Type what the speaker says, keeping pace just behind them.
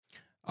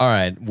All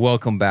right,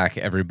 welcome back,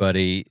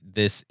 everybody.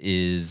 This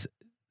is,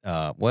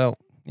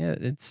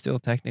 it's still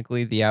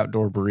technically the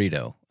Outdoor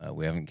Burrito.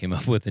 We haven't came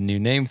up with a new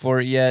name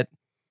for it yet.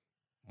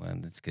 Well,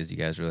 it's because you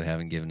guys really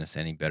haven't given us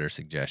any better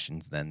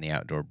suggestions than the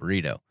Outdoor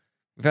Burrito.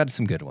 We've had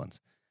some good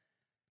ones.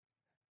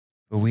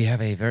 But we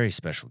have a very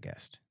special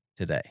guest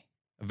today.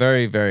 A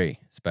very, very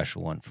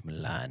special one from a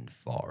land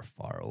far,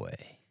 far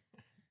away.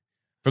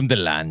 From the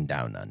land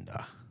down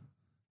under.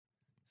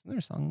 Isn't there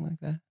a song like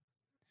that?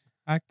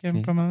 I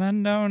came from a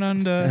land down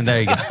under. There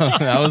you go.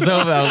 I was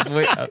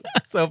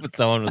hoping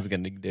someone was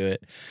going to do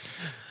it.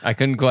 I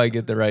couldn't quite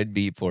get the right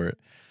beat for it.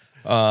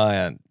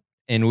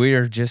 And we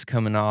are just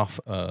coming off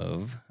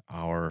of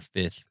our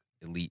 5th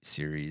Elite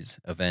Series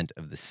event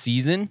of the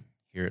season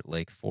here at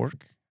Lake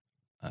Fork.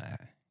 I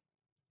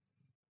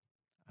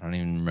don't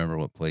even remember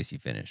what place you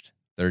finished.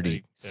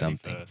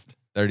 30-something.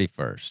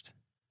 31st.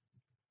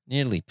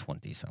 Nearly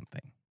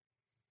 20-something.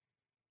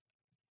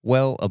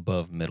 Well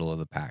above middle of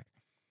the pack.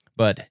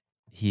 But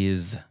he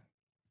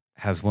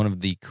has one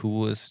of the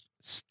coolest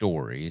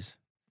stories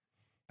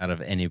out of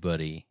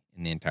anybody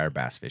in the entire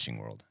bass fishing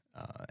world,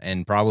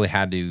 and probably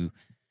had to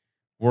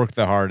work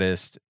the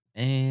hardest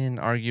and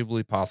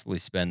arguably possibly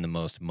spend the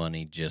most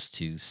money just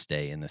to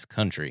stay in this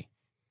country.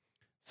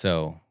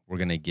 So we're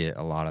going to get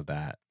a lot of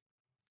that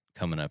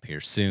coming up here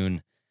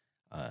soon.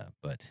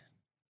 But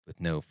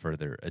with no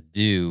further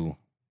ado,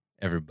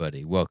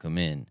 everybody, welcome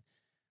in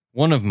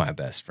one of my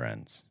best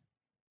friends,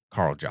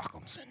 Carl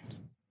Jocumsen.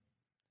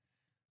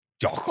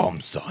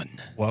 Jocumsen.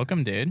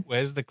 Welcome, dude.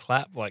 Where's the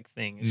clap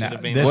thing? It should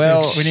have been.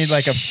 We need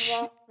like a.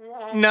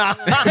 No,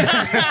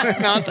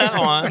 not that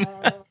one.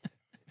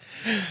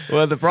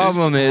 Well, the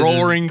problem is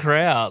roaring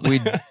crowd.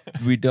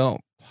 we don't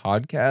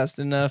podcast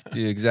enough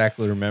to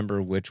exactly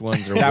remember which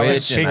ones are That which.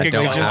 was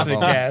technically just a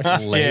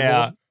guess.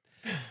 Yeah.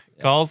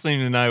 Carl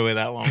seemed to know where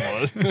that one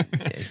was.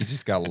 Yeah, he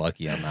just got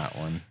lucky on that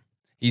one.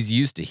 He's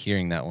used to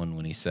hearing that one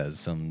when he says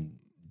some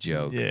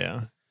joke.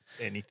 Yeah.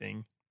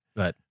 Anything.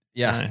 But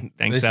yeah.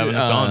 Thanks for having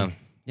us on.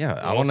 Yeah,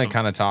 I want to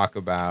kind of talk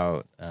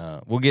about,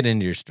 we'll get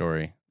into your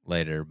story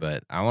later,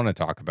 but I want to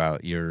talk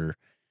about your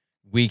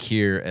week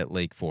here at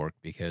Lake Fork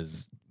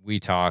because we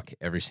talk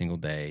every single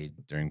day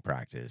during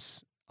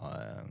practice.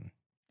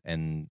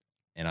 And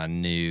I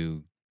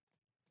knew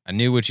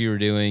what you were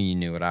doing. You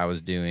knew what I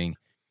was doing.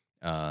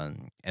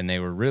 And they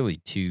were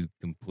really two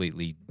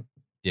completely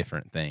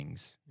different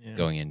things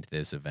going into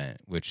this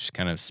event, which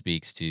kind of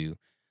speaks to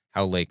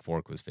how Lake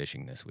Fork was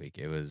fishing this week.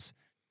 It was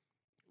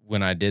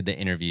when I did the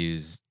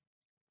interviews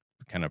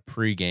kind of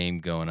pre-game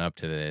going up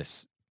to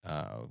this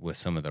with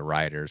some of the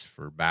riders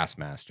for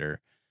Bassmaster,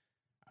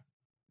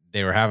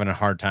 they were having a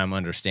hard time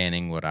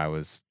understanding what I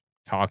was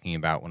talking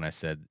about when I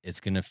said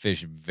it's going to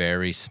fish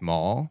very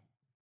small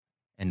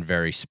and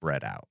very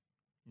spread out.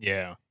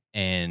 Yeah.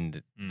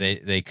 And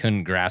they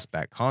couldn't grasp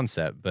that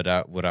concept.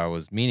 But what I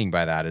was meaning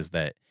by that is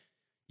that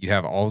you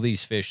have all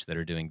these fish that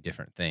are doing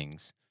different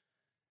things,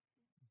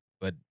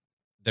 but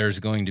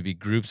there's going to be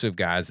groups of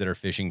guys that are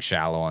fishing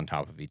shallow on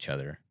top of each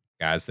other,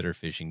 guys that are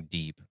fishing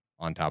deep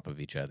on top of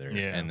each other,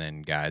 and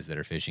then guys that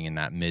are fishing in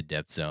that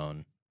mid-depth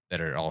zone that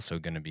are also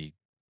going to be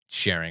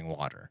sharing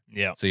water.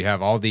 Yeah. So you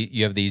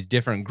have these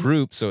different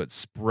groups, so it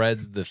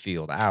spreads the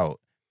field out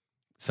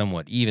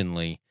somewhat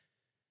evenly,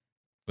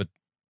 but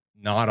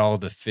not all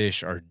the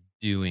fish are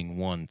doing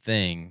one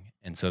thing,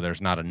 and so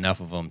there's not enough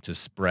of them to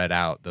spread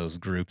out those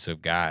groups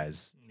of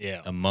guys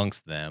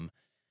amongst them.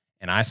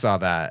 And I saw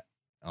that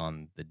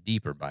on the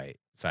deeper bite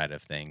side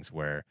of things,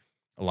 where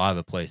a lot of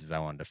the places I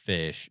wanted to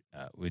fish,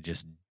 I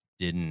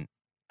didn't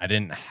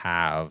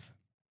have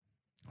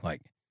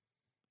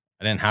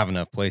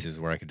enough places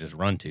where I could just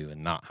run to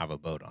and not have a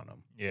boat on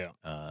them. Yeah.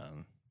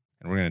 And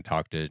we're going to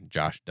talk to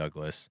Josh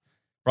Douglas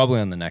probably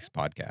on the next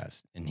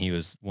podcast. And he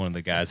was one of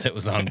the guys that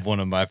was on one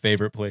of my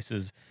favorite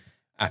places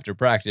after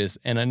practice.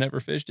 And I never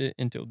fished it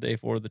until day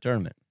 4 of the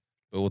tournament,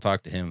 but we'll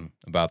talk to him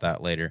about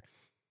that later.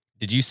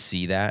 Did you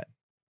see that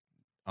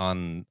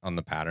on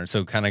the pattern?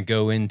 So kind of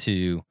go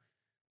into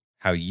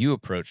how you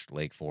approached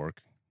Lake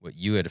Fork, what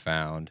you had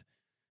found,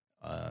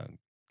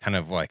 kind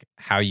of like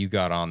how you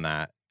got on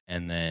that.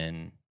 And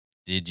then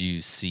did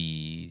you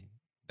see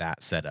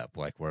that setup,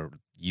 like where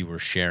you were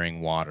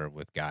sharing water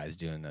with guys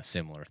doing a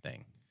similar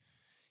thing?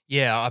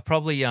 Yeah, I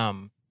probably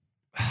I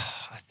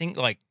think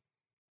like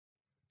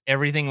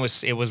everything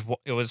was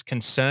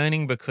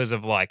concerning because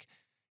of like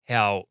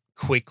how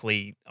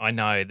quickly I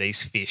know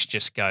these fish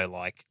just go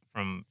like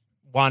from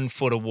 1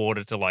 foot of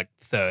water to like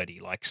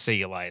 30, like see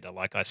you later.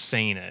 Like I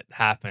seen it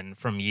happen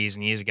from years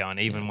and years ago, and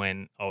even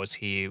when I was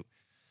here,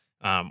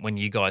 when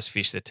you guys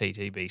fished the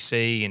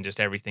TTBC and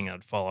just everything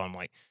I'd follow, I'm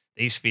like,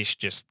 these fish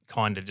just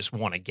kind of just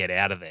want to get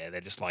out of there.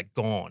 They're just like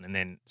gone. And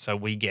then, so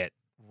we get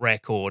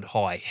record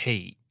high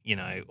heat,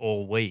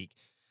 all week.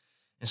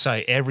 And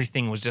so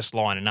everything was just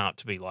lining up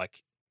to be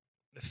like,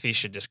 the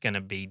fish are just going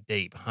to be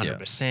deep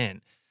 100%.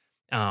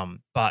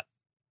 But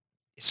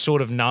it's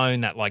sort of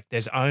known that like,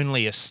 there's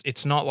only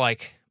it's not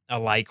like, a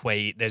lake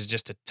where there's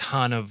just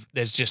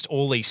there's just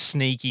all these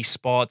sneaky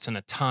spots and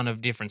a ton of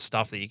different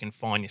stuff that you can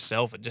find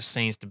yourself. It just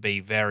seems to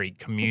be very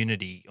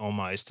community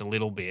almost a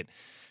little bit,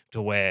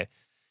 to where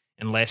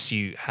unless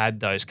you had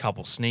those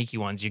couple sneaky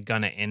ones, you're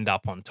going to end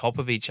up on top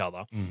of each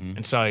other. Mm-hmm.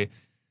 And so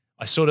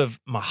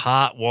my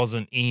heart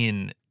wasn't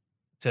in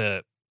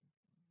to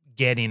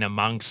get in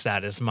amongst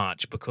that as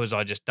much, because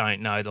I just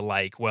don't know the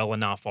lake well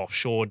enough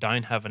offshore,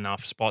 don't have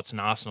enough spots in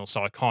Arsenal.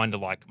 So I kind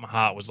of like, my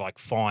heart was like,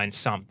 find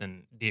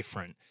something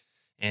different.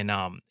 And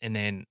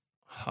then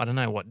I don't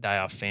know what day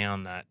I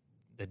found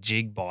the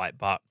jig bite,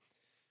 but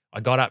I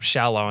got up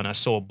shallow and I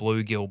saw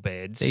bluegill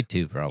beds. Day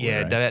 2 probably.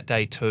 Yeah, right?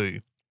 day 2.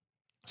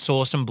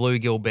 Saw some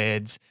bluegill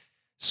beds,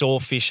 saw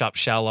fish up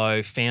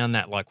shallow, found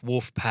that like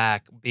wolf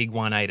pack, big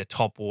one ate a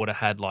top water,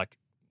 had like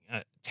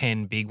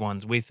 10 big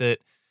ones with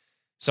it.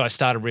 So I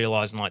started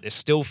realizing like there's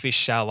still fish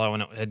shallow,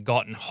 and it had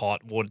gotten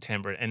hot, water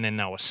temperature, and then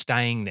they were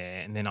staying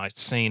there. And then I'd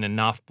seen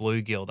enough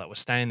bluegill that were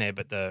staying there.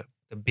 But the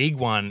big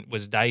one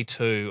was day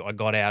 2. I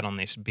got out on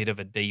this bit of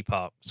a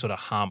deeper sort of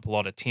hump,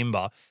 lot of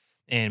timber,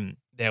 and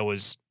there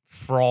was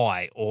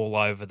fry all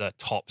over the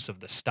tops of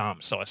the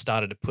stumps. So I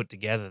started to put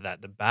together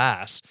that the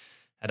bass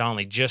had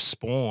only just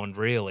spawned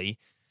really,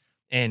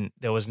 and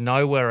there was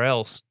nowhere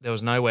else. There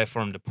was nowhere for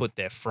them to put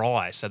their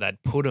fry. So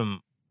they'd put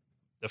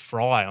the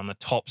fry on the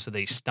tops of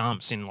these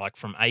stumps in like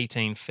from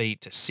 18 feet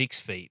to 6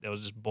 feet. There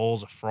was just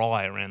balls of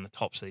fry around the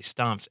tops of these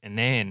stumps. And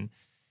then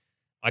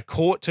I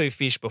caught 2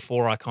 fish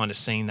before I kind of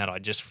seen that. I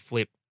just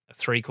flipped a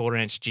 3/4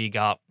 inch jig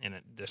up, and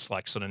it just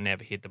like sort of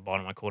never hit the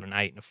bottom. I caught an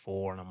 8 and a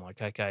 4, and I'm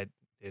like, okay,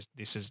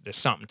 there's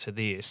something to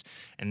this.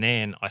 And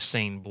then I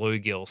seen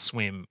bluegill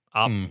swim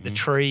up the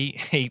tree,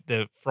 eat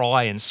the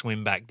fry, and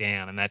swim back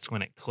down. And that's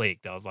when it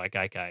clicked. I was like,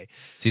 okay.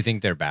 So you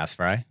think they're bass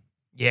fry?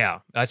 Yeah,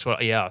 that's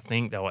what. Yeah, I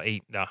think they were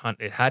the hunt.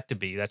 It had to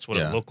be. That's what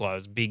it looked like. It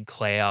was big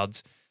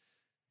clouds,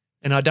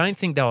 and I don't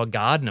think they were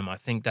guarding them. I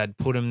think they'd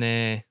put them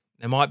there.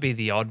 There might be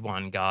the odd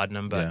one guarding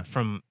them, but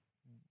from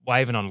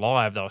waving on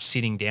live, they were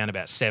sitting down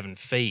about 7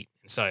 feet.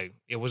 And so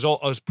it was all.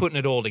 I was putting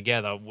it all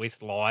together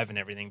with live and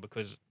everything,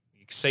 because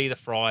you could see the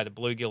fry, the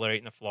bluegill are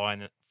eating the fry,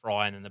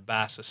 and then the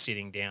bass are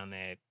sitting down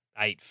there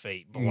 8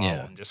 feet below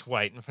and just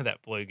waiting for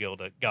that bluegill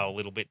to go a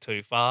little bit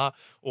too far,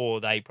 or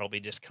they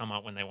probably just come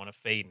up when they want to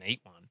feed and eat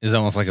one. It's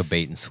almost like a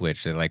bait and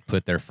switch. They like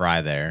put their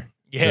fry there.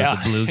 Yeah.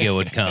 So the bluegill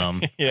would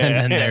come, and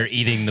then they're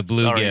eating the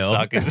bluegill.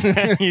 Sorry,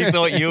 suckers. You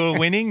thought you were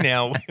winning?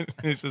 Now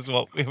this is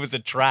what it was, a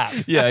trap.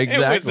 Yeah,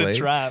 exactly. It was a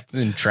trap. It's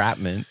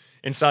entrapment.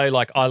 And so,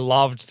 like, I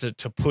loved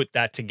to put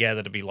that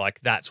together, to be like,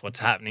 that's what's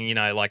happening. You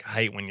know, like, I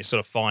hate when you're sort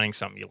of finding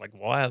something. You're like,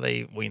 why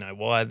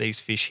are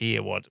these fish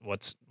here? What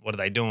are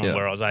they doing? Yeah.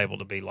 Where I was able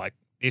to be like,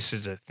 this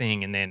is a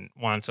thing. And then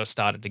once I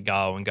started to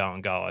go and go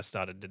and go, I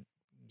started to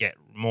get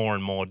more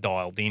and more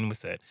dialed in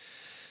with it.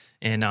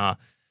 And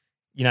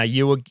you know,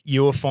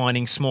 you were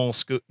finding small,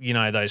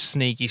 those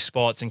sneaky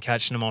spots and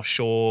catching them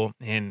offshore,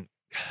 and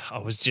I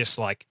was just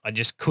like, I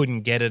just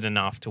couldn't get it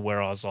enough to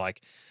where I was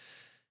like,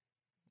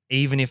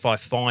 even if I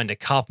find a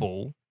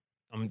couple,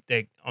 I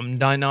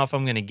don't know if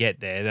I'm going to get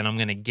there. Then I'm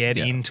going to get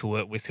into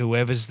it with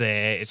whoever's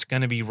there. It's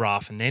going to be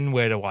rough, and then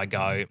where do I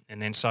go?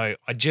 And then so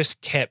I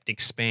just kept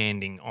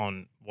expanding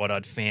on what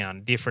I'd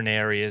found, different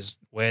areas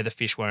where the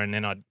fish were, and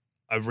then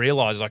I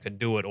realized I could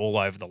do it all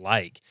over the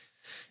lake,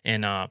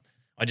 and I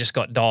just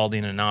got dialed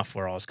in enough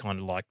where I was kind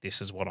of like,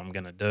 this is what I'm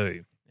going to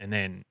do. And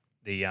then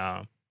the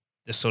what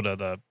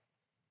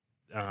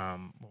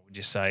would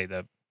you say,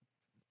 the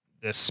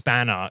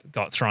spanner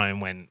got thrown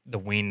when the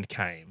wind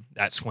came.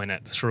 That's when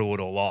it threw it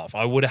all off.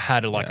 I would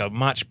have had a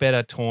much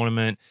better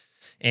tournament.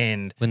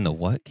 And when the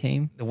what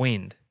came? The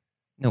wind.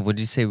 No, what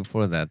did you say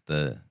before that?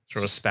 Threw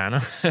a spanner.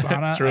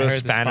 Spanner. Threw a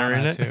spanner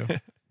in it. Too.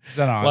 Is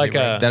that an Aussie Like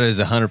word? that is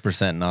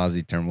 100% an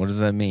Aussie term. What does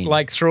that mean?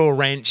 Like threw a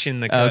wrench in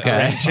the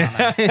Okay.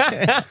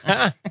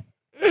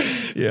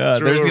 Yeah,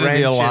 there's going to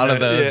be a lot of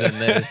those in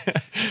this.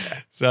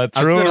 So I I've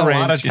threw spent a a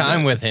lot of wrench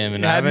time with him,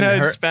 and You I hadn't haven't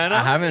heard heard spanner?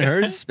 I haven't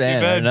heard spanner.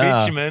 You've heard no.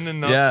 bitumen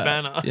and not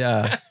spanner.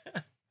 Yeah.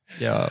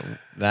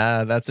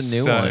 That's a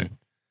new So- one.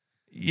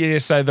 Yeah,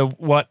 so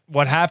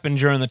what happened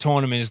during the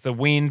tournament is the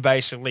wind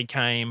basically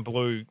came,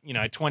 blew,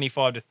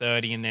 25 to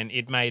 30, and then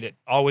it made it.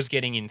 I was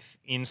getting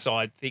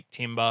inside thick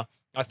timber.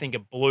 I think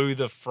it blew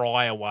the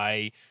fry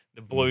away.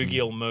 The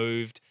bluegill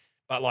moved,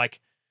 but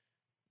like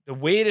the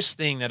weirdest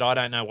thing that I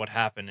don't know what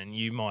happened, and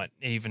you might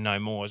even know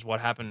more, is what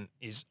happened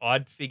is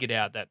I'd figured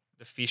out that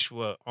the fish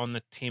were on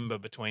the timber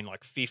between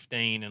like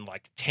 15 and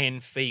like 10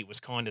 feet was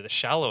kind of the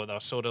shallow. They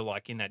were sort of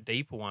like in that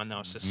deeper one. They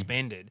were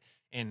suspended,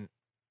 and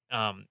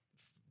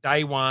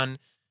day one,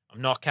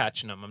 I'm not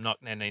catching them. I'm not,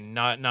 and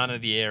none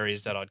of the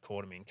areas that I'd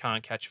caught them in.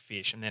 Can't catch a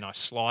fish. And then I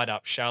slide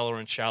up shallower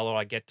and shallower.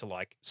 I get to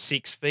like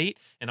 6 feet,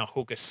 and I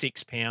hook a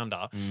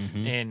 6-pounder,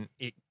 and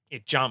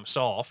it jumps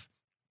off.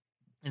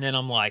 And then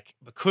I'm like,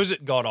 because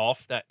it got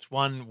off, that's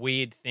one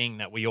weird thing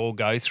that we all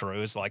go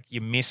through is like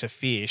you miss a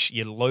fish,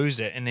 you lose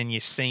it, and then you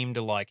seem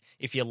to like,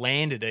 if you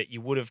landed it,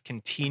 you would have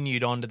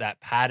continued onto that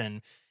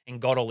pattern and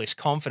got all this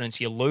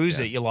confidence, you lose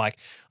Yeah. it. You're like,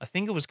 I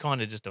think it was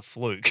kind of just a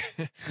fluke.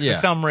 Yeah. For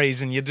some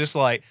reason, you're just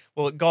like,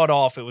 well, it got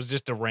off. It was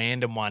just a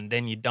random one.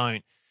 Then you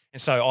don't.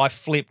 And so I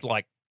flipped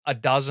like a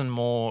dozen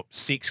more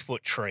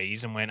 6-foot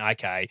trees and went,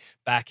 okay,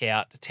 back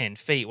out to 10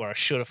 feet where I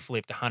should have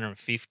flipped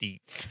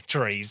 150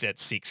 trees at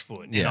 6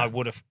 foot. And Yeah. I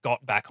would have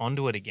got back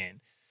onto it again.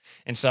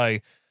 And so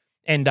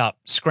end up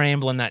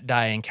scrambling that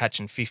day and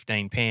catching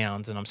 15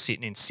 pounds, and I'm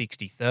sitting in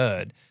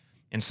 63rd.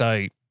 And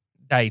so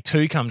day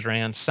 2 comes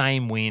around,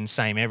 same wind,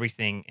 same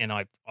everything, and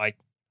I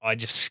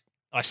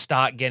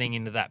start getting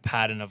into that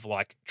pattern of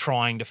like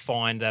trying to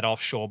find that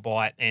offshore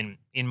bite. And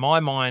in my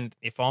mind,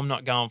 if I'm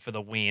not going for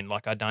the win,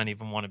 like I don't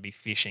even want to be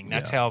fishing.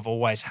 That's how I've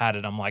always had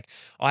it. I'm like,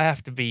 I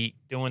have to be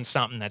doing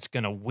something that's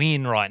going to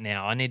win right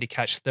now. I need to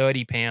catch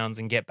 30 pounds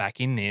and get back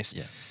in this.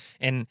 Yeah.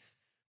 And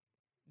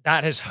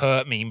that has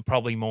hurt me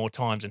probably more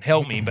times than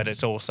helped me, but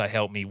it's also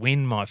helped me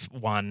win my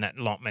one that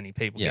not many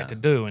people get to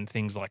do and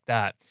things like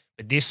that.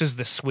 But this is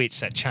the switch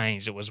that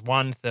changed. It was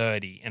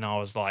 1:30, and I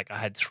was like, I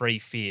had 3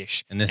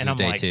 fish. And this is I'm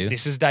day like, 2?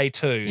 This is day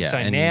 2. Yeah, So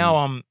and now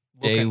I'm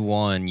looking. Day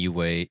 1,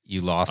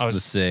 you lost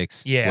the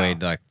 6. Yeah.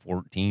 Weighed like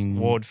 14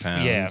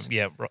 pounds.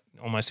 Yeah,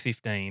 almost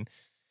 15.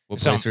 What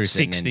So place I'm were you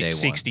sitting in day 1?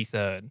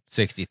 63rd.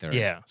 63rd.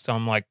 Yeah. So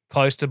I'm like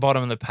close to the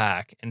bottom of the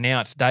pack. And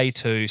now it's day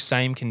 2,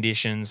 same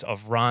conditions.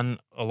 I've run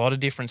a lot of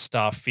different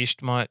stuff,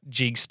 fished my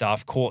jig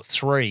stuff, caught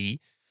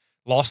 3,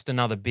 lost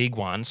another big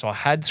one. So I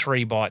had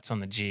 3 bites on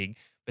the jig.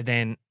 But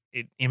then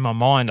in my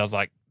mind, I was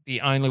like,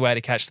 the only way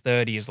to catch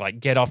 30 is like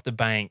get off the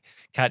bank,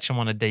 catch them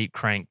on a deep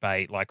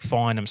crankbait, like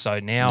find them. So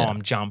now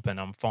I'm jumping,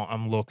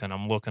 I'm looking,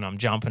 I'm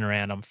jumping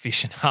around, I'm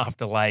fishing half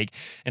the lake,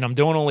 and I'm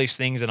doing all these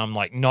things that I'm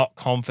like not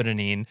confident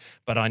in,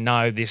 but I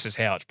know this is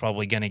how it's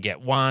probably going to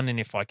get one. And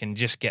if I can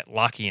just get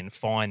lucky and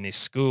find this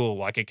school,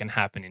 like it can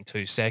happen in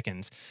 2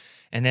 seconds.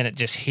 And then it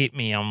just hit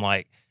me. I'm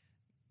like,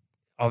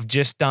 I've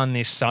just done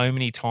this so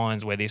many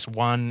times where this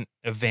one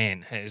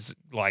event has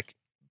like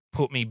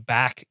put me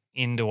back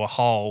into a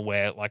hole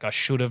where like I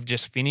should have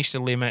just finished the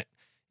limit.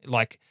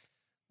 Like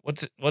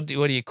what do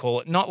you call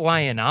it? Not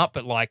laying up,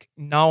 but like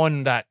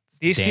knowing that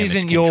this Damage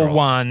isn't control. your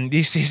one.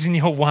 This isn't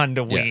your one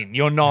to win.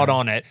 You're not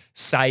on it.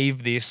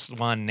 Save this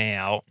one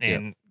now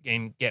and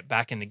get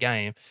back in the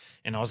game.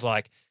 And I was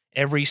like,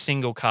 every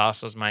single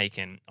cast I was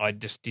making, I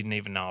just didn't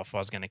even know if I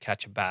was going to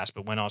catch a bass.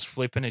 But when I was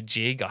flipping a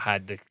jig, I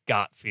had the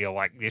gut feel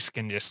like this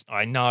can just,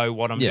 I know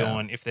what I'm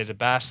doing. If there's a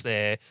bass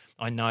there,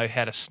 I know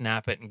how to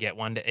snap it and get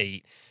one to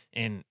eat.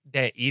 And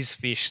there is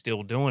fish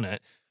still doing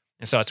it.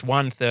 And so it's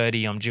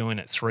 1:30, I'm doing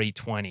at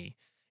 3:20.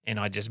 And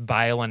I just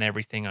bail on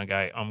everything. I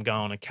go, I'm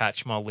going to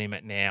catch my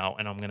limit now,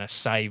 and I'm going to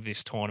save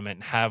this tournament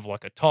and have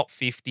like a top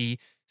 50,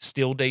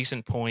 still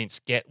decent points,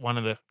 get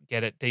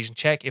a decent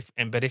check.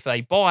 But if they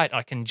bite,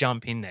 I can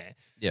jump in there.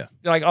 Yeah.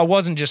 Like I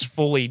wasn't just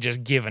fully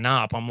just giving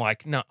up. I'm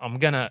like, no, I'm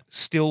going to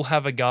still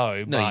have a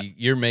go. No, but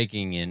you're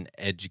making an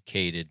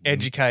educated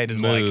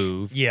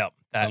move. Like, yeah.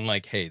 I'm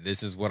like, hey,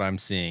 this is what I'm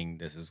seeing.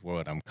 This is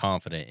what I'm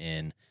confident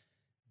in.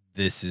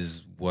 This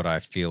is what I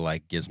feel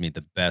like gives me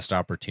the best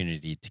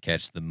opportunity to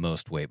catch the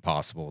most weight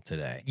possible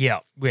today. Yeah.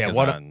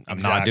 I'm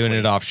not doing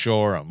it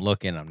offshore. I'm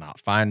looking. I'm not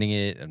finding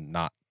it. I'm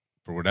not,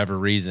 for whatever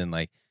reason,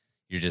 like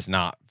you're just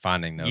not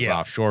finding those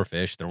offshore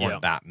fish. There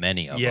weren't that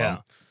many of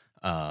them.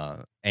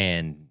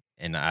 And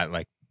I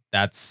like,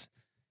 that's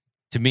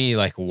to me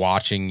like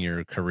watching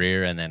your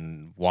career and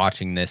then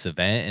watching this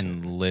event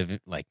and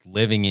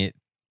living it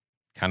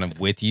kind of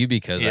with you,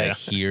 because I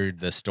hear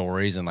the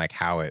stories and like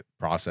how it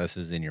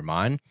processes in your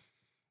mind,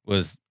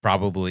 was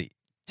probably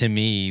to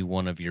me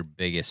one of your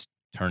biggest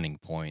turning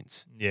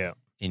points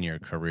in your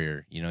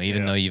career. You know,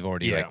 even though you've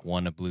already like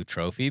won a blue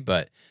trophy,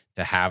 but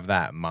to have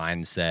that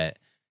mindset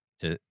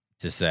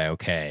to say,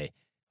 okay,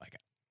 like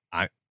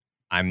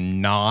I'm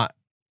not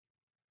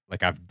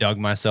like, I've dug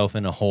myself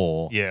in a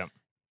hole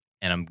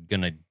and I'm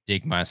gonna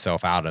dig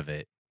myself out of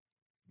it.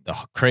 The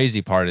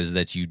crazy part is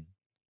that you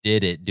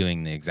did it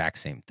doing the exact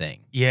same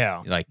thing.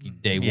 Yeah. Like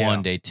day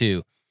 1, day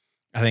 2.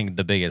 I think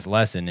the biggest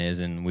lesson is,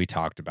 and we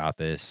talked about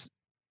this,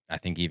 I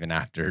think even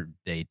after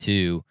day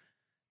 2,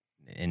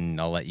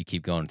 and I'll let you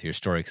keep going to your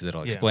story because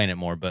it'll explain it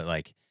more, but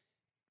like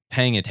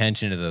paying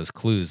attention to those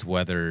clues,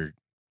 whether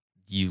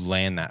you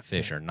land that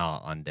fish or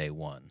not on day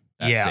 1.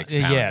 That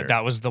 6-pounder, yeah,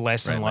 that was the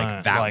lesson learned.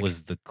 Like that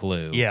was the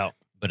clue. Yeah.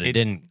 But it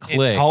didn't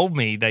click. They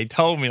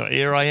told me, like,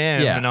 here I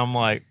am. And I'm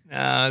like,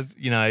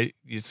 you know,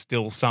 it's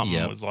still something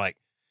that was like,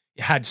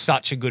 you had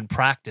such a good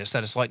practice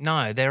that it's like,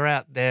 no, they're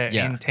out there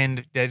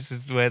intended. This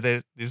is where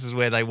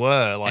they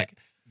were. Like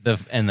the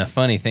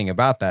funny thing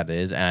about that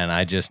is, and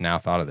I just now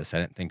thought of this, I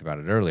didn't think about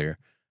it earlier.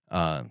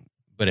 But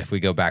if we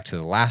go back to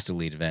the last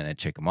elite event at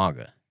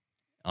Chickamauga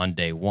on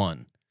day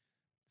 1,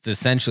 it's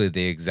essentially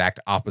the exact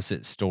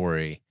opposite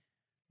story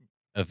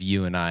of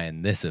you and I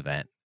in this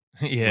event.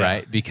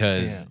 Right?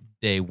 Because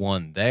day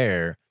 1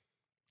 there,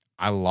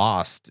 I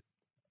lost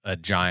a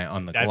giant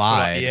on the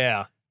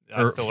glide.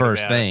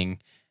 First thing.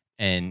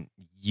 And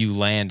you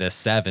land a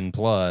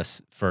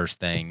 7+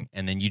 first thing,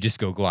 and then you just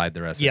go glide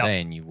the rest of the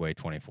day, and you weigh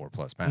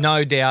 24+ pounds.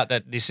 No doubt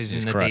that this is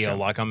in the deal. 'em.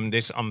 Like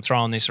I'm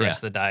throwing this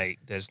rest of the day.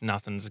 There's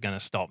nothing's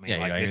gonna stop me. Yeah,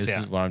 like this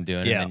is what I'm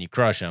doing, and then you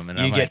crush them, and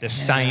you I'm get like, the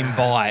same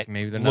bite,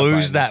 maybe they're not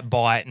lose biting that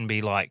bite, and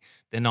be like,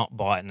 they're not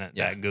biting it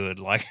that good.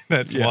 Like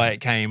that's why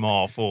it came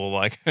off, or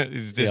like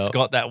it's just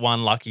got that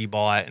one lucky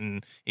bite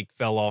and it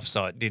fell off,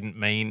 so it didn't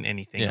mean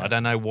anything. I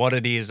don't know what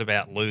it is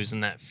about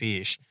losing that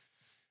fish.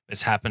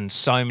 It's happened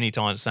so many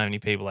times to so many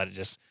people that it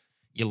just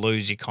you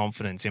lose your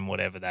confidence in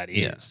whatever that is.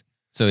 Yeah.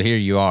 So here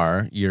you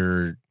are.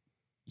 You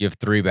have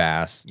 3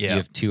 bass. Yeah. You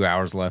have 2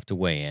 hours left to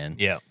weigh in.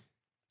 Yeah.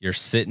 You're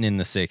sitting in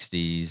the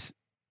 60s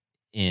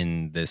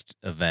in this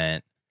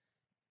event,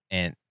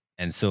 and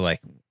so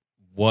like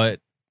what,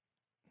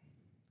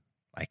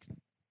 like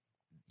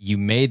you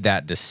made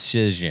that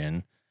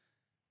decision,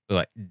 but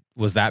like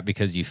was that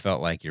because you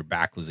felt like your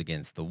back was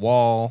against the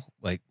wall?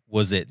 Like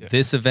was it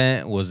this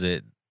event? Was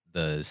it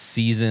the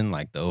season?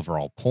 Like the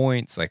overall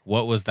points? Like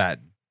what was that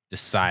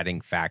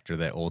deciding factor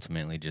that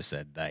ultimately just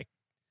said like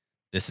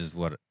this is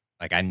what,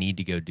 like I need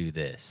to go do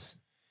this?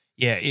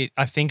 Yeah,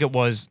 I think it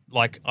was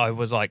like I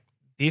was like,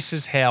 this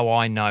is how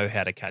I know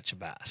how to catch a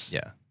bass.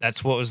 Yeah.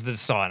 That's what was the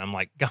sign. I'm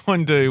like, go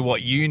and do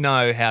what you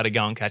know how to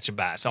go and catch a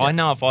bass. I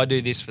know if I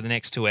do this for the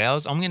next 2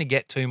 hours, I'm going to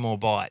get 2 more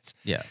bites.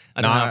 Yeah.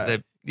 I don't know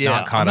if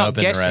not caught up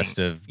in the rest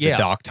of the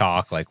dock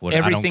talk. Like what,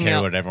 everything I don't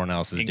care what everyone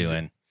else is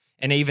doing.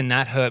 And even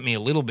that hurt me a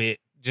little bit.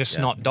 Just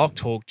not dock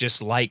talk,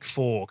 just Lake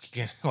Fork.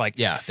 Like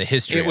the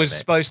history. It was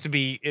supposed to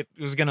be. It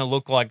was going to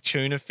look like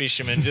tuna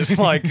fishermen, just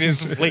like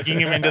just flicking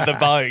him into the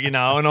boat, And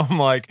I'm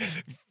like,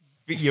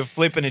 you're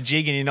flipping a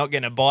jig and you're not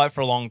getting a bite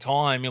for a long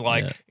time. You're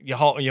like,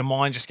 your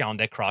mind just going,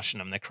 they're crushing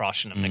them, they're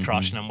crushing them, they're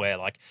crushing them. Where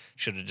like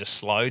should have just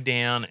slowed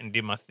down and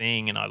did my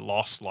thing, and I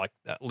lost like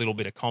that little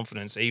bit of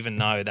confidence, even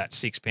though that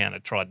 6-pounder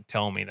tried to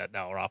tell me that they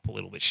were up a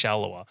little bit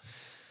shallower.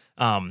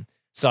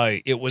 So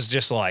it was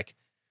just like,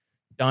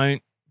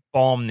 don't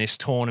bomb this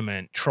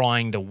tournament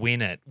trying to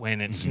win it when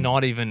it's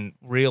not even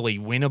really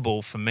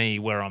winnable for me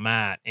where I'm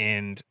at,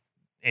 and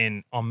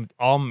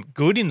I'm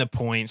good in the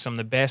points. I'm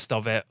the best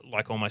I've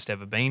almost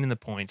ever been in the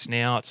points.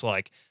 Now it's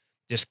like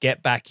just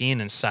get back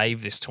in and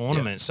save this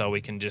tournament so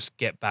we can just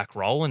get back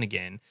rolling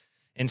again.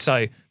 And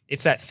so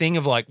it's that thing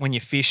of like when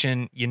you're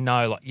fishing,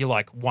 like you're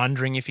like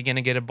wondering if you're going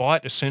to get a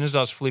bite. As soon as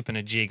I was flipping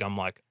a jig, I'm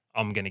like,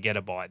 I'm going to get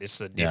a bite.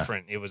 It's a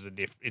different,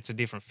 it's a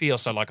different feel.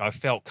 So like I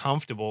felt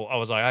comfortable. I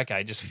was like,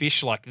 okay, just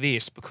fish like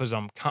this because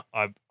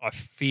I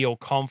feel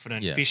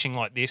confident fishing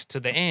like this to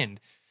the end.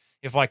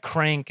 If I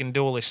crank and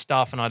do all this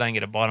stuff and I don't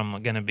get a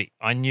bite,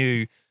 I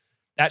knew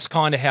that's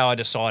kind of how I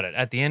decided.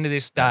 At the end of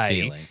this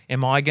day,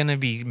 am I going to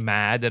be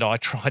mad that I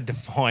tried to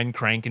find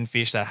cranking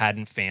fish that I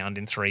hadn't found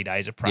in 3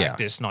 days of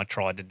practice and I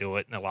tried to do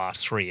it in the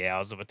last 3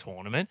 hours of a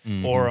tournament?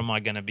 Or am I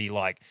going to be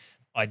like,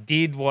 I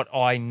did what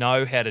I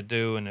know how to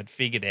do and had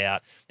figured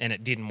out, and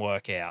it didn't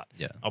work out.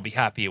 Yeah. I'll be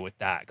happier with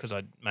that because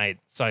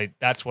so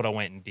that's what I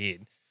went and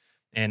did.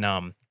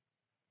 And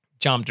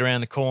jumped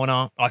around the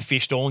corner. I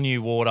fished all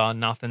new water,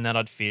 nothing that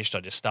I'd fished.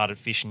 I just started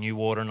fishing new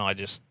water, and I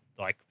just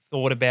like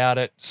thought about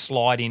it,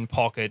 slide in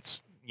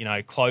pockets,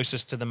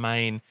 closest to the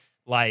main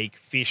lake,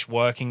 fish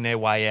working their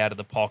way out of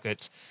the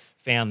pockets,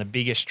 found the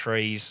biggest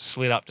trees,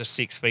 slid up to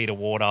 6 feet of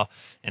water,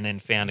 and then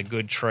found a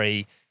good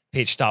tree,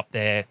 pitched up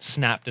there,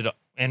 snapped it.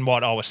 And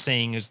what I was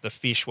seeing is the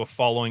fish were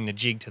following the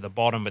jig to the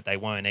bottom, but they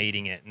weren't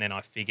eating it. And then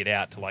I figured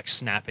out to like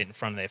snap it in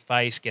front of their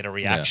face, get a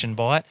reaction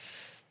bite,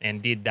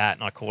 and did that.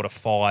 And I caught a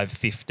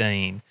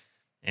 5.15.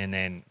 And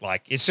then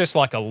like, it's just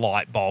like a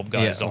light bulb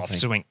goes off.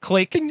 So it went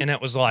click, and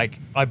it was like,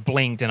 I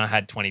blinked and I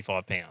had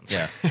 25 pounds.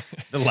 Yeah.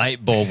 The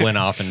light bulb went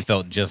off and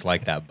felt just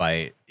like that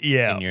bite.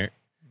 Yeah.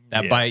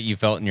 Bite you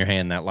felt in your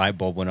hand, that light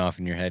bulb went off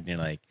in your head, and you're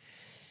like,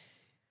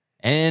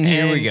 and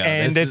here we go.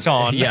 And it's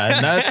on. Yeah,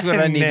 and that's what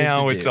I needed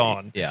now to do. It's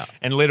on. Yeah.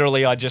 And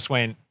literally I just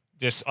went,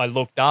 I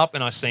looked up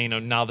and I seen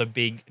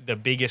the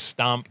biggest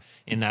stump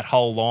in that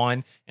whole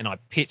line, and I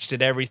pitched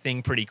at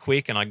everything pretty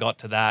quick, and I got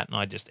to that, and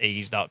I just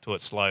eased up to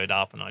it, slowed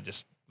up, and I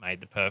just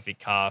made the perfect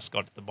cast,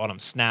 got to the bottom,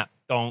 snap,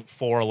 donk,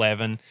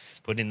 4.11,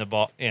 put in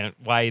the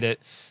weighed it,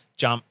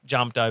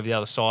 jumped over the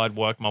other side,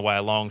 worked my way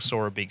along,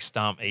 saw a big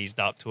stump, eased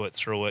up to it,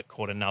 threw it,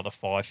 caught another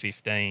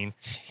 5.15.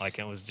 Like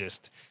it was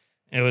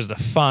the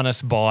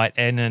funnest bite,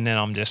 and then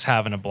I'm just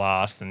having a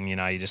blast, and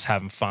you're just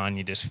having fun,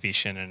 you're just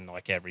fishing, and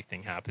like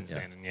everything happens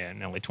then. And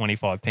nearly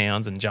 25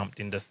 pounds, and jumped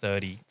into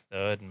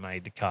 33rd and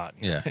made the cut.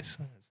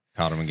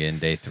 Caught him again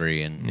day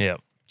 3 and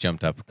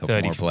jumped up a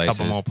couple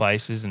more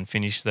places and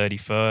finished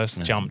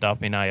 31st. Jumped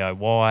up in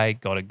AOY,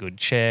 got a good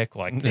check.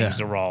 Like things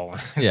are rolling.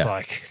 It's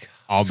like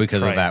all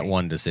because crazy. of that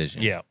one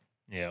decision. Yeah.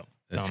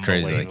 It's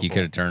crazy. Like you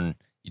could have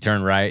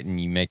turned right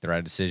and you make the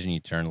right decision. You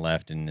turn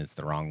left and it's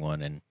the wrong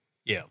one, and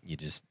you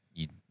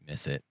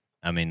miss it.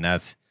 I mean,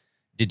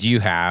 did you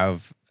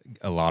have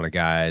a lot of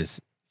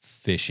guys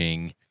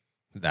fishing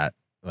that,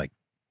 like,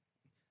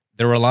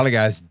 there were a lot of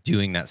guys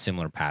doing that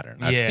similar pattern.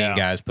 I've seen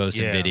guys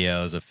posting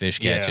videos of fish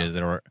catches.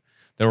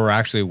 There were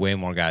actually way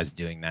more guys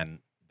doing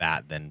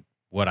that than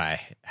what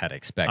I had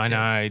expected. I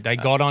know. They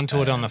got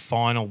onto it on the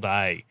final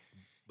day.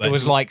 But it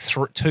was like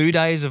 2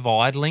 days of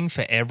idling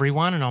for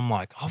everyone, and I'm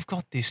like, I've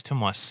got this to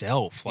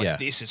myself. Like,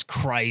 this is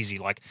crazy.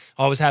 Like,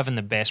 I was having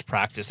the best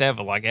practice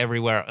ever, like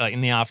everywhere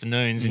in the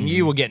afternoons, and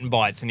you were getting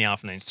bites in the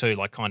afternoons too,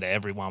 like kind of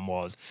everyone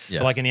was. Yeah.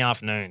 But like in the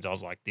afternoons, I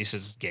was like, this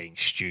is getting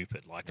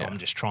stupid. Like, I'm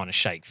just trying to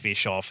shake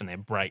fish off, and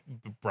they're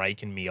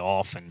breaking me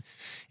off, and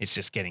it's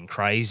just getting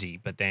crazy.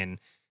 But then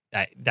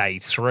that day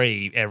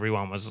 3,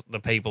 everyone was the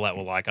people that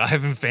were like, I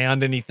haven't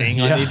found anything.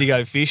 I need to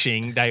go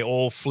fishing. They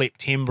all flipped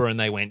timber and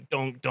they went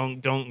donk,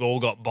 donk, donk, all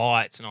got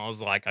bites. And I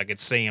was like, I could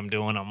see them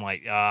doing. I'm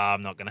like,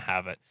 I'm not going to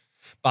have it.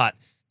 But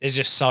there's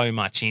just so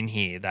much in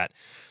here that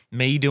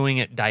me doing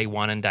it day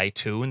 1 and day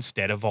 2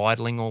 instead of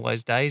idling all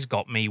those days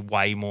got me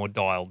way more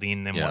dialed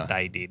in than what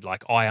they did.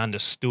 Like, I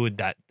understood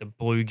that the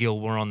bluegill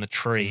were on the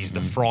trees,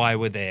 the fry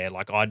were there.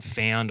 Like, I'd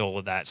found all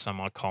of that, so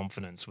my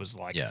confidence was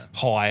like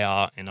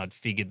higher, and I'd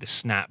figured the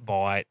snap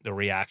bite, the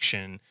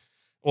reaction,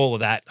 all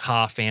of that,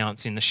 1/2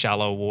 ounce in the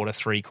shallow water,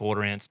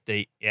 3/4 ounce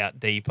out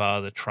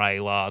deeper, the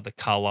trailer, the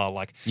color.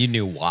 Like, you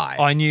knew why.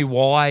 I knew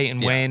why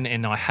and when,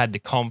 and I had the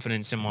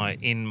confidence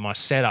in my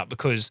setup,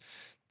 because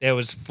there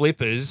was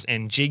flippers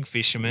and jig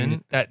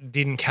fishermen that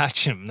didn't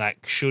catch them, that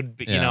should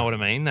be, you know what I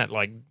mean? That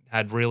like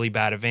had really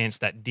bad events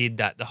that did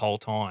that the whole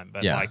time.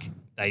 But like,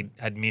 they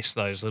had missed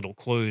those little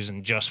clues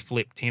and just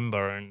flipped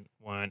timber and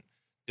weren't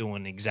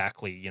doing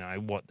exactly, you know,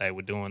 what they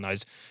were doing.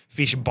 Those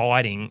fish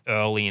biting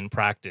early in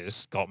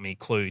practice got me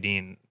clued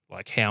in,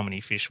 like how many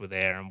fish were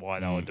there and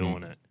why they were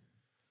doing it.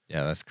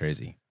 Yeah, that's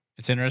crazy.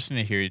 It's interesting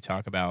to hear you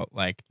talk about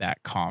like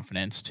that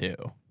confidence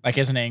too. Like,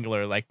 as an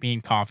angler, like being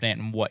confident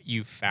in what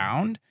you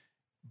found,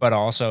 but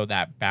also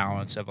that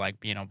balance of like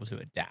being able to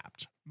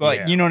adapt.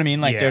 But you know what I mean?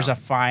 Like, there's a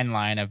fine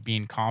line of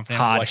being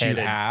confident in what you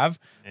have,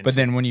 but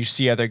then when you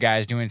see other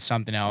guys doing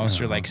something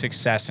else or like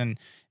success, and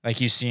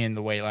like you see in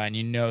the weight line,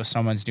 you know,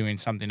 someone's doing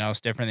something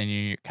else different than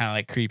you, kind of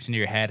like creeps into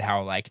your head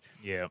how like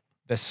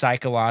the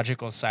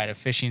psychological side of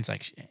fishing is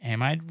like,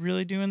 am I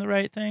really doing the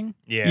right thing?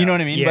 Yeah. You know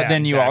what I mean? Yeah, but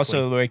then you exactly.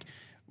 also like,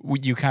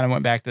 you kind of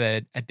went back to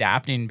the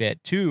adapting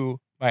bit too,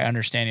 by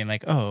understanding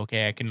like, oh,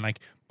 okay, I can like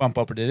bump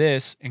over to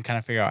this and kind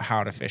of figure out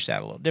how to fish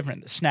that a little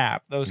different. The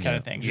snap, those kind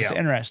of things. It's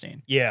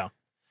interesting. Yeah.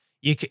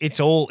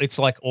 It's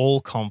like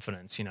all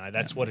confidence, you know,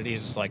 that's what it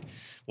is. It's like,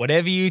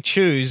 whatever you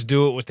choose,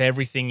 do it with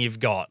everything you've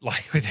got,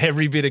 like with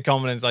every bit of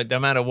confidence. Like, no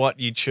matter what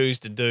you choose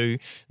to do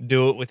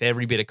it with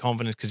every bit of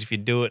confidence. Because if you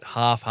do it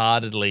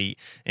half-heartedly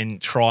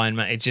and try and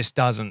it just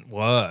doesn't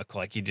work.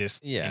 Like, you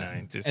just, you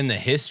know, just, and the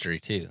history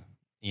too.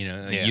 You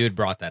know, like you had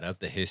brought that up,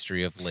 the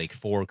history of Lake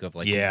Fork, of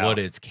like what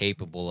it's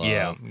capable of.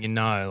 Yeah, you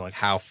know, like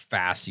how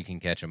fast you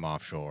can catch them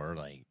offshore.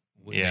 Like,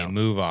 they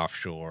move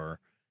offshore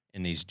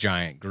in these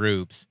giant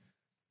groups.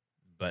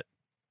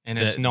 And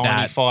it's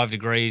 95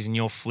 degrees and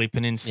you're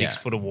flipping in 6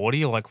 foot of water.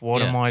 You're like,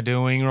 what am I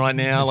doing right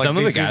now? Like, some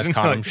of the guys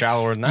caught them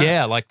shallower than that.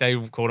 Yeah, like they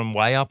caught them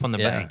way up on the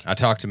bank. I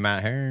talked to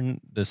Matt Heron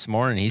this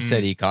morning. He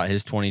said he caught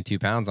his 22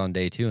 pounds on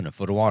day 2 in a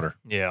foot of water.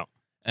 Yeah.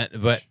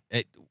 But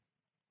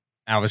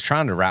I was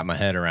trying to wrap my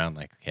head around,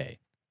 like, okay,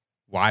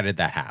 why did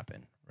that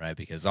happen? Right?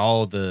 Because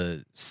all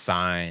the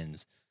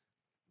signs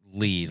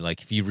lead,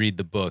 like, if you read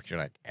the book, you're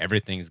like,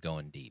 everything's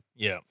going deep.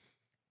 Yeah.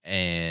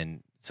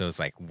 And so it's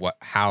like,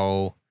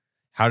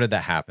 how did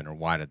that happen, or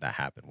why did that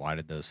happen? Why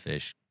did those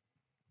fish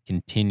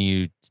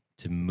continue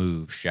to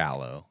move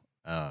shallow?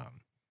 And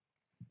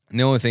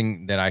the only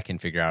thing that I can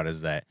figure out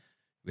is that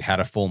we had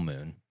a full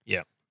moon.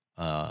 Yeah.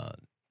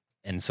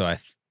 And so I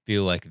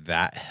feel like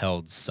that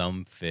held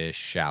some fish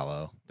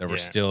shallow. There were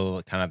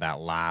still kind of that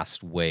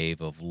last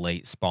wave of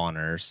late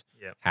spawners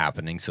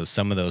happening. So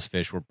some of those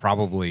fish were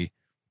probably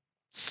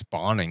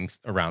spawning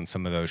around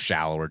some of those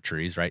shallower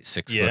trees, right?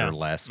 6 foot or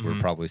less were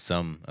probably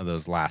some of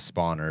those last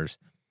spawners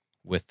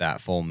with that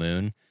full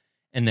moon.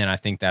 And then I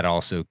think that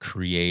also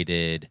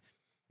created,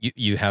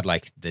 you had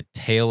like the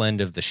tail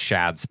end of the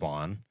shad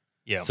spawn.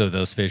 Yeah. So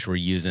those fish were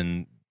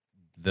using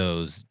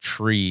those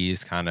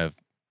trees kind of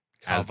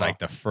as like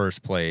the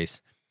first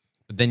place.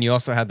 But then you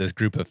also had this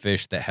group of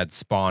fish that had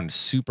spawned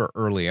super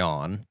early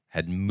on,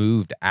 had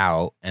moved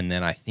out. And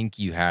then I think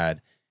you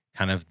had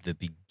kind of the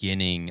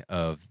beginning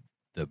of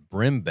the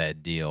brim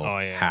bed deal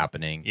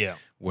happening,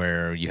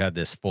 where you had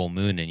this full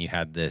moon and you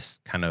had this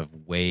kind of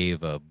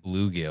wave of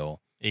bluegill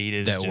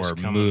eaters that were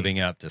moving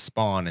up to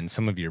spawn, and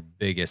some of your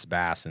biggest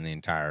bass in the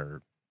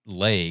entire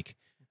lake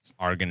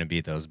are going to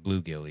be those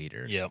bluegill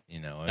eaters. Yep. You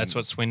know, that's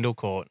what Swindle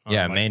caught.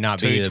 Yeah, it may not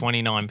be 2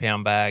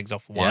 29-pound bags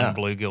off one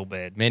bluegill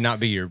bed. May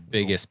not be your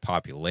biggest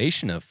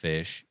population of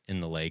fish in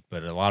the lake,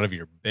 but a lot of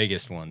your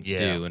biggest ones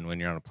do. And when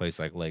you're on a place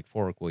like Lake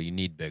Fork, well, you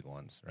need big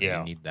ones. Right?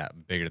 You need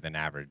that bigger than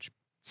average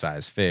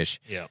size fish.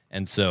 Yeah.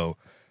 And so,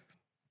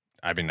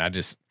 I mean,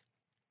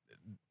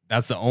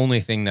 that's the only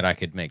thing that I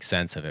could make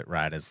sense of it,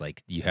 right? Is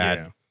like you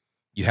had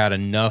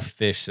enough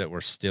fish that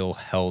were still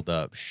held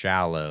up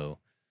shallow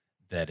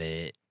that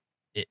it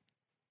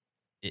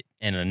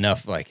and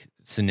enough like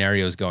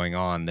scenarios going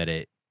on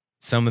that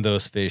some of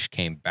those fish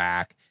came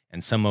back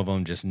and some of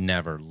them just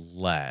never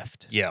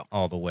left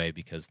all the way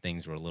because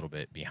things were a little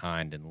bit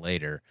behind and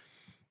later.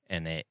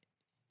 and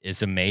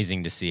it's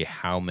amazing to see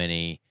how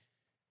many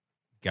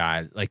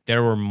guys, like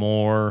there were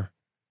more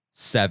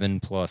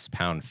 7+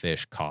 pound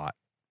fish caught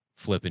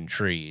flipping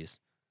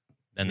trees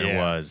than there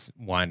was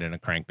winding a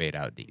crankbait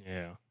out deep.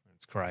 Yeah,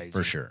 it's crazy.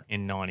 For sure.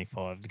 In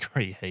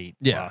 95-degree heat.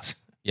 Yeah. Plus.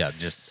 Yeah,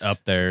 just up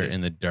there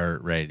in the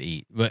dirt, ready to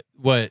eat. But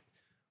what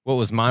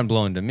was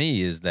mind-blowing to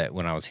me is that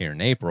when I was here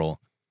in April,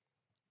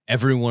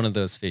 every one of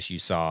those fish you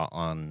saw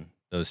on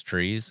those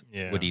trees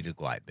would eat a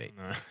glide bait.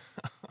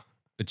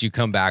 But you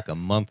come back a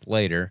month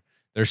later,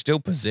 they're still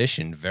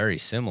positioned very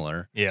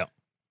similar. Yeah.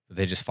 But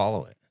they just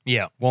follow it.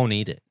 Yeah. Won't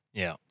eat it.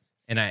 Yeah.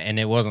 And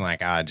it wasn't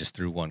like I just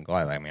threw one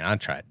glide. I mean, I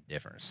tried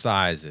different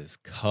sizes,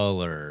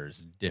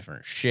 colors,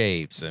 different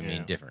shapes. I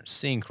mean, different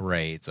sink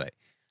rates, like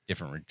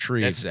different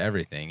retrieves,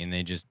 everything. And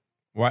they just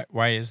why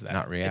is that?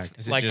 Not react.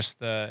 Is it like just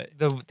the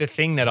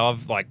thing that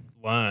I've like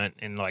learned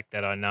and like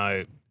that I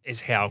know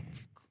is how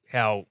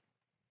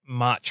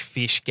much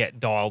fish get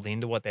dialed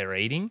into what they're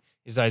eating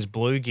is those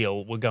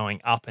bluegill were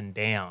going up and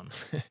down.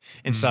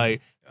 And so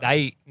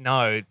they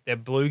know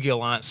that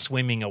bluegill aren't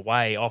swimming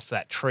away off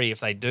that tree.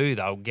 If they do,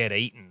 they'll get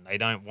eaten. They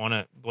don't want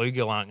to,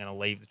 bluegill aren't going to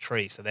leave the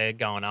tree. So they're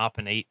going up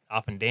and eat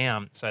up and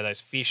down. So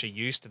those fish are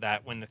used to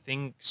that. When the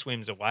thing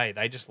swims away,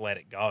 they just let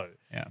it go.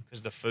 Yeah.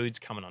 Because the food's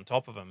coming on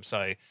top of them.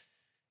 So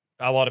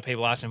a lot of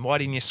people ask them, why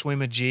didn't you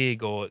swim a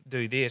jig or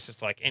do this?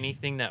 It's like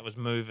anything that was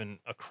moving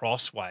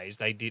across ways,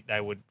 they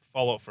would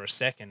follow it for a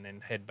second,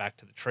 then head back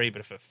to the tree. But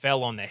if it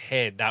fell on their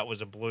head, that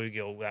was a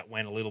bluegill that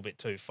went a little bit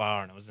too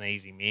far, and it was an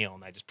easy meal,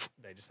 and they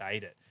just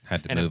ate it.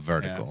 Had to move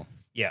vertical.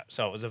 Yeah,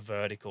 so it was a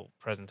vertical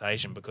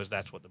presentation because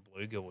that's what the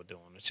bluegill were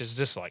doing. It's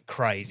just like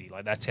crazy.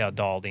 Like that's how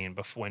dialed in.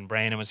 Before when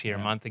Brandon was here a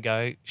month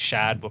ago,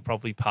 shad were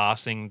probably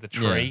passing the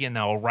tree and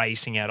they were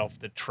racing out off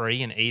the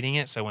tree and eating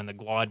it. So when the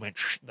glide went,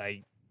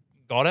 they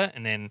got it,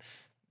 and then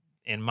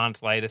a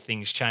month later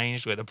things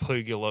changed where the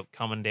bluegill are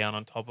coming down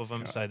on top of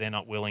them, so they're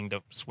not willing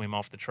to swim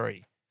off the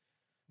tree.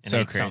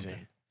 So crazy.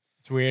 Something.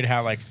 It's weird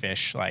how like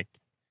fish, like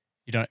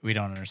we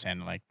don't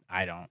understand, like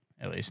I don't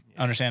at least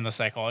understand the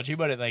psychology,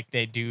 but like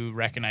they do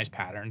recognize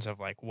patterns of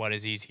like what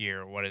is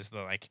easier, what is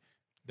the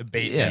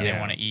bait that they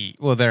want to eat.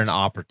 Well, they're an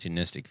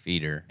opportunistic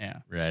feeder, yeah,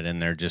 right,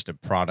 and they're just a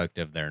product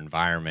of their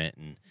environment,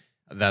 and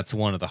that's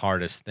one of the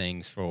hardest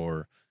things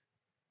for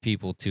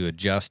people to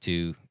adjust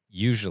to.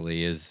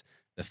 Usually is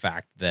the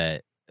fact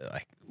that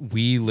like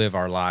we live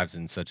our lives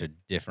in such a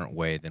different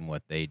way than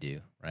what they do,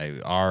 right?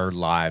 Our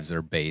lives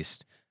are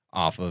based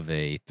off of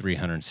a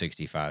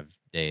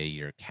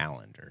 365-day-a-year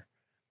calendar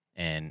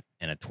and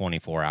a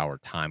 24-hour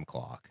time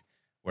clock,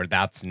 where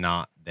that's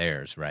not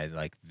theirs, right?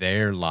 Like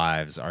their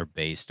lives are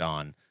based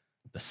on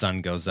the sun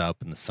goes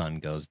up and the sun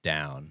goes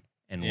down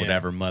and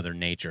whatever Mother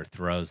Nature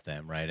throws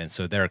them, right? And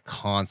so they're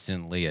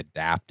constantly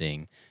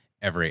adapting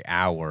every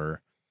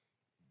hour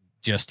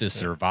just to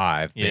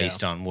survive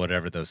based on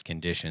whatever those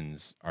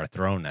conditions are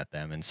thrown at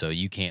them. And so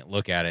you can't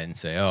look at it and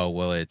say, oh,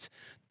 well, it's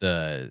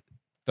the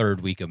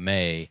third week of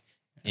May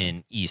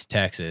in East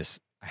Texas.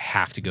 I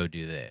have to go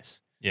do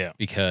this. Yeah.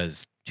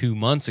 Because 2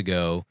 months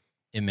ago,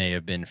 it may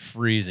have been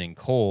freezing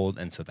cold.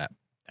 And so that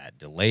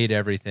delayed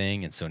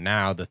everything. And so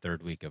now the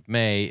third week of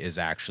May is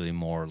actually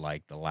more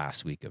like the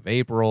last week of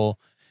April.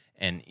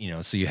 And,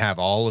 so you have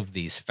all of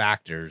these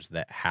factors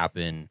that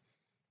happen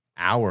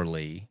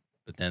hourly,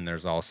 but then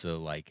there's also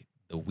like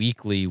the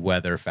weekly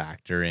weather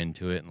factor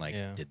into it, and like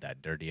did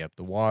that dirty up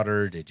the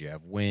water, did you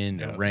have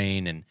wind or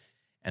rain,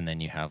 and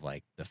then you have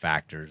like the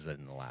factors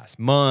in the last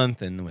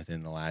month and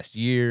within the last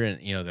year, and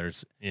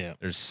there's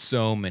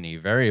so many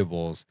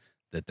variables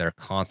that they're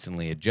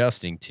constantly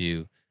adjusting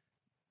to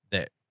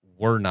that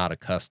we're not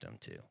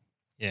accustomed to.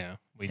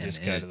 We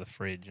just go to the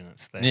fridge and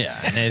it's there.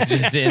 And it's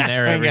just in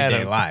their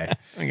everyday life.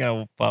 We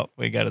go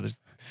to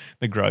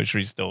the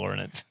grocery store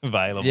and it's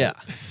available.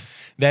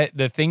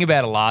 The thing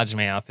about a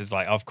largemouth is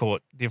like I've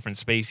caught different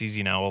species,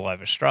 all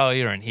over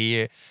Australia and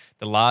here.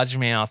 The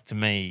largemouth to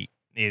me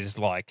is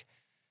like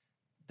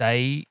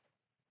they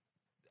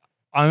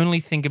only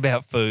think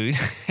about food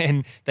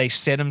and they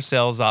set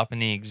themselves up in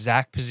the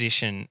exact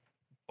position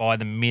by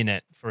the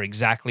minute for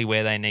exactly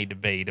where they need to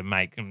be to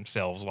make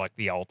themselves like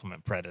the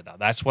ultimate predator.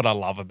 That's what I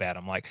love about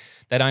them. Like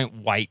they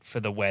don't wait for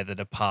the weather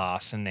to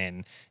pass and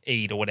then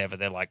eat or whatever.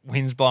 They're like,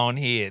 wind's blowing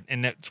here.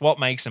 And that's what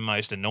makes them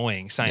most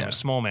annoying. Same with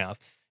smallmouth.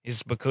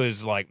 Is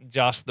because like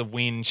just the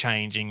wind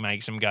changing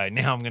makes them go,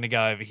 now I'm going to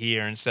go over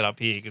here and set up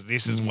here because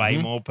this is way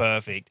more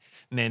perfect.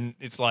 And then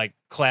it's like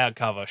cloud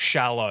cover,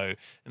 shallow.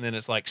 And then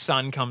it's like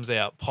sun comes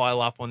out,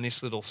 pile up on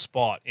this little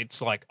spot.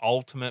 It's like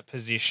ultimate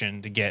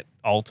position to get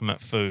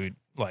ultimate food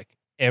like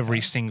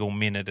every single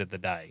minute of the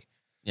day.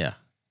 Yeah.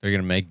 They're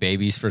going to make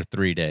babies for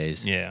 3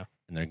 days. Yeah.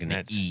 And they're going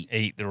to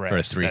eat the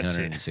rest for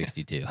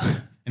 362.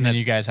 And then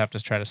you guys have to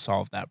try to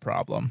solve that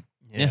problem.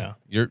 Yeah.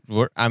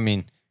 We're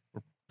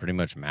pretty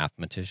much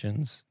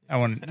mathematicians. I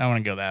want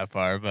to go that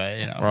far, but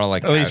we're all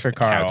like at least for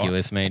Carl,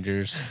 calculus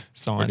majors,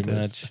 scientists. Pretty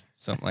much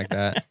something like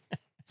that.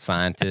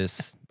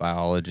 Scientists,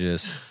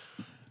 biologists,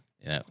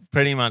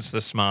 pretty much the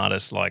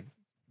smartest like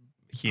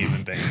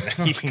human being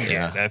that you can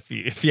Yeah. get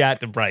if you had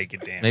to break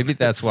it down. Maybe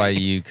that's why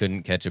you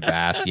couldn't catch a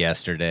bass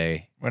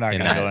yesterday. We're not in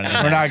going to that- go in into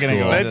that We're not going to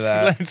go school. into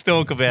that. Let's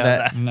talk about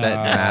that. No.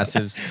 That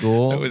massive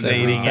school It was that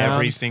we eating found.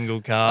 every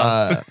single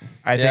cast.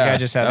 I think Yeah, I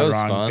just had that the was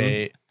wrong fun.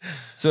 bait.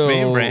 So Me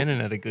and Brandon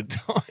had a good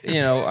time.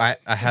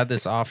 I had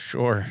this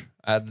offshore,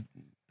 I had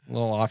a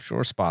little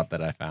offshore spot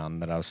that I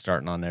found that I was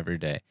starting on every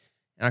day,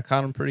 and I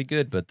caught them pretty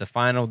good. But the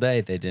final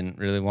day, they didn't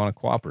really want to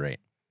cooperate.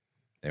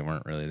 They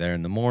weren't really there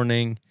in the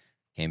morning.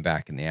 Came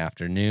back in the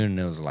afternoon, and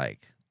it was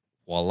like,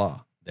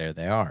 voila, there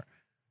they are.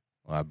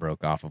 Well, I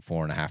broke off a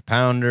 4.5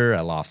 pounder.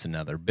 I lost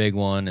another big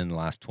one in the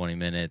last 20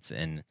 minutes,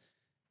 and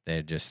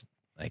they just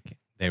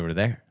they were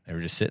there. They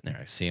were just sitting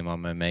there. I see them on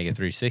my Mega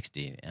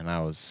 360, and I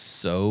was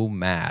so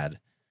mad.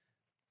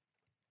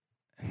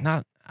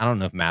 I don't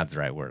know if mad's the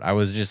right word. I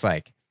was just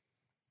like,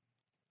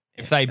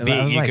 If they I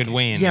bit, was you like- could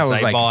win. yeah, I If was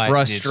they like bite,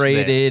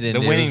 frustrated, it's and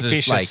the it winning was just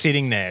fish like- are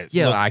sitting there.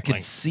 yeah, Look, I could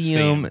like, see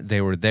them.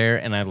 They were there,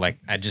 and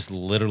I just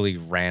literally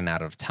ran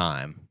out of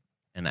time,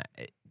 and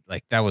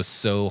that was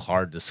so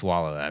hard to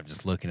swallow. I'm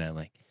just looking at it,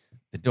 like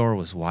the door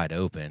was wide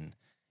open,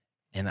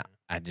 and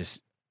I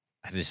just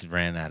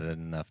ran out of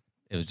enough.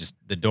 It was just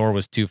the door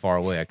was too far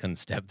away. I couldn't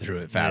step through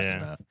it fast Yeah.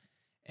 enough,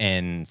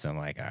 and so I'm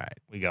like, all right,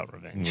 We got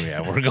revenge.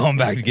 yeah, we're going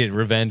back to get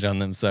revenge on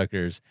them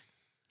suckers.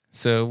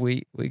 So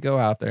we go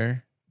out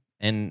there,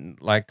 and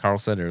like Carl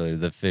said earlier,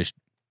 the fish,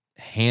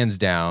 hands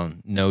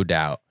down, no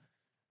doubt,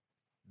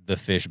 the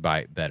fish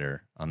bite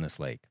better on this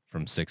lake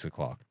from 6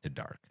 o'clock to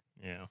dark.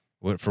 Yeah.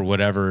 For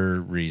whatever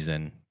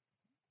reason,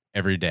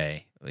 every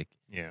day,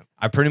 Yeah.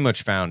 I pretty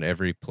much found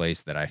every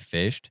place that I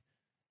fished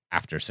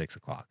after 6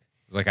 o'clock.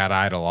 It was like I'd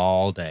idle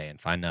all day and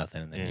find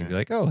nothing, and then you'd be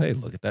like, oh, hey,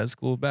 look at that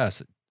school of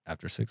bass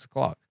after 6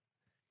 o'clock,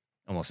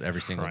 almost every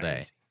single day.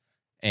 Crazy.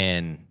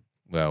 And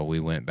well, we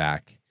went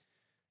back,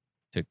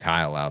 took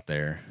Kyle out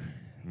there.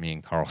 Me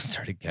and Carl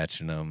started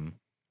catching them,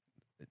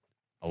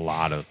 a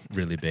lot of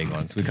really big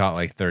ones. We caught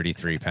like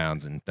 33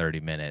 pounds in 30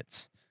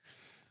 minutes.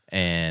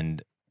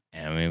 And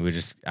I mean,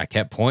 I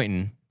kept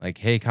pointing like,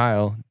 hey,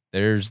 Kyle,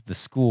 there's the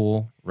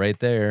school right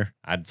there.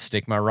 I'd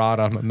stick my rod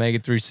on my Mega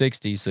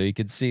 360 so you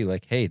could see,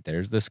 like, hey,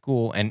 there's the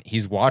school. And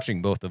he's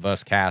watching both of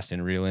us cast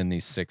and reel in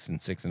these 6 and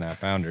 6.5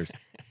 pounders.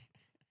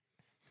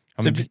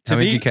 How many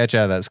did you catch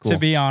out of that school? To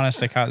be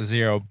honest, I caught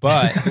 0.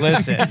 But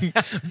listen,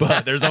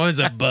 But there's always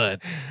a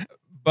but.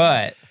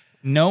 but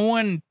no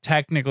one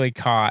technically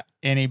caught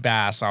any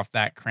bass off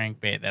that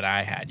crankbait that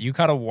I had. You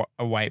caught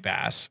a white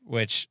bass,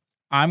 which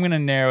I'm going to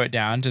narrow it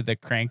down to the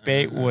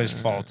crankbait was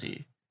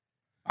faulty.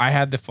 I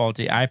had the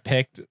faulty. I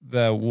picked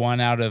the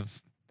one out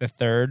of the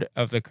third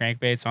of the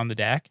crankbaits on the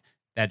deck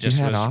that just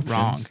You had was options.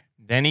 wrong.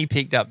 Then he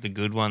picked up the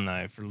good one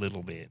though for a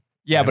little bit.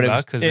 Yeah, but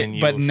Remember? 'Cause then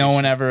you but were no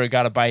one fishing. ever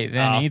got a bite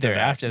then either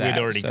after that.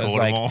 We'd already So it's caught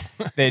like, them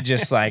all. they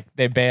just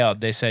they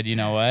bailed. They said, you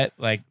know what?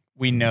 Like,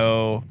 we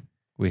know.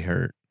 We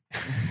hurt.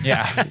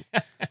 Yeah.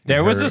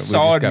 There was We a just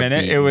solid got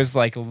minute. It beaten. was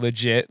like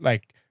legit,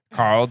 like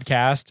Carl would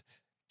cast,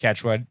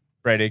 catch one,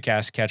 Brady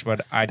cast, catch one,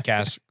 I'd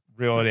cast,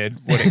 reel it in,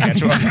 wouldn't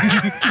catch one.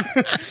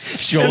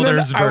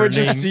 Shoulders And then I would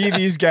burning. just see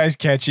these guys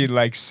catching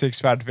like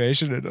 6-pound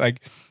fish, and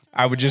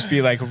I would just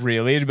be like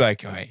reeling and be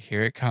like, all right,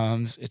 here it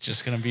comes. It's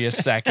just gonna be a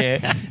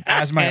second.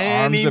 As my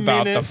arms Any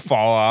about to minute.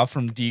 fall off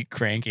from deep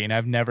cranking.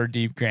 I've never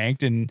deep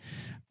cranked, and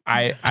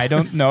I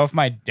don't know if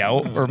my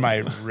delt or my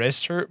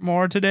wrist hurt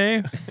more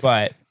today,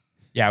 but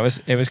yeah,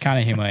 it was kind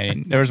of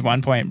humiliating. There was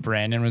one point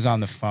Brandon was on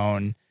the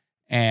phone,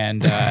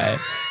 and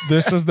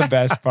this was the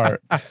best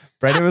part.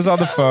 Brandon was on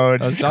the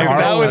phone. I was Carl- talking,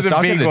 that was a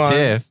talking big to one.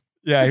 Tiff.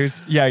 yeah, he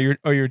was. Yeah, you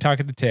were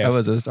talking to Tiff. I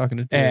was talking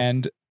to Tiff.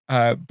 And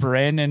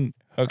Brandon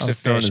hooks I a was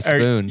throwing fish. a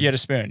spoon. You had a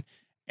spoon.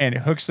 And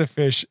hooks the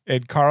fish,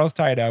 and Carl's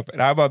tied up,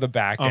 and I'm on the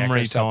back deck I'm or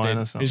retying something. or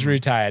He's something.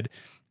 retied.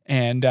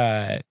 And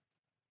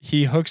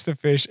he hooks the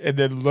fish and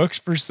then looks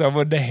for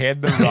someone to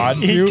hand the rod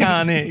to. You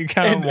can't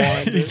And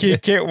wind it. he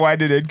can't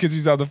wind it in because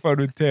he's on the phone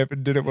with Tip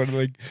and didn't want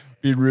to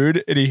be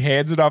rude. And he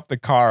hands it off to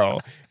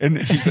Carl,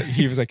 and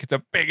he was like, "It's a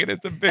big one,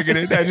 it's a big one."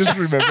 And I just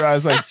remember I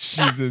was like,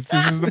 "Jesus,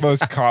 this is the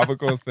most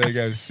comical thing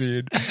I've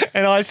seen."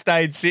 And I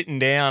stayed sitting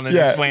down and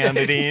Yeah. just wound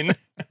it in.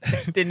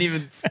 Didn't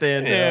even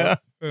stand Yeah.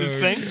 Oh, Just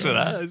thanks for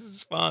that. This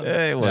is fun.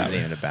 It wasn't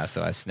even a bass,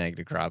 so I snagged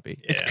a crappie.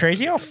 It's Yeah.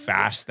 crazy how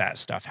fast that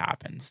stuff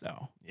happens,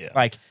 though. Yeah.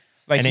 Like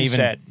And you even-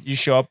 said, you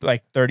show up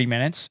 30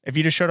 minutes. If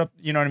you just showed up,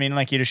 you know what I mean?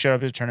 Like you just showed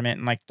up at a tournament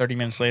and 30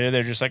 minutes later,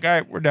 they're just like, all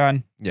right, we're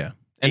done. Yeah.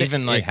 And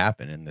Even, it like-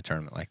 happened in the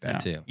tournament like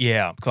that too.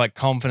 Yeah, like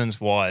confidence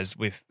wise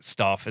with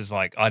stuff is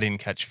like I didn't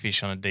catch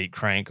fish on a deep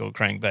crank or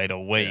crankbait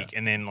all week,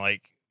 and then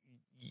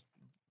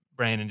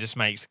Brandon just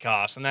makes the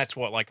cast, and that's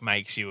what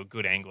makes you a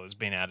good angler is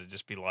being able to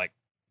just be like,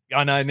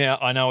 I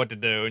know what to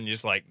do, and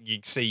just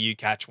you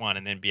catch one,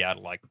 and then be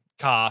able to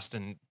cast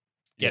and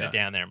get it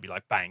down there and be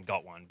like, bang,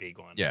 got one, big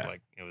one. Yeah.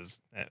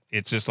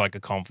 It's just like a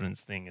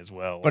confidence thing as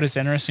well. But it's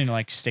interesting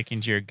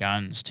sticking to your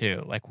guns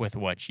too, with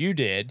what you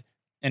did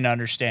and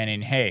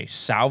understanding, hey,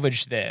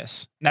 salvage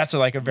this. And that's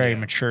a very Yeah.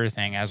 mature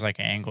thing as an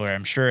angler,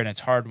 I'm sure. And it's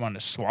hard one to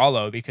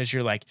swallow because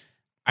you're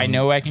I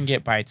know I can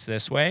get bites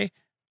this way.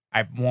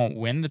 I won't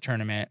win the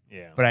tournament,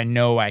 Yeah. but I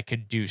know I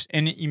could do.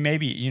 And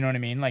maybe, you know what I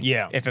mean? Like,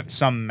 Yeah. if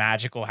some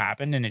magical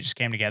happened and it just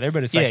came together,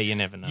 but it's Yeah, like, you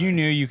never know. you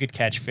knew you could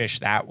catch fish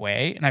that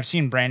way. And I've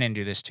seen Brandon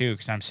do this too,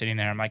 because I'm sitting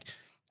there, I'm like,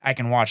 I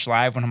can watch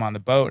live when I'm on the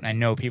boat and I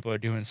know people are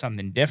doing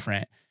something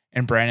different.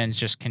 And Brandon's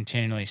just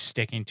continually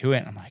sticking to it.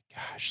 And I'm like,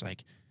 gosh,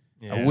 like,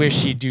 I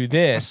wish he'd do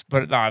this,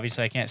 but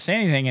obviously I can't say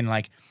anything. And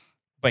like,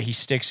 but he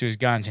sticks to his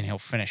guns and he'll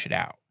finish it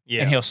out.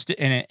 Yeah. And he'll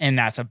and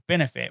that's a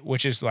benefit,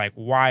 which is like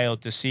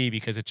wild to see,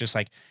 because it's just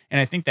like, and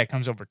I think that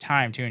comes over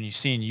time too. And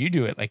you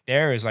do it, like,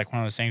 there is like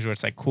one of those things where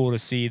it's like cool to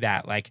see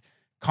that like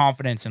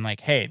confidence and like,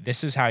 hey,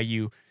 this is how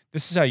you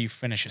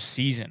finish a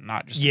season,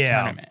 not just a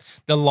tournament.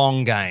 The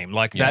long game.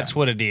 Like, that's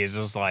what it is.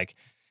 It's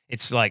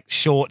like,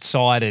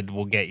 short-sighted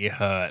will get you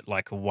hurt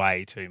like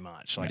way too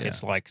much. Like,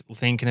 it's like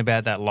thinking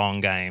about that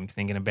long game,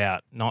 thinking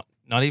about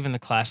not even the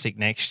classic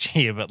next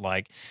year, but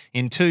like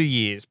in 2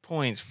 years,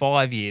 points,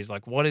 5 years,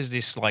 like, what is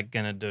this like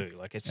going to do?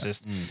 Like, it's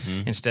just,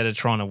 instead of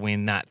trying to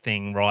win that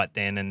thing right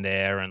then and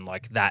there and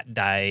like that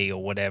day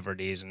or whatever it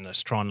is, and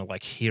just trying to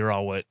like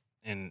hero it.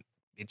 And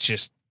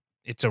it's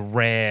a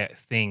rare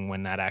thing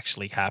when that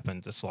actually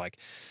happens. It's like,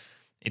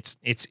 it's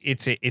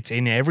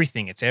in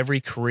everything. It's every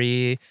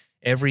career,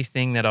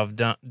 everything that I've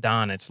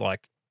done. It's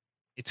like,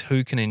 it's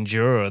who can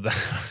endure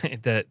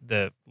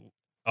the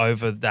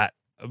over that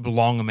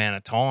long amount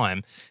of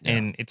time.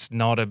 And it's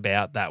not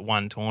about that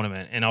one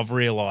tournament. And I've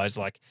realized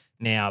like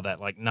now that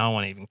like no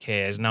one even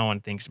cares, no one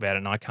thinks about it.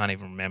 And I can't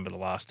even remember the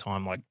last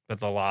time, like, but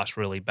the last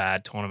really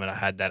bad tournament I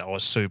had that I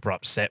was super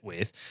upset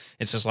with.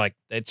 It's just like,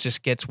 it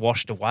just gets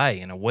washed away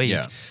in a week.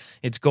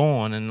 It's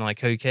gone, and like,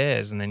 who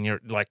cares? And then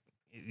you're like,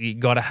 you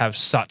got to have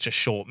such a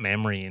short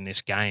memory in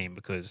this game,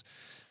 because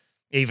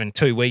even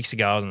 2 weeks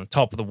ago, I was on the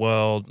top of the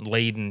world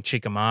leading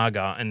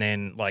Chickamauga, and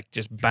then like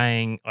just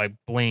bang, I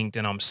blinked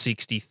and I'm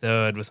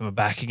 63rd with my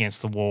back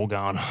against the wall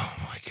going, oh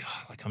my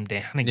God, like I'm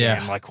down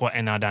again. Like, what?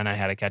 And I don't know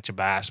how to catch a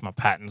bass. My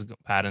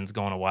pattern's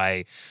gone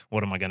away.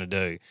 What am I going to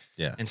do?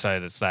 Yeah. And so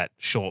it's that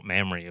short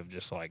memory of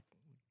just like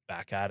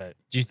back at it.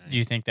 Do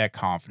you think that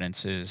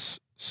confidence is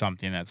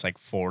something that's like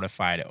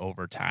fortified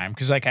over time?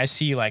 Because like I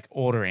see like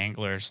older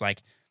anglers,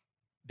 like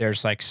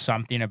there's like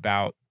something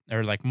about,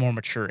 or like more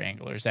mature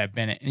anglers that have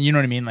been, you know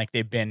what I mean? Like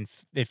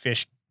they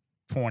fished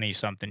 20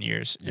 something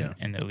years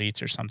in the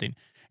elites or something.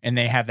 And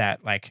they have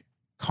that like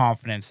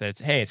confidence that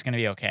it's, hey, it's going to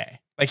be okay.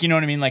 Like, you know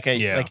what I mean? Like,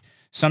 like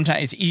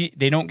sometimes it's easy.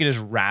 They don't get as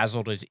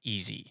razzled as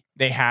easy.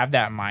 They have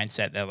that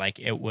mindset that like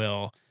it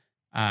will,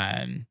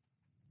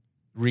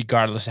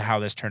 regardless of how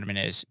this tournament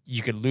is,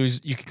 you could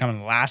lose, you could come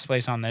in last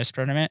place on this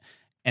tournament,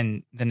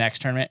 and the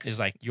next tournament is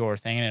like your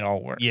thing and it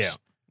all works. Yeah.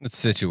 It's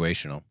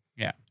situational.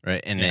 Yeah.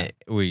 Right. And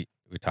we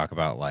talk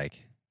about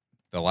like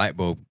the light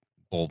bulb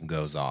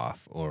goes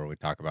off, or we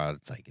talk about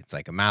it's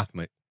like a math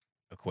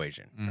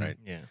equation, right?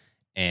 Yeah.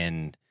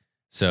 And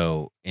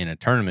so in a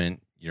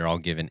tournament, you're all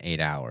given 8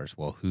 hours.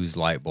 Well, whose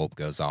light bulb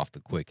goes off the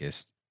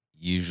quickest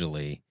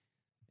usually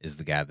is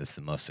the guy that's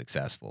the most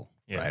successful,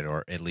 right?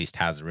 Or at least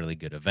has a really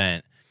good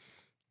event.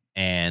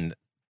 And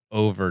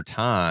over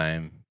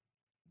time,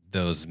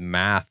 those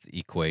math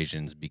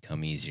equations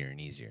become easier and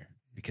easier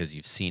because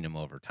you've seen them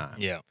over time.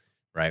 Yeah.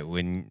 Right.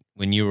 When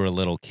you were a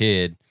little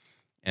kid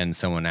and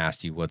someone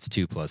asked you what's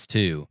 2 +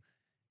 2,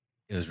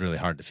 it was really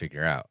hard to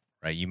figure out.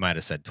 Right. You might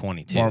have said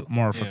 22.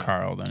 More for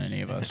Carl than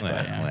any of us.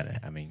 But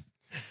I mean,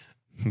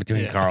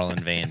 between Carl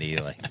and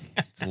Vandy, like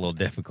it's a little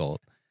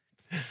difficult.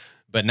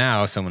 But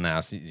now someone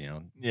asks,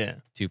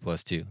 2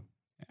 + 2,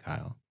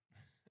 Kyle.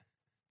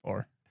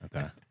 4.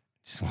 Okay.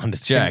 Just wanted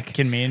to check.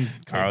 Can me and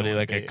Carl do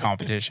like a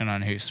competition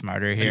on who's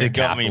smarter here? A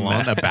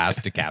bass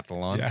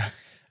decathlon.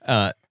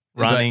 Yeah.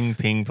 Running,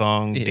 ping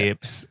pong,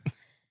 dips,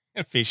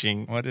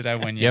 fishing. What did I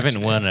win? You haven't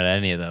won at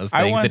any of those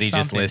things that he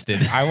just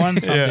listed. I won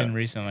something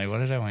recently. What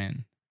did I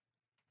win?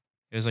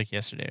 It was like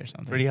yesterday or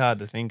something. Pretty hard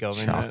to think of.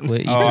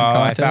 Chocolate.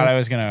 I thought I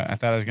was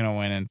gonna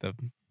win at the.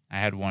 I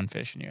had one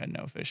fish and you had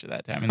no fish at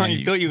that time. And then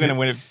you thought you were gonna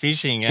win at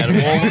fishing out of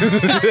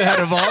all out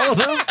of all of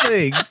those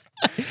things.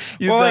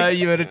 You thought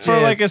you had a chance. For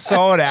like a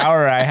solid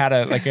hour. I had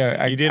I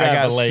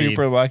got a lead.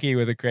 super lucky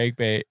with a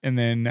crankbait, and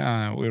then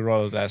we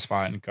rolled that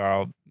spot, and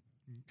Carl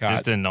got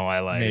just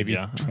annihilated maybe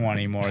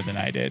 20 more than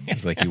I did.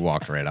 It's like you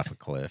walked right off a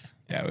cliff.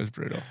 Yeah, it was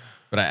brutal.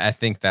 But I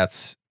think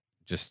that's,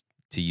 just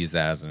to use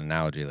that as an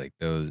analogy, like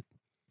those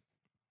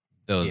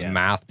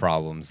math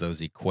problems, those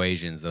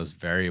equations, those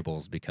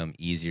variables become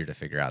easier to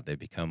figure out. They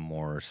become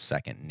more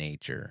second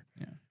nature.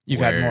 Yeah.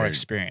 You've had more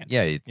experience.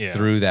 Yeah,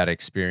 through that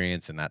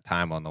experience and that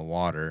time on the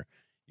water,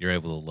 you're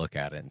able to look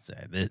at it and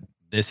say,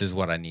 this is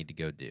what I need to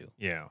go do.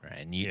 Yeah. Right.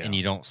 And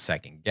you don't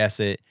second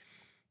guess it.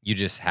 You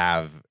just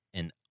have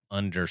an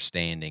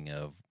understanding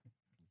of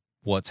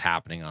what's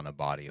happening on a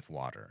body of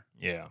water.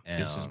 Yeah.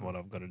 This is what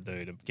I've got to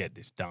do to get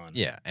this done.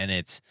 Yeah.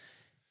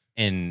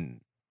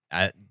 And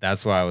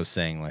that's why I was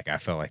saying, like, I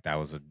felt like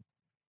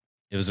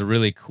it was a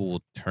really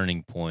cool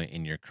turning point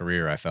in your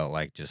career. I felt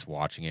like just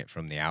watching it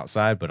from the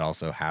outside, but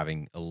also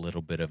having a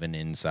little bit of an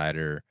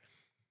insider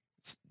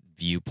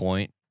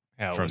viewpoint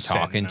from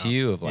talking to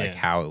you of like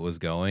how it was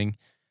going.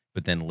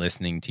 but then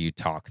listening to you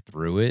talk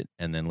through it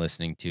and then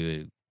listening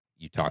to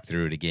you talk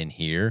through it again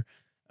here,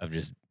 of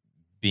just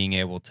being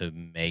able to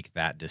make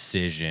that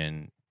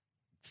decision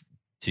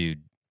to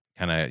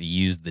kind of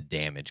use the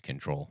damage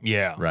control.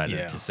 Yeah. Right.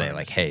 Yeah. To say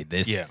like, 100%. hey,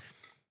 this, Yeah.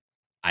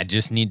 I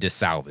just need to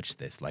salvage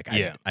this. Like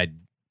Yeah.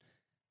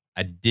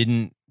 I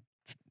didn't,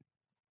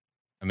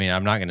 I mean,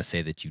 I'm not going to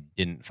say that you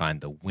didn't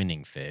find the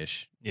winning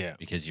fish. Yeah.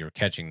 Because you're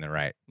catching the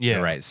right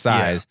Yeah.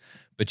 size,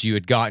 but you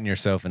had gotten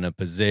yourself in a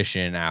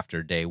position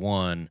after day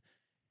one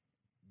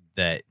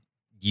that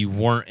you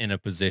weren't in a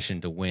position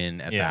to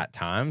win at that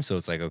time. So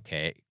it's like,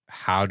 okay,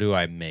 how do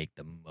I make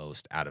the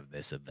most out of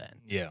this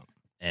event? Yeah.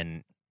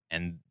 And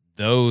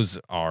those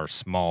are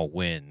small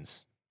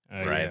wins,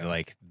 right? Yeah.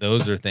 Like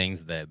those are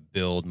things that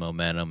build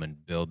momentum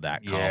and build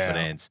that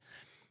confidence.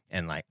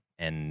 And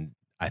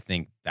I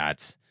think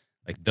that's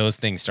like those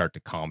things start to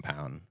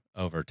compound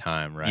over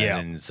time, right? Yeah.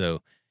 And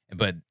so,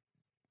 but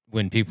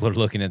when people are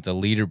looking at the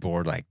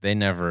leaderboard, like they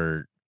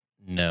never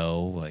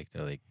know, like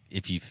they're like,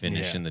 if you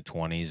finish in the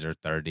 20s or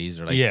 30s,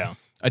 or like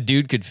a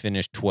dude could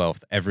finish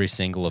 12th every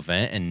single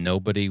event and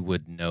nobody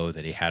would know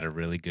that he had a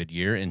really good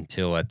year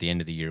until at the end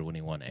of the year when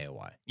he won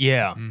AOY.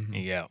 Yeah.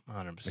 Mhm. Yeah.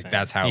 100%. Like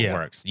that's how it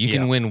works. You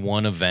can win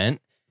one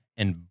event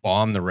and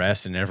bomb the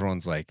rest, and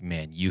everyone's like,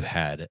 man, you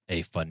had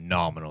a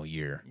phenomenal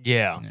year.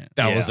 Yeah.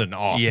 That was an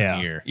awesome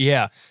year.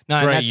 Yeah.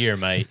 No, Great year,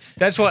 mate.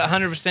 That's what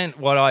 100%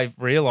 what I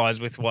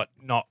realized with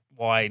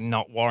why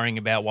not worrying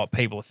about what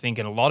people are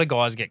thinking. A lot of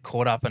guys get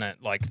caught up in it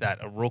like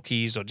that are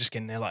rookies or just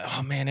getting there like,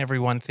 oh man,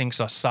 everyone thinks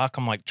I suck.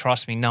 I'm like,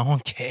 trust me, no one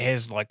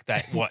cares like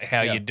that,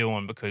 how you're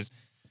doing, because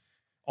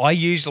I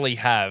usually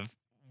have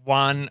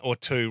 1 or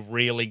 2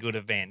 really good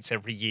events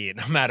every year,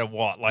 no matter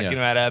what, like no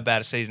matter how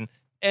bad a season.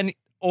 And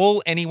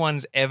all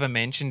anyone's ever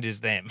mentioned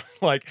is them.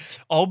 Like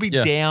I'll be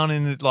down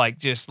in like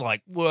just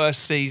like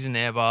worst season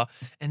ever,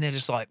 and they're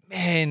just like,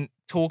 man,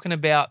 talking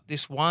about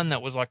this one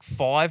that was like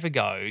 5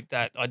 ago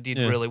that I did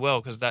really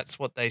well, because that's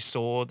what they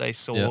saw. They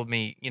saw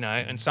me, you know.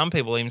 And some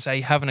people even say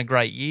having a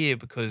great year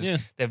because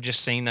they've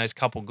just seen those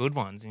couple good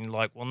ones, and you're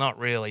like, well, not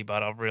really,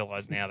 but I've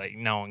realized now that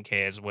no one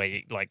cares where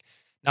you like.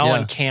 No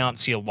one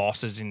counts your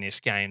losses in this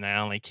game. They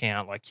only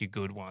count like your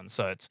good ones.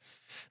 So it's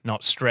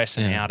not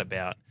stressing out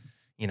about,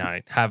 you know,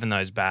 having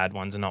those bad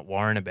ones and not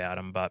worrying about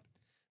them. But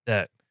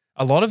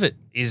a lot of it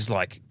is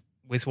like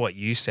with what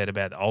you said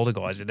about the older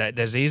guys, that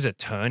there's a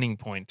turning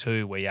point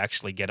too where you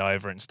actually get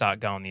over it and start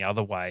going the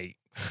other way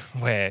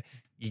where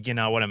you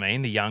know what I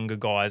mean? The younger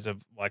guys are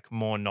like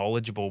more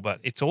knowledgeable, but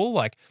it's all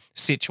like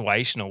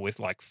situational with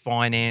like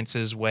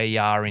finances, where you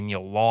are in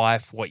your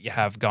life, what you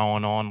have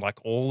going on, like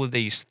all of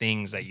these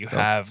things that you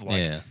have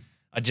like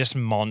are just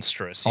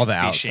monstrous. All in the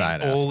fishing.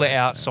 outside All the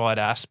aspects, outside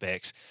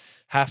aspects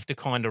have to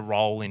kind of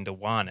roll into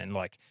one. And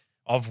like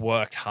I've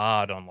worked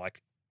hard on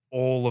like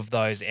all of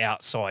those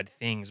outside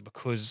things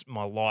because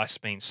my life's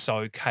been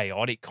so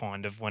chaotic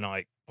kind of when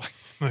I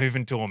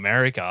moving to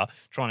America,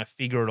 trying to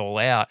figure it all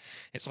out.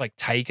 It's like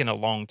taken a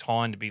long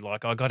time to be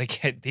like, I got to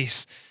get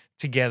this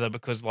together,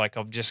 because like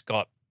I've just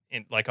got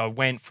like I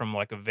went from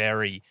like a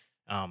very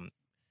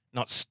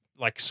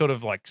like sort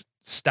of like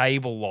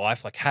stable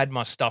life, like had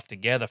my stuff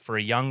together for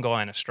a young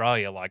guy in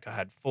Australia. Like I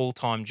had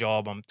full-time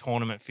job, I'm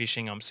tournament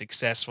fishing, I'm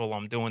successful,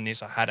 I'm doing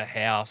this. I had a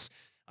house,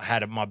 I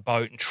had my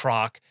boat and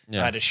truck, I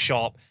had a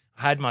shop,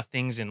 I had my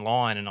things in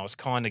line, and I was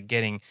kind of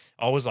getting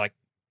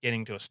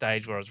to a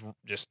stage where I was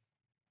just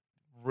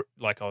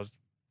like I was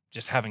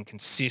just having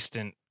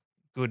consistent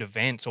good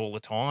events all the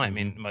time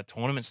in my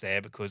tournaments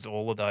there, because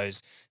all of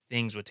those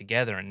things were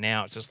together. And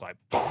now it's just like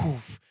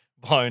poof,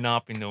 blown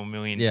up into a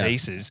million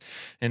pieces,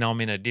 and I'm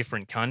in a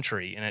different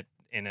country, and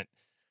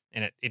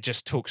it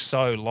just took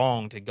so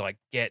long to like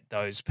get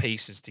those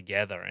pieces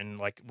together. And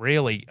like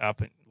really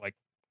up in like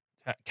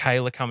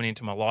Kayla coming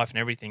into my life and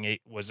everything,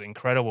 it was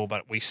incredible,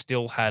 but we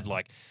still had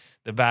like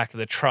the back of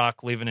the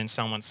truck, living in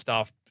someone's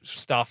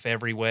stuff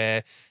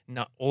everywhere.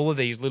 All of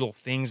these little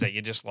things that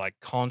you're just like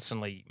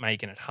constantly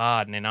making it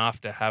hard. And then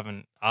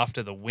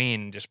after the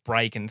win, just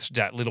breaking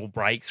that little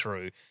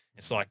breakthrough,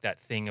 it's like that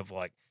thing of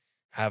like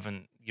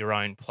having your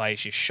own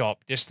place, your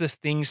shop, just the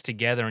things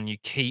together, and you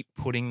keep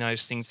putting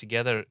those things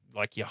together,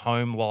 like your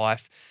home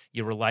life,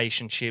 your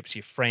relationships,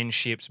 your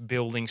friendships,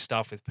 building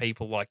stuff with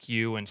people like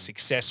you and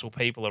successful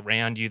people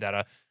around you that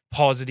are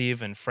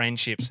positive, and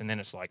friendships. And then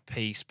it's like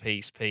peace,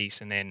 peace,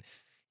 peace. And then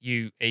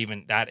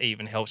that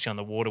even helps you on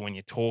the water when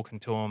you're talking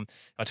to him.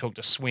 I talk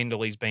to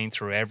Swindle, he's been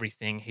through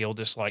everything. He'll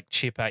just like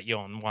chip at you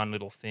on one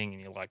little thing,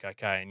 and you're like,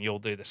 okay, and you'll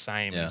do the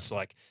same. And it's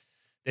like,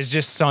 there's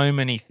just so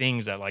many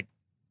things that like,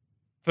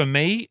 for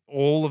me,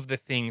 all of the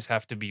things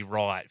have to be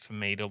right for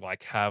me to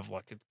like have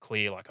like a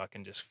clear, like I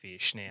can just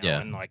fish now.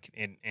 And like,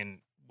 and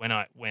when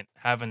I went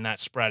having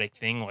that sporadic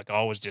thing, like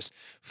I was just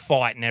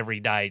fighting every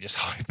day, just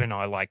hoping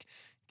I like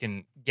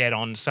can get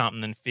on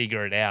something and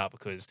figure it out,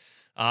 because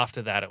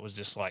after that, it was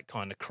just like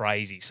kind of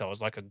crazy. So it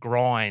was like a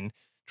grind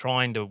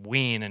trying to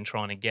win and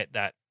trying to get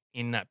that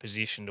in that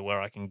position to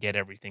where I can get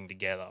everything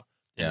together.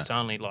 And it's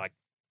only like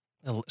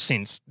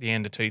since the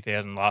end of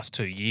 2000, last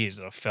 2 years,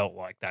 that I felt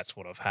like that's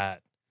what I've had.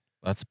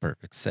 That's a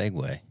perfect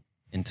segue.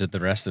 into the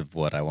rest of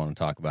what I want to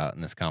talk about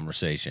in this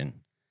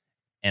conversation.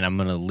 And I'm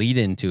going to lead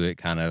into it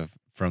kind of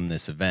from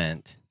this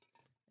event,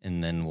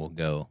 and then we'll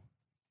go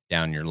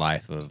down your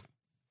life of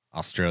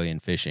Australian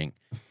fishing.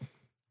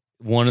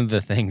 One of the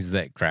things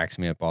that cracks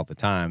me up all the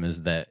time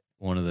is that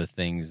one of the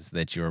things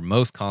that you're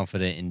most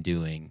confident in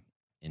doing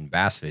in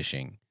bass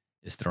fishing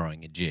is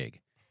throwing a jig.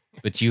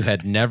 But you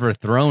had never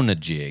thrown a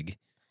jig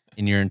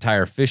in your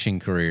entire fishing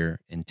career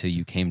until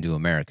you came to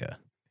America.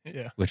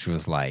 Yeah. Which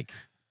was like,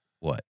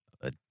 what,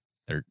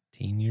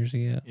 13 years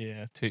ago?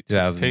 Yeah.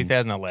 2011.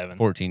 2011.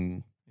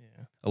 14,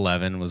 Yeah.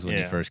 11 was when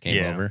you first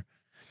came over.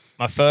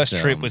 My first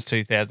trip was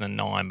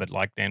 2009, but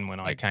like then when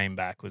I came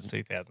back was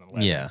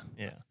 2011. Yeah.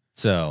 Yeah.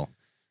 So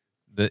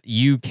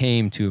you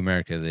came to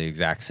America the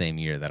exact same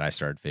year that I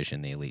started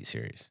fishing the Elite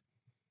Series.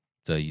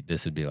 So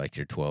this would be like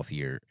your 12th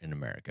year in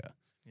America.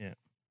 Yeah.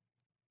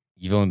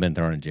 You've only been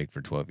throwing a jig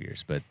for 12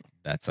 years, but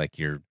that's like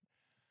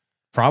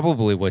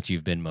probably what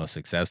you've been most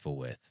successful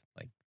with.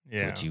 Like,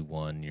 it's what you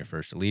won your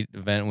first Elite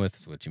event with.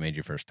 It's what you made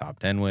your first top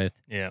 10 with.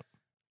 Yeah.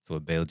 It's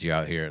what bailed you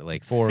out here at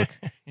Lake Fork.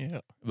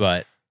 Yeah.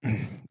 But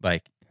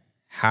like,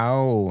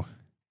 how...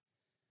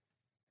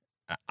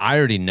 I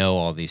already know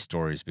all these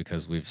stories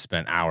because we've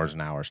spent hours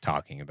and hours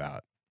talking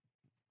about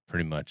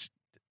pretty much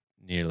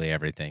nearly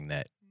everything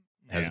that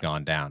has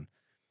gone down.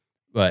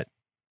 But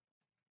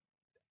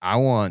I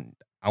want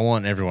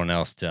everyone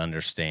else to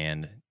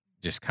understand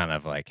just kind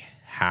of like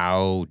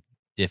how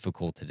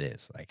difficult it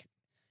is. Like,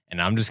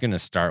 and I'm just going to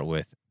start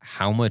with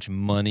how much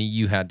money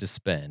you had to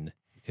spend,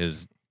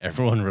 because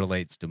everyone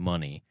relates to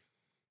money.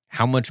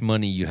 How much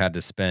money you had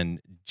to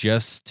spend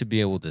just to be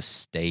able to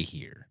stay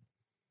here.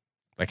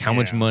 Like, how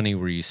much money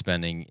were you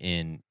spending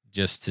in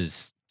just to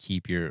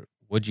keep your?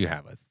 Would you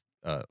have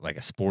like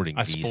a sporting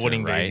visa? A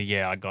sporting visa,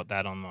 yeah. I got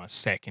that on my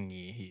second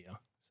year here.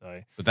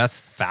 So, but that's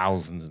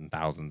thousands and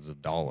thousands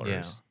of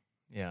dollars.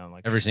 Yeah,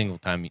 like every single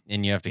time,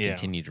 and you have to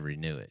continue to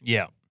renew it.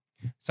 Yeah.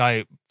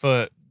 So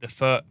for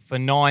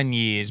 9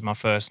 years, my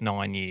first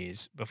 9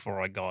 years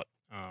before I got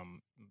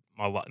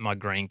my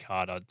green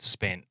card, I'd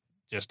spent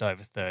just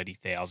over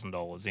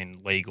 $30,000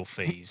 in legal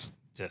fees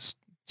just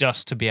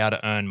to be able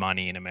to earn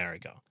money in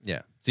America.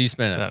 Yeah. So you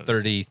spent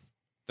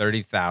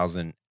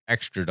 $30,000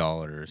 extra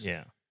dollars.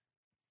 Yeah.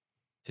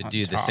 To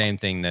do the same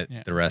thing that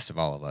the rest of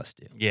all of us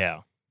do.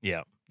 Yeah.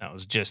 Yeah. That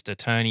was just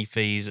attorney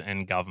fees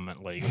and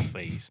government legal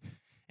fees.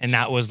 And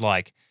that was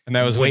like, and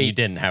that was when you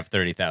didn't have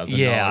 $30,000.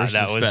 Yeah,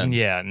 that was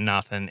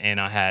nothing.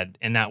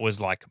 And that was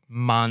like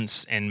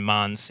months and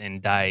months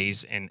and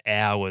days and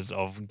hours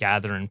of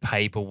gathering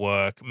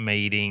paperwork,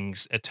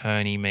 meetings,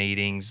 attorney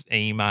meetings,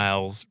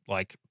 emails,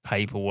 like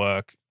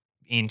paperwork,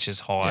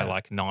 inches high,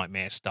 like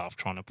nightmare stuff,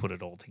 trying to put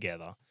it all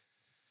together.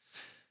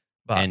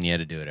 And you had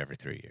to do it every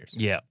 3 years.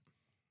 Yeah,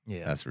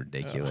 yeah, that's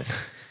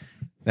ridiculous.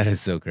 That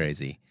is so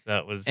crazy.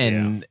 That was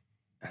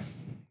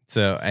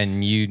so,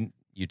 and you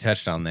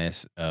touched on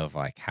this of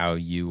like how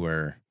you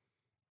were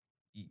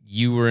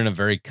in a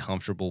very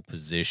comfortable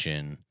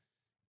position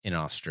in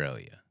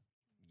Australia.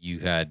 You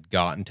had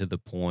gotten to the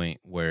point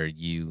where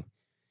you,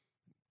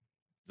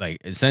 like,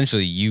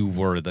 essentially you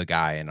were the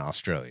guy in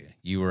Australia.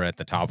 You were at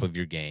the top of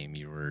your game.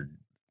 You were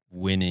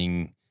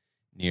winning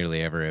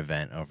nearly every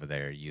event over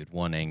there. You had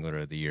won Angler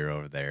of the Year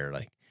over there.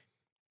 Like,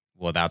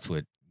 well, that's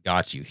what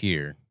got you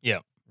here. Yeah.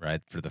 Right.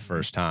 For the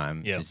first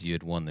time, yeah, is you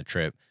had won the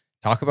trip.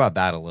 Talk about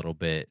that a little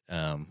bit.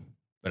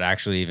 But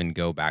actually even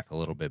go back a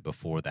little bit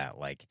before that,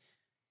 like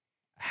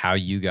how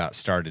you got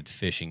started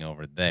fishing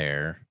over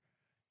there,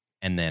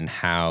 and then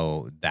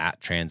how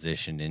that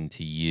transitioned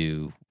into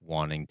you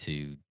wanting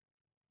to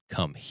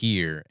come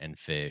here and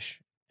fish,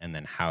 and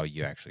then how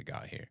you actually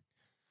got here.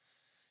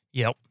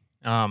 Yep.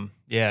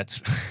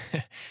 It's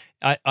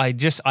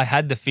I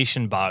had the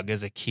fishing bug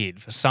as a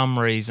kid. For some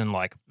reason,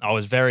 like I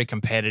was very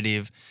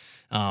competitive,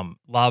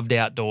 loved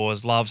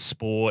outdoors, loved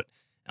sport,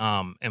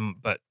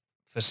 but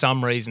for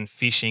some reason,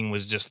 fishing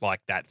was just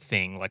like that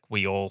thing. Like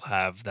we all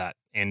have that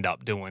end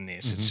up doing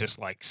this. Mm-hmm. It's just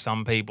like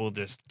some people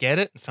just get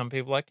it. And some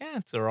people are like,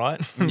 it's all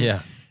right.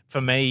 Yeah.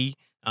 For me,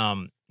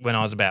 when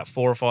I was about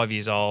 4 or 5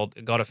 years old,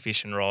 I got a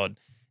fishing rod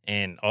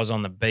and I was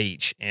on the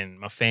beach and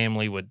my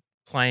family were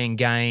playing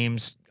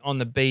games on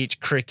the beach,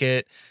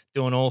 cricket,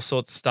 doing all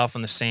sorts of stuff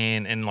on the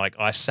sand. And like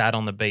I sat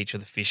on the beach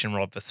with a fishing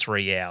rod for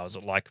 3 hours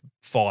at like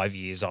 5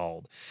 years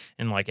old.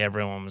 And like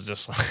everyone was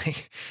just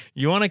like,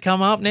 you want to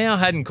come up now? I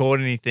hadn't caught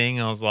anything.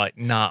 I was like,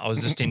 nah, I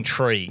was just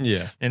intrigued.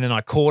 Yeah. And then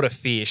I caught a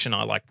fish and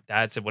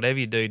Dad said, whatever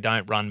you do,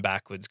 don't run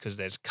backwards because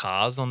there's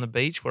cars on the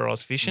beach where I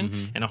was fishing.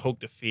 Mm-hmm. And I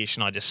hooked a fish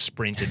and I just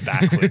sprinted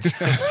backwards.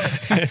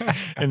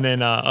 And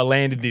then I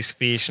landed this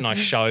fish and I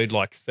showed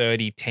like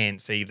 30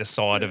 tents either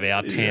side of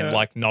our tent,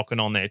 like knocking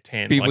on their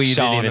tent. People like you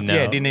didn't even know.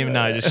 Yeah, didn't even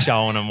know, just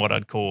showing them what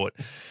I'd caught.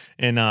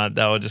 And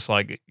they were just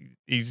like,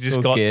 he's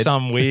just got kid.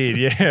 some weird,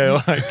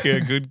 like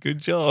good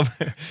job.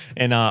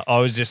 And I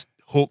was just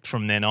hooked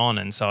from then on.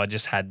 And so I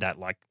just had that,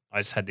 like,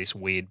 I just had this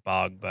weird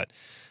bug, but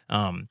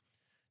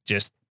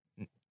just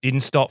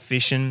didn't stop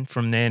fishing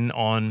from then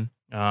on.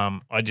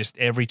 I just,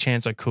 every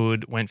chance I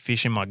could, went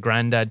fishing. My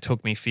granddad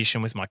took me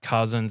fishing with my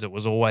cousins. It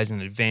was always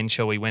an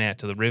adventure. We went out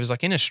to the rivers.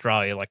 Like in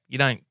Australia, like you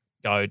don't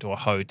go to a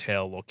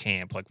hotel or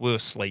camp. Like we were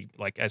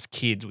like as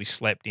kids, we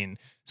slept in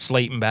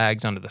sleeping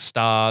bags under the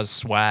stars,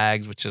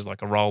 swags, which is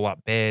like a roll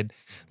up bed,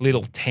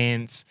 little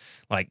tents,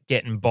 like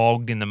getting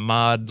bogged in the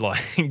mud,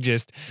 like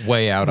just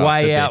way out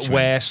bitumen.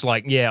 West,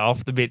 like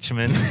off the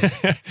bitumen,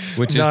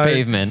 which is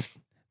pavement.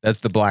 That's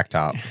the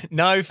blacktop.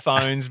 No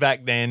phones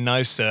back then,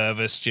 no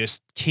service,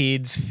 just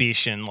kids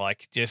fishing,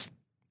 like just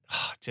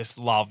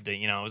loved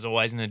it. It was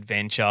always an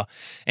adventure.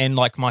 And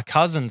like my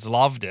cousins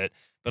loved it,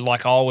 but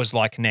like I was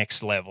like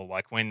next level.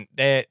 Like when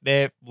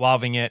they're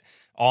loving it,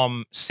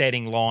 I'm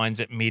setting lines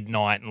at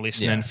midnight and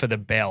listening for the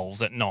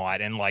bells at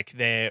night, and like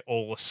they're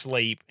all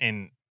asleep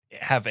and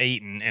have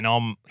eaten, and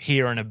I'm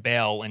hearing a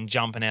bell and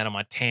jumping out of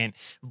my tent,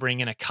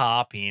 bringing a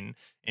carp in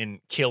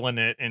and killing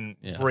it and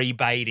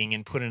rebaiting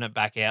and putting it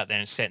back out there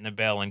and setting the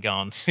bell and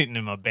going sitting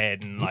in my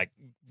bed and like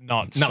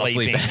not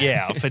sleeping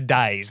for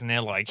days. And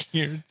they're like,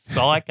 you're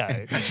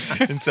psycho.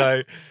 And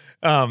so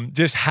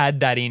just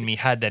had that in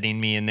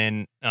me. And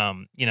then,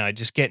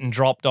 just getting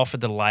dropped off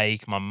at the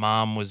lake. My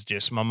mum was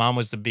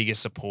the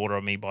biggest supporter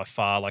of me by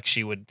far. Like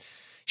she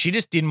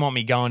just didn't want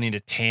me going into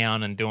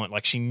town and doing,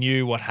 like, she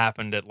knew what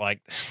happened at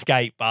like the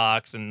skate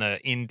parks and the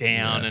in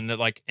town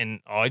and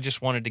I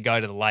just wanted to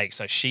go to the lake.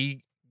 So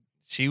she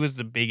was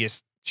the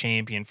biggest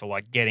champion for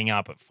like getting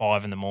up at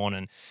 5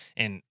 a.m.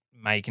 and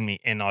making me,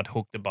 and I'd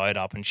hook the boat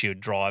up and she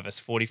would drive us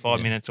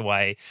 45 minutes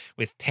away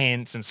with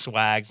tents and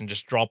swags and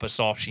just drop us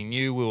off. She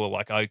knew we were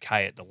like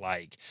okay at the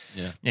lake.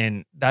 Yeah.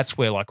 And that's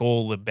where like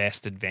all the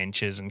best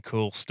adventures and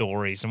cool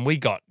stories, and we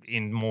got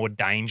in more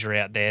danger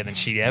out there than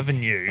she ever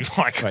knew.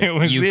 Like it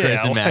was you,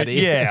 Chris and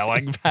Maddie.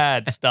 like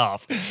bad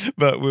stuff.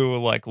 But we were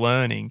like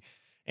learning.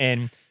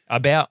 And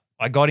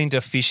I got into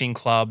fishing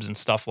clubs and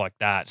stuff like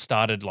that.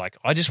 Started like,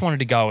 I just wanted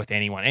to go with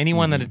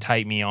anyone that'd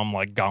take me. I'm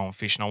like going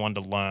fishing. I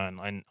wanted to learn.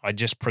 And I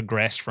just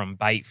progressed from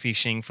bait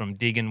fishing, from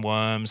digging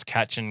worms,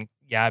 catching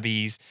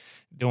yabbies,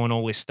 doing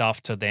all this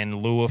stuff, to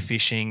then lure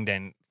fishing,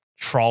 then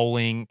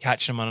trolling,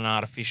 catching them on an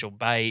artificial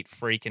bait,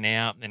 freaking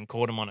out, then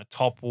caught them on a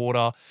top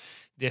water.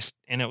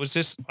 And it was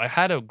just, I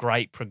had a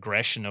great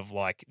progression of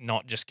like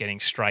not just getting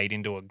straight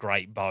into a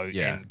great boat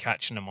and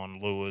catching them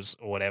on lures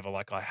or whatever.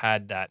 Like I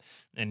had that,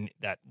 and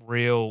that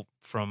reel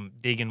from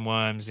digging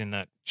worms in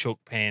that chook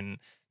pen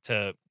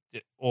to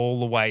all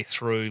the way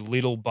through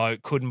little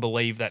boat. Couldn't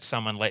believe that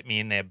someone let me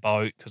in their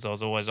boat because I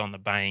was always on the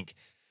bank,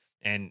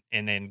 and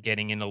then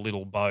getting in a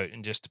little boat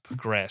and just to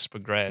progress.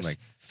 Like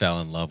fell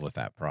in love with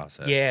that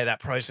process. Yeah, that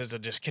process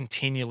of just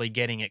continually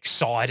getting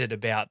excited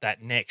about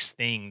that next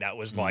thing that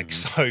was like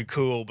so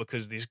cool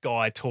because this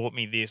guy taught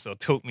me this or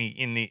took me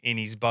in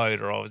his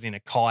boat, or I was in a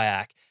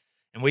kayak.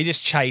 And we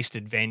just chased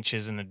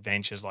adventures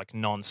like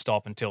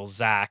nonstop until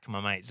Zach,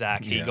 my mate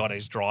Zach, he got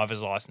his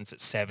driver's license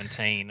at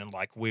 17, and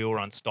like we were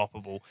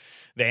unstoppable.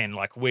 Then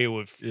like we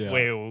were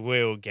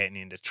getting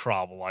into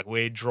trouble. Like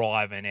we're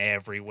driving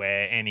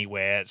everywhere,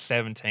 anywhere. At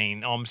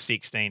 17, I'm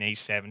 16,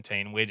 he's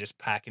 17. We're just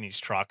packing his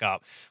truck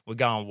up. We're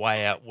going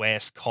way out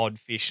west, cod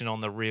fishing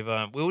on the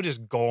river. We were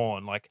just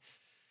gone.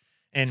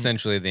 And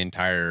essentially the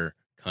entire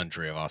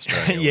country of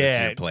Australia was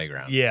your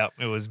playground. Yeah,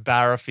 it was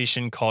barra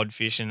fishing, cod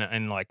fishing,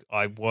 and like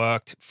I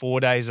worked 4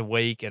 days a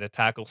week at a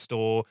tackle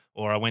store,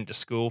 or I went to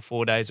school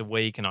 4 days a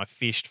week, and I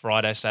fished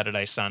Friday,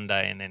 Saturday,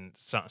 Sunday, and then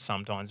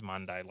sometimes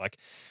Monday. Like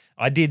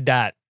I did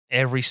that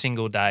every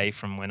single day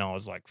from when I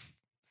was like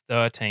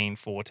 13,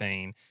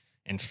 14,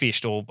 and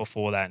fished all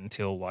before that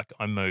until like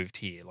I moved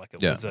here. Like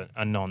it was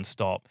a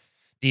non-stop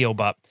deal.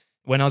 But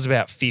when I was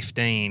about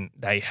 15,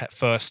 they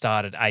first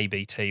started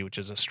ABT, which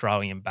is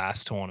Australian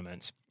Bass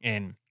Tournaments.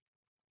 And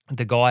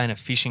the guy in a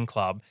fishing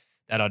club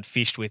that I'd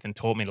fished with and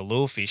taught me to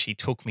lure fish, he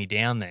took me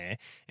down there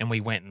and we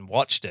went and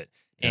watched it.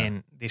 Yeah.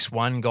 And this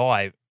one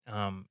guy,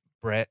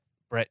 Brett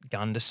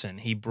Gunderson,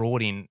 he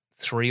brought in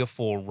 3 or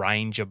 4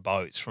 Ranger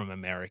boats from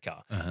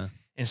America. Uh-huh.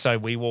 And so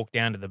we walked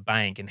down to the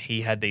bank and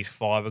he had these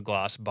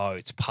fiberglass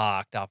boats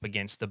parked up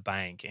against the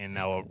bank, and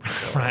they were,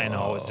 and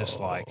I was just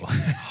like,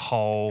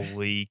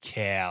 holy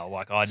cow.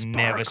 Like I'd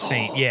never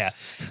seen. Yeah.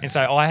 And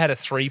so I had a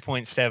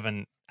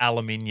 3.7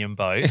 aluminium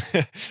boat.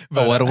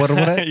 But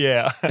what?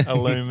 Yeah.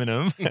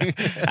 Aluminum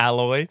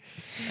alloy.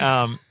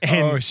 Aluminium.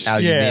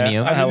 I didn't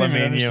even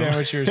understand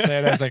what you were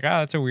saying. I was like,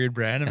 that's a weird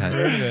brand.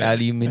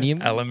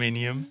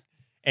 Aluminium.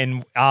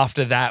 And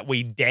after that,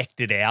 we decked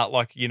it out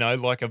like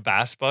a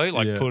bass boat,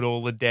 put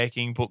all the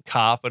decking, put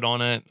carpet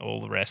on it,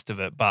 all the rest of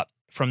it. But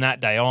from that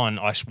day on,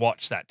 I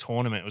watched that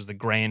tournament. It was the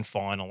grand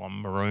final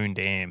on Maroon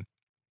Dam.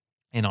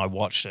 And I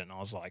watched it and I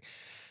was like,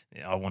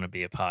 I want to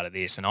be a part of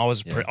this. And I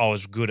was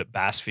good at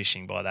bass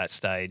fishing by that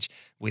stage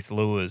with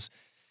lures.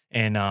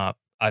 And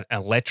an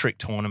electric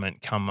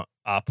tournament come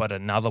up at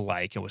another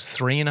lake. It was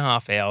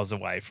 3.5 hours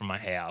away from my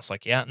house,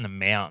 like out in the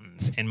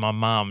mountains. And my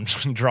mum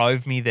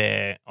drove me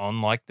there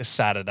on like the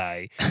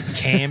Saturday,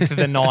 camped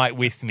the night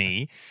with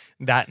me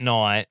that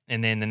night.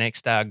 And then the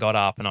next day I got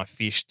up and I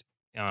fished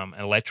an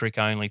electric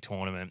only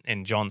tournament,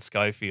 and John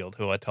Schofield,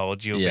 who I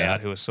told you Yeah.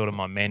 about, who was sort of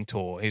my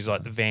mentor, he's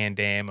like the Van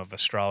Damme of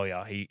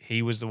Australia.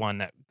 He was the one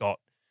that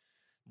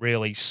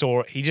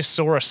he just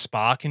saw a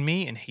spark in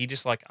me, and he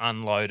just like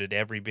unloaded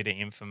every bit of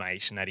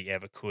information that he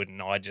ever could,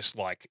 and I just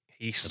like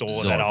he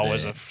saw that I Absorbed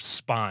was it. a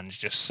sponge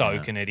just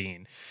soaking it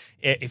in.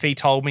 If he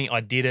told me I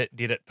did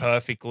it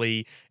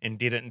perfectly, and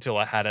did it until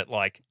I had it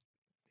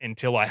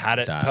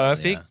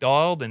Dialed,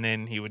 dialed, and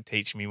then he would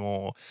teach me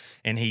more.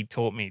 And he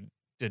taught me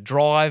to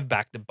drive,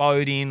 back to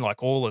boating,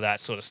 like all of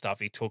that sort of stuff.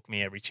 He took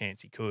me every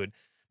chance he could.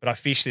 But I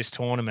fished this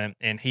tournament,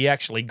 and he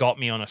actually got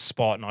me on a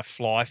spot, and I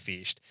fly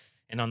fished.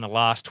 And on the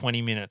last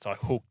 20 minutes, I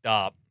hooked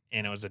up,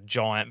 and it was a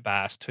giant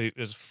bass. It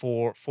was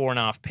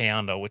 4.5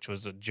 pounder, which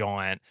was a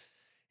giant.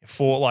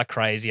 Fought like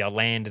crazy. I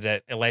landed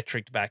it,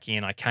 electric back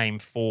in. I came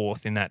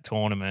fourth in that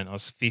tournament. I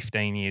was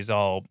 15 years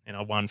old, and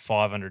I won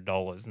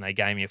 $500. And they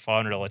gave me a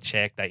 $500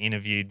 check. They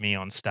interviewed me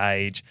on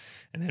stage,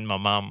 and then my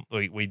mum,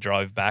 we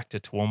drove back to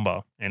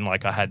Toowoomba, and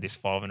like I had this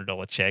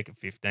 $500 check at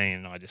 15,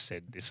 and I just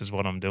said, "This is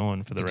what I'm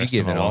doing for the rest of my life." Did you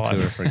give it all to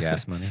her for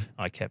gas money?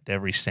 I kept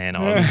every cent.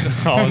 I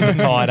was a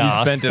tight ass.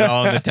 You spent it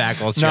all in the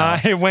tackle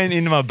shop. No, it went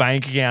into my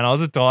bank account. I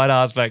was a tight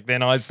ass back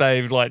then. I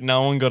saved like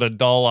no one got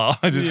 $1.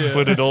 I just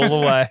put it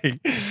all away.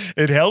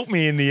 It helped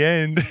me in the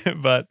end.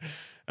 But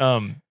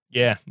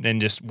then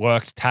just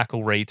worked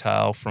tackle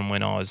retail from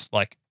when I was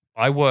like,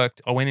 I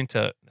went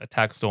into a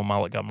tackle store,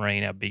 Mullet Gut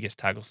Marine, our biggest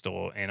tackle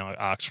store, and I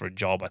asked for a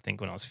job, I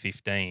think when I was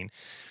 15.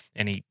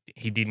 And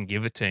he didn't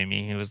give it to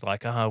me. He was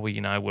like, "Oh,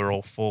 well, we're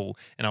all full."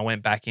 And I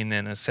went back in there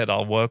and I said,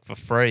 "I'll work for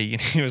free."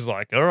 And he was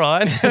like, "All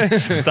right,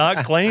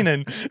 start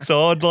cleaning."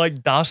 So I'd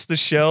like dust the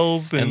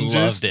shells and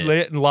just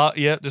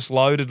just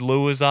loaded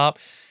lures up.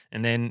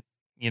 And then,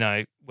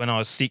 when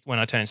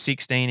I turned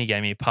 16, he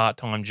gave me a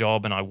part-time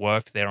job, and I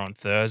worked there on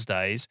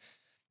Thursdays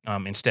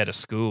instead of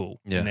school.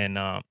 Yeah.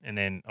 And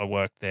then I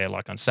worked there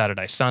like on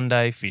Saturday,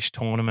 Sunday, fish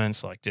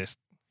tournaments, like I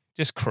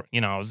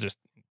was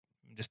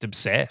just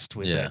obsessed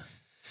with it.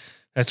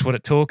 That's what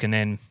it took. And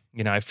then,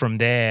 from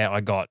there,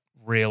 I got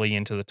really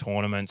into the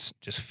tournaments,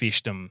 just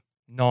fished them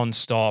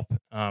nonstop,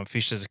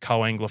 fished as a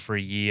co-angler for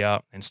a year,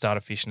 and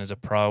started fishing as a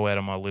pro out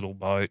of my little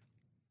boat.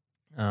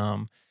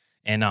 And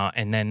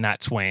then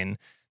that's when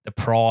the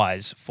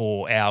prize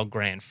for our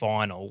grand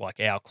final, like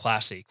our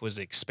classic, was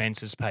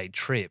expenses paid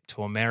trip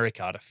to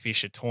America to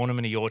fish a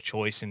tournament of your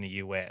choice in the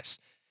US.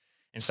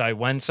 And so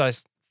once I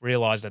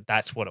realized that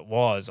that's what it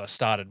was, I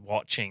started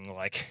watching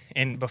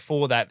and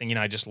before that,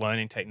 just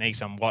learning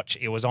techniques.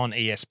 It was on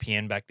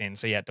ESPN back then.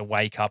 So you had to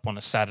wake up on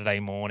a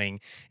Saturday morning,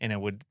 and it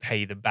would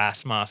be the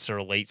Bassmaster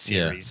Elite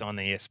Series on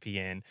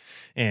ESPN.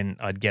 And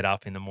I'd get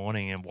up in the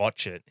morning and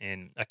watch it.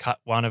 And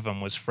one of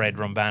them was Fred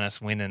Rombanis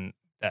winning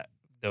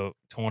the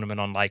tournament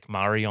on Lake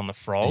Murray on the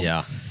Frog.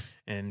 Yeah.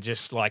 And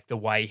just like the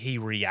way he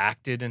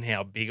reacted and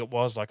how big it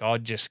was, like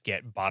I'd just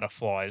get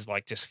butterflies,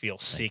 like just feel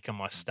sick in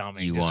my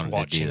stomach just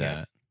watching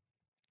it.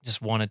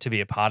 Just wanted to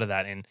be a part of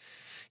that. And,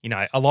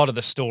 a lot of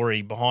the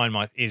story behind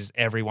is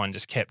everyone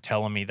just kept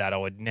telling me that I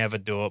would never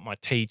do it. My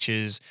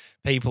teachers,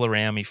 people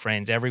around me,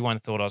 friends, everyone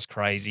thought I was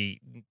crazy.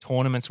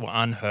 Tournaments were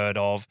unheard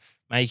of.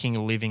 Making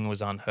a living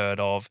was unheard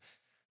of.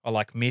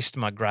 I missed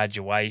my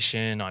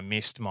graduation. I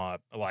missed my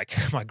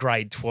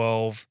grade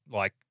 12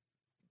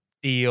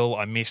 deal.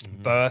 I missed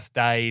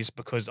birthdays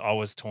because I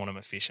was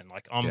tournament fishing.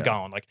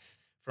 Going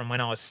from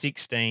when I was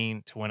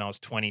 16 to when I was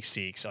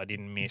 26, I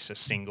didn't miss a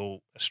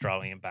single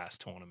Australian bass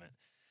tournament.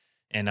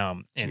 And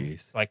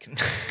it's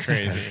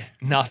crazy.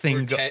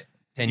 Nothing.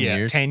 10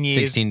 years. 10 years.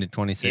 16 to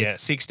 26. Yeah,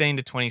 16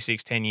 to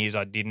 26, 10 years.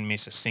 I didn't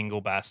miss a single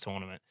bass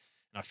tournament.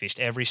 And I fished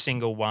every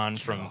single one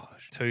from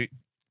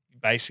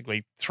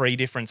basically 3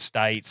 different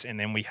states. And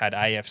then we had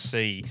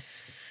AFC,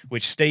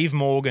 which Steve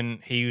Morgan,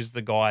 he was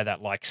the guy that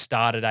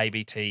started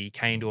ABT,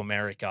 came to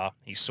America.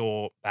 He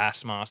saw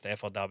Bassmaster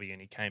FLW,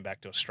 and he came back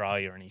to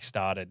Australia, and he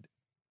started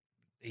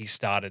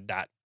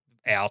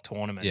our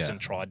tournaments and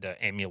tried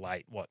to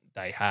emulate what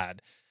they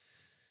had.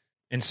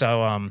 And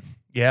so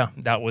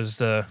that was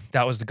the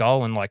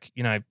goal.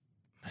 And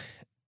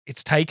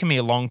it's taken me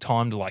a long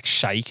time to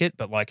shake it,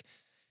 but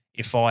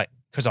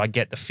because I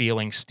get the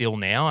feeling still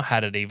now, I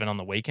had it even on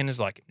the weekend, is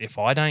if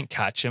I don't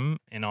catch them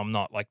and I'm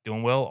not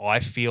doing well,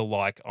 I feel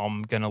like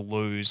I'm going to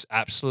lose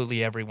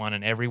absolutely everyone,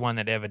 and everyone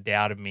that ever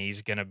doubted me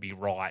is going to be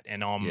right.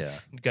 And I'm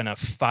going to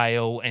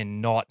fail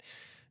and not,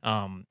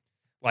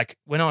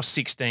 when I was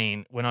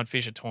 16, when I'd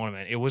fish a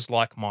tournament, it was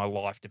like my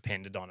life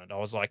depended on it. I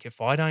was like,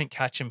 if I don't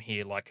catch them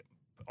here,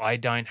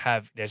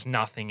 there's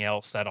nothing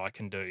else that I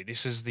can do.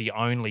 This is the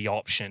only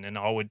option. And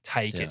I would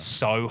take it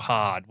so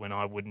hard when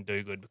I wouldn't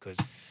do good, because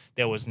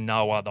there was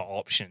no other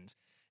options.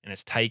 And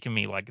it's taken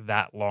me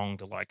that long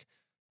to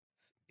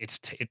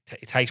it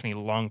takes me a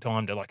long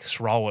time to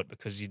throw it,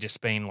 because you've just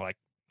been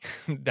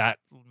that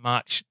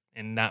much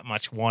and that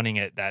much wanting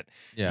it that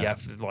you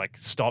have to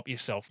stop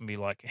yourself and be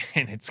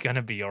and it's going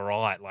to be all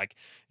right.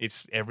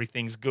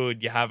 Everything's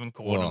good. You haven't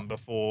caught them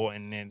before,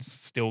 and it's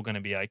still going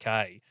to be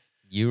okay.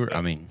 You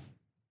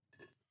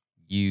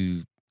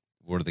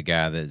were the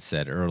guy that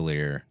said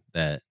earlier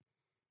that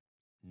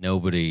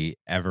nobody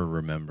ever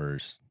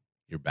remembers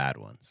your bad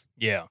ones.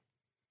 Yeah.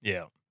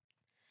 Yeah.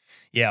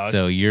 Yeah.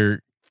 So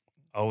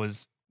I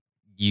was,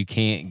 you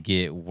can't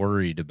get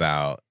worried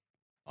about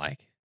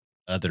like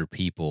other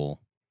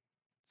people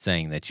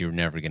saying that you're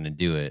never going to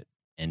do it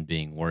and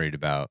being worried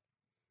about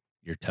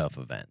your tough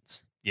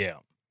events. yeah.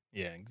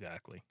 Yeah,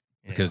 exactly.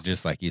 Yeah. Because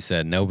just like you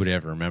said, nobody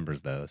ever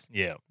remembers those.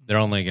 Yeah. They're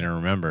only going to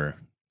remember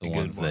the good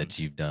ones that ones.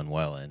 you've done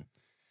well in.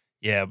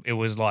 Yeah. It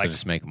was like, So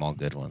just make them all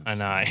good ones. I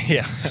know.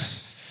 Yeah.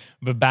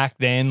 But back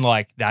then,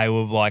 like they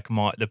were like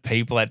the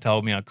people that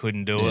told me I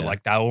couldn't do it, Yeah.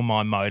 like they were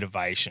my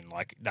motivation.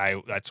 Like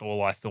that's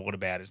all I thought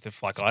about is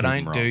if like To I prove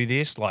 'em don't do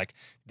this, like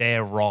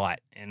they're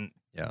right. And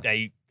Yeah.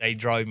 they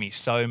drove me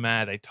so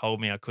mad. They told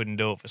me I couldn't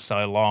do it for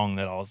so long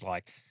that I was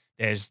like,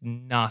 there's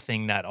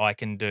nothing that I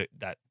can do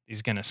that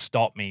is going to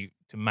stop me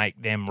to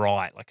make them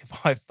right. Like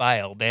if I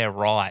fail, they're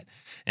right.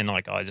 And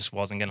like I just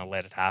wasn't going to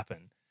let it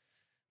happen.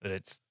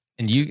 But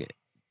you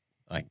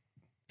like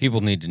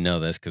people need to know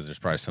this because there's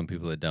probably some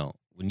people that don't.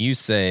 When you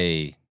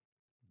say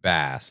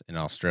bass in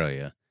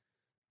Australia,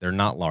 they're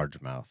not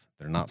largemouth,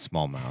 they're not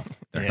smallmouth,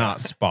 they're Yeah. not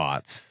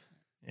spots.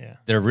 yeah.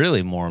 They're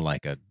really more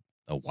like a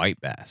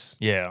white bass.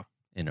 Yeah.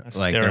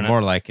 They're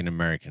more like an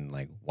American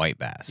like white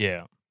bass.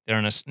 Yeah. They're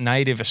a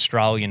native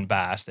Australian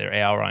bass. They're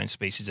our own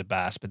species of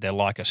bass, but they're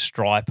like a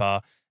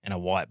striper and a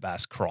white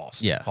bass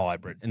cross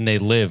hybrid. And they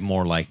live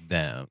more like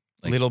them.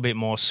 A little bit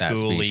more that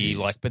schooly, species.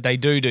 like, but they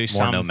do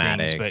some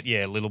nomadic. things, but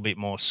yeah, a little bit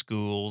more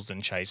schools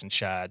and chasing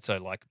shad. So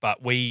like,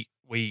 but we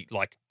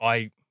like,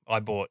 I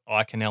bought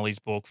Iconelli's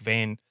book,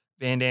 Van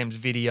Dam's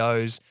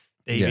videos,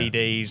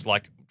 DVDs,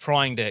 like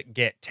trying to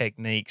get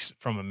techniques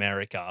from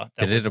America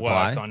that Did would it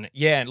apply? work on,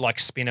 like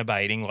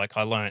spinnerbaiting. Like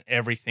I learned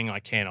everything I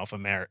can off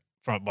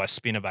by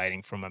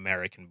spinnerbaiting from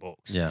American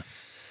books. Yeah.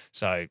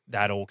 So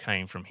that all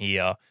came from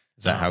here.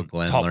 Is that how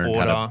Glenn top learned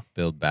how to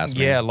build Bassman?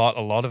 Yeah, a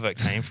lot of it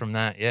came from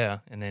that. Yeah,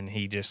 and then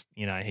he just,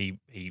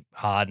 he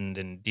hardened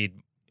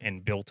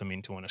and built him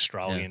into an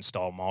Australian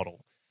style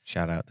model.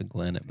 Shout out to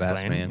Glenn at Glenn,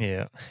 Bassman.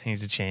 yeah,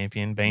 he's a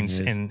champion.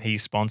 He And he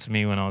sponsored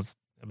me when I was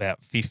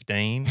about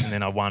 15, and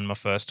then I won my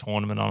first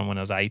tournament on him when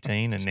I was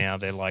 18, and now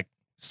they're like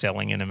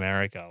selling in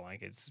America.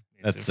 Like it's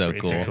That's so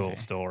It's a cool. cool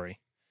story.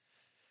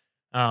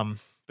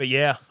 But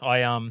yeah,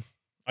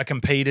 I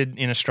competed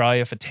in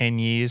Australia for 10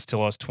 years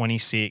till I was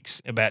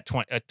 26.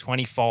 At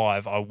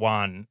 25,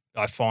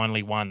 I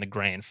finally won the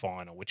grand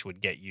final, which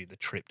would get you the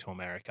trip to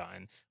America.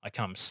 And I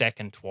come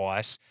second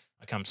twice.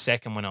 I come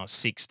second when I was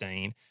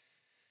 16.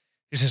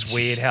 It's just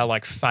weird how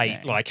like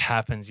fate like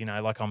happens,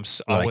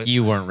 like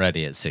You weren't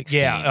ready at 16.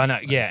 Yeah, I know.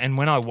 Yeah, and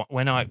when I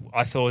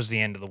thought it was the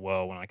end of the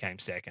world when I came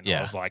second. Yeah.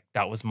 I was like,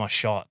 that was my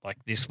shot. Like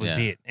this was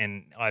it,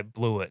 and I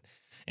blew it.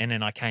 And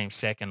then I came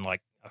second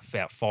like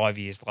about 5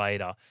 years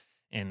later,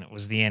 and it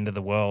was the end of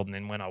the world. And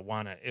then when I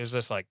won it, it was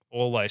just like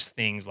all those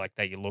things like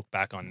that you look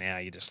back on now,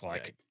 you're just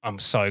like, I'm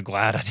so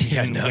glad I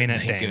didn't win it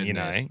then. thank You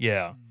know, goodness.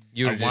 yeah.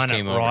 You I just won it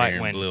came over right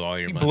here when and blew all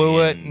your you money.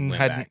 blew it and and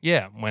went had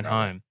back. went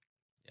Right. home.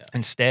 Yeah.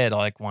 Instead,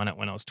 I won it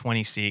when I was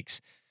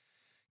 26.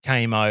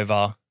 Came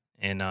over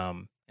and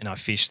I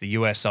fished the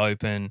US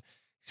Open.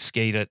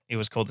 Skeeter, it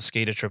was called the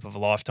Skeeter Trip of a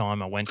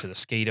Lifetime. I went to the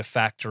Skeeter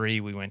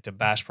factory. We went to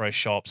Bass Pro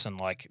Shops, and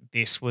like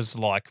this was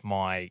like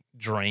my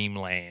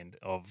dreamland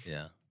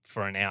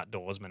for an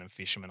outdoorsman and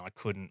fisherman. I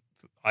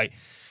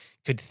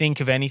could think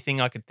of anything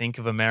I could think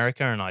of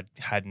America, and I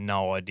had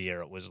no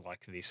idea it was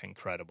like this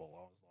incredible.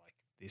 I was like,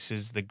 this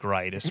is the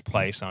greatest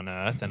place on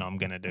earth, and I'm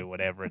going to do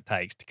whatever it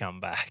takes to come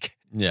back.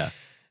 Yeah.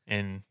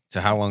 And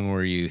so how long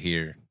were you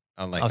here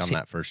on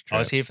that first trip? I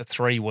was here for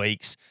 3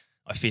 weeks.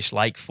 I fished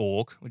Lake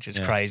Fork, which is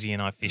crazy,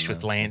 and I fished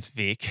with Lance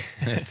Vick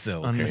That's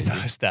so on crazy. the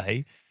first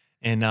day.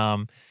 And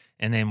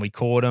then we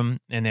caught him,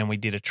 and then we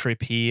did a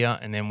trip here,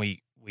 and then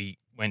we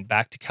went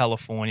back to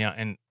California.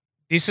 And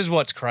this is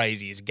what's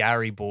crazy is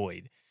Gary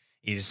Boyd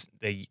is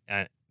the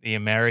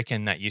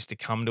American that used to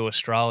come to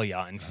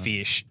Australia and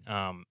fish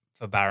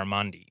for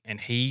barramundi,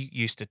 and he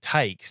used to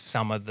take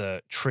some of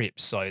the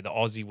trips. So the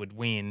Aussie would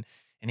win,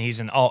 and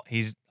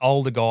he's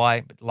older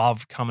guy, but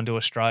loved coming to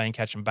Australia and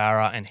catching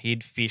barra, and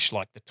he'd fish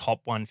like the top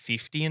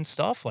 150 and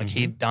stuff. Like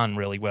he'd done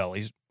really well.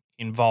 He's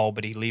involved,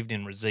 but he lived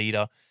in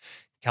Reseda,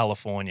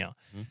 California.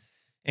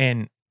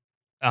 And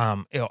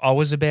I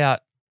was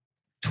about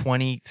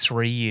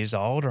 23 years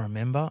old, I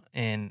remember,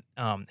 and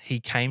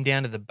he came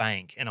down to the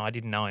bank, and I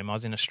didn't know him. I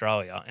was in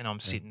Australia, and I'm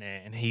sitting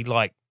there, and he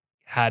like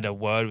had a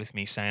word with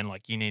me saying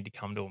like, you need to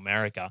come to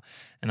America.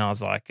 And I was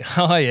like,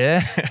 oh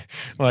yeah.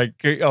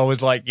 Like I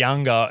was like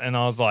younger, and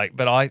I was like,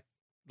 but I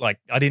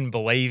didn't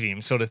believe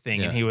him sort of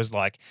thing. And he was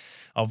like,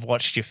 I've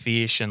watched you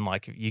fish, and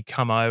like you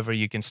come over,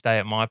 you can stay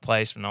at my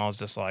place. And I was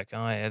just like,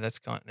 oh yeah, that's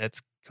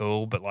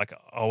cool. But like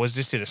I was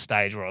just at a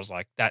stage where I was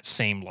like, that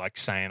seemed like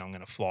saying I'm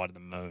going to fly to the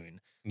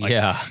moon.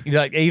 Like,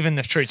 like even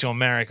the trip to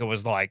America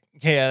was like,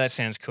 yeah, that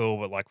sounds cool,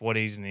 but like, what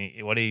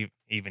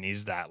even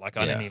is that? Like,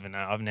 I didn't even know.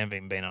 I've never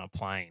even been on a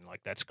plane.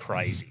 Like, that's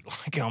crazy.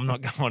 Like, I'm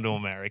not going to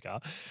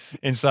America.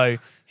 And so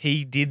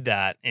he did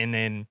that, and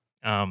then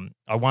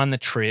I won the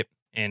trip,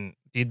 and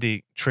did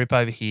the trip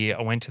over here.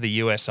 I went to the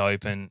US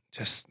Open.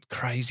 Just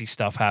crazy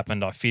stuff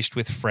happened. I fished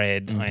with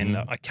Fred and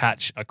I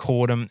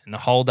caught him. And the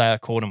whole day I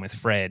caught him with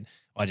Fred,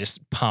 I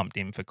just pumped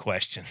him for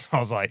questions. I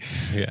was like,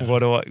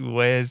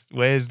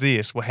 where's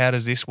this? Well, how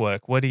does this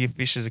work? Where do you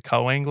fish as a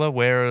co-angler?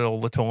 Where are all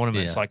the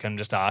tournaments? Like, I'm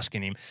just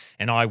asking him.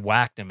 And I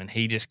whacked him and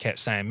he just kept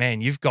saying,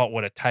 man, you've got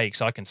what it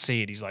takes. I can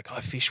see it. He's like,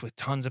 I fish with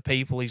tons of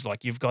people. He's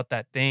like, you've got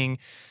that thing.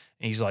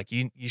 And he's like,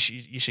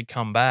 you should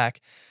come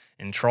back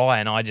and try.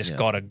 And I just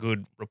got a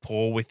good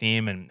rapport with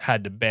him and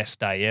had the best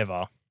day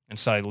ever. And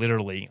so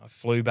literally I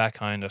flew back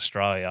home to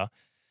Australia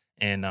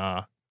and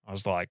I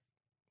was like,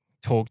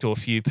 talked to a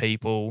few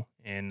people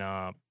and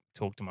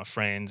talked to my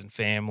friends and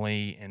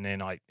family. And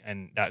then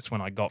that's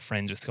when I got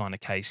friends with kind of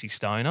Casey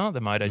Stoner,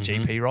 the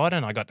MotoGP rider.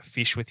 And I got to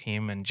fish with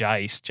him and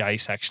Jace.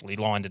 Jace actually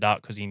lined it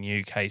up because he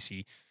knew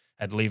Casey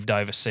had lived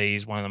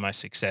overseas, one of the most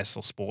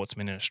successful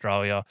sportsmen in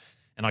Australia.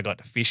 And I got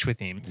to fish with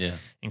him. Yeah.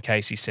 And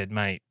Casey said,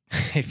 mate,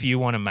 if you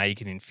want to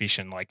make it in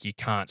fishing, like you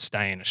can't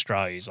stay in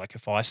Australia. He's like,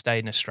 if I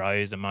stayed in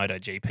Australia as a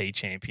MotoGP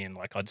champion,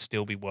 like I'd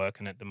still be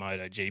working at the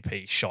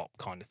MotoGP shop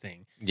kind of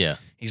thing. Yeah.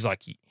 He's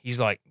like,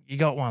 you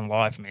got one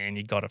life, man.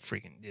 You got to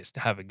freaking just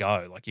have a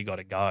go. Like you got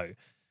to go.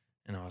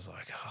 And I was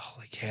like,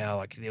 holy cow.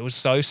 Like it was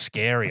so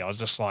scary. I was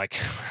just like,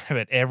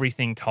 but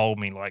everything told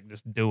me like,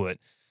 just do it.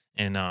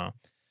 And,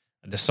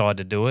 I decided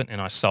to do it and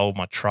I sold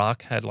my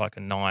truck, had like a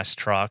nice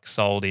truck,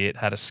 sold it,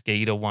 had a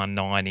Skeeter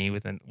 190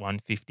 with a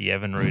 150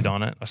 Evinrude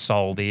on it. I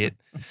sold it.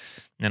 And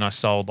then I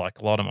sold like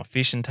a lot of my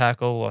fishing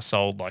tackle. I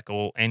sold like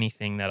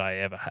anything that I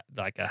ever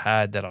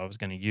had that I was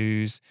going to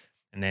use.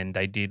 And then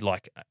they did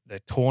like the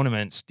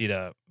tournaments,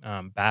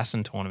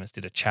 Bassin tournaments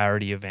did a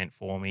charity event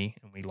for me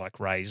and we like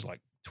raised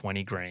like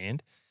 20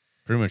 grand.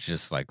 Pretty much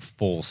just like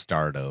full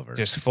start over.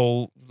 Just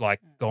full, like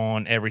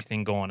gone,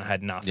 everything gone. I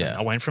had nothing. Yeah.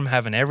 I went from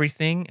having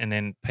everything and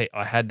then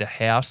I had the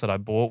house that I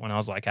bought when I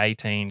was like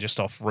 18 just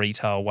off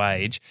retail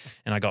wage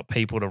and I got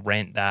people to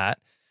rent that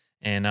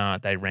and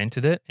they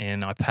rented it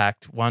and I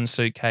packed one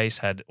suitcase,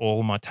 had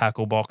all my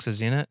tackle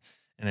boxes in it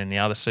and then the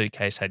other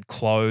suitcase had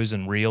clothes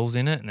and reels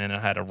in it and then it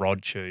had a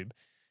rod tube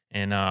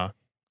and I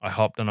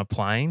hopped on a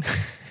plane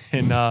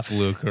and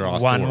flew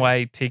across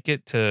one-way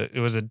ticket to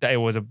it was a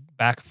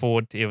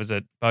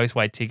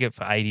both-way ticket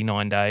for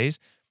 89 days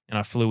and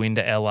I flew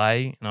into LA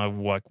and I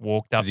like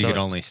walked up. You could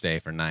only stay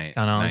for 90.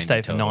 I only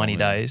stayed for 90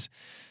 days,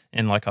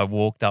 and like I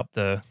walked up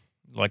the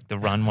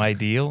runway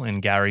deal,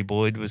 and Gary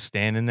Boyd was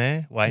standing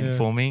there waiting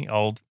for me.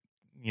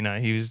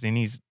 He was in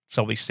his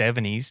probably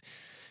 70s,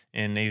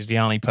 and he was the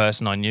only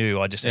person I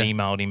knew. I just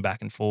emailed him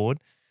back and forward.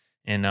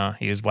 And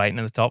he was waiting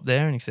at the top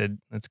there and he said,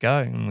 let's go.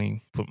 And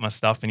we put my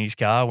stuff in his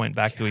car, went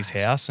back to his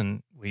house.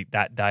 And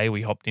that day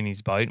we hopped in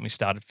his boat and we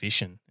started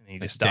fishing. And he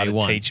just started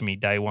teaching me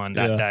day one.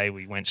 That day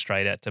we went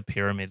straight out to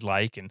Pyramid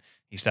Lake and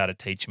he started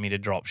teaching me to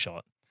drop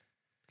shot.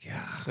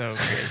 Yeah. So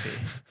crazy.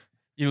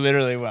 You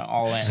literally went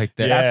all in. Like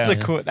that. That's the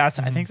cool. I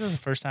think this is the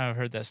first time I've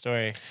heard that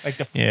story. Like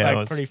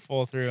pretty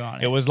full through on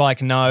it. It was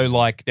like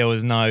there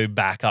was no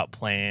backup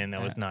plan.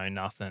 There was no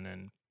nothing.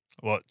 And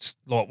what's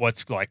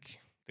like,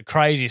 the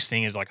craziest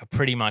thing is like I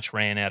pretty much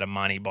ran out of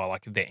money by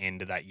like the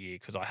end of that year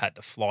because I had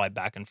to fly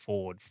back and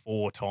forward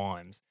 4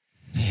 times.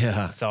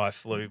 Yeah. So I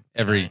flew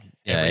every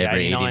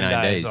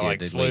 89 days. I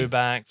flew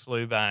back.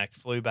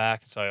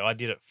 So I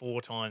did it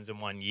 4 times in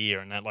 1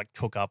 year, and that like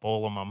took up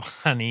all of my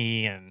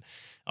money, and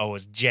I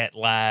was jet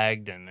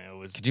lagged, and it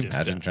was. Could you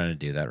imagine trying to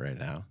do that right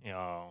now?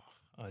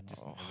 I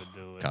just never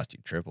do it. Cost you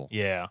triple.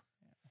 Yeah,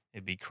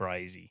 it'd be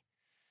crazy.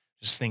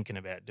 Just thinking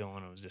about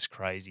doing it was just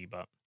crazy,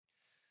 but.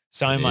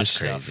 So much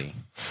stuff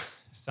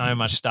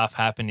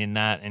happened in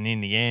that, and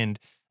in the end,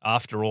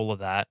 after all of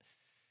that,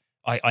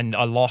 I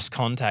lost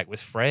contact with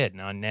Fred,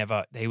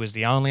 and he was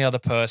the only other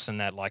person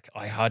that like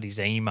I had his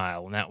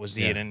email, and that was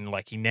it, and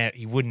like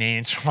he wouldn't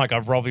answer. Like I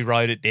probably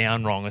wrote it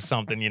down wrong or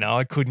something,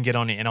 I couldn't get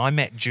on it. And I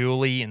met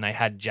Julie, and they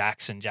had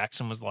Jackson.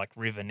 Jackson was like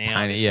River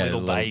now, this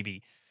little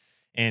baby,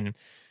 and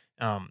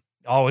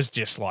I was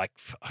just like,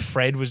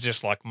 Fred was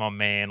just like my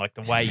man, like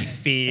the way he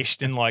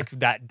fished and like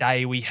that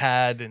day we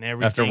had and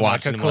everything. After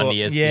watching him on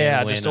ESPN.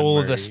 Yeah, just all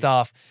of the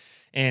stuff.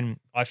 And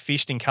I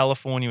fished in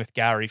California with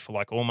Gary for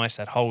like almost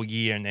that whole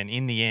year. And then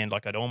in the end,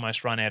 like I'd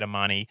almost run out of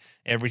money.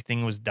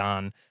 Everything was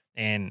done.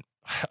 And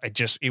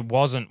it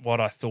wasn't what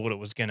I thought it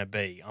was going to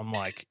be. I'm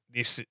like,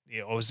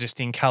 I was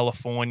just in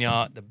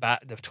California.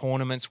 The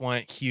tournaments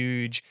weren't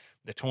huge.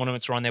 The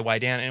tournaments were on their way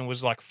down, and it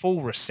was like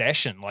full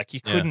recession. Like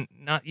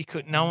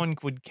no one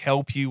would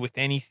help you with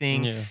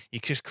anything. Yeah. You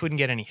just couldn't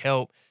get any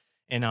help.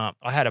 And I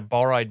had a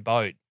borrowed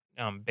boat,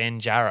 Ben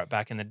Jarrett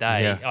back in the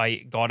day. Yeah. I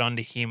got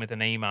onto him with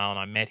an email, and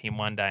I met him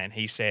one day, and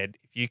he said,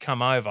 if you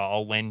come over,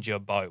 I'll lend you a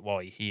boat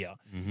while you're here.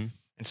 Mm-hmm.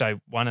 And so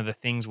one of the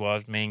things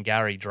was me and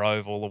Gary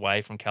drove all the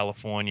way from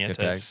California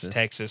to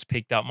Texas,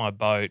 picked up my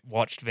boat,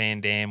 watched Van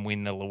Dam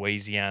win the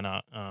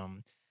Louisiana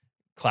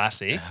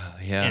Classic,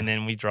 and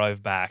then we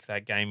drove back.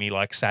 That gave me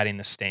like sat in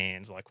the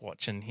stands, like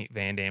watching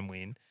Van Dam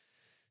win.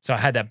 So I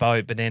had that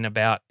boat, but then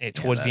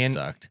towards the end,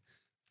 sucked.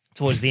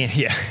 towards the end.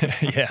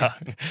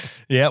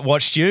 Yeah.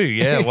 Watched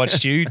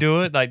you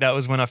do it. Like that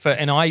was when I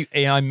first, and I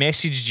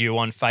messaged you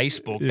on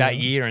Facebook that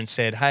year and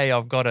said, hey,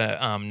 I've got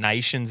a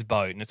Nations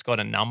boat and it's got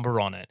a number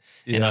on it.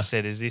 And I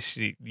said, is this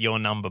your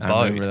number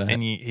boat?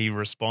 And he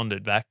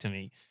responded back to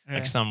me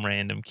like some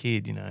random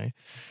kid, you know.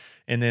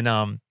 And then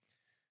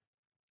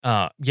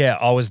I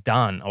was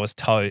done. I was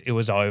it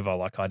was over.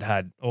 Like I'd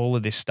had all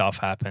of this stuff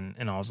happen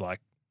and I was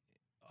like,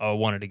 I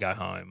wanted to go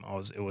home.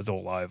 It was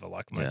all over.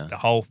 Like the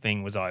whole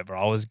thing was over.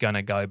 I was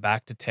gonna go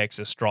back to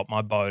Texas, drop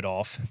my boat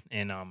off,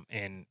 and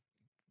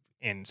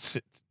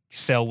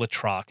sell the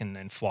truck, and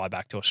then fly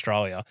back to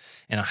Australia.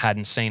 And I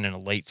hadn't seen an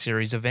Elite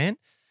Series event,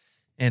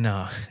 and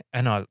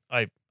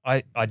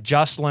I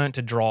just learned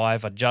to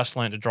drive. I just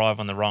learned to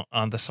drive on the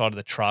other side of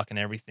the truck and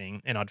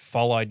everything. And I'd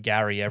followed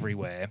Gary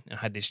everywhere and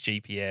had this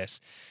GPS.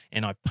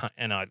 And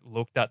I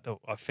looked at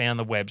I found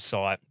the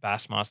website,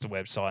 Bassmaster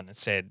website, and it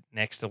said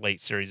next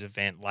Elite Series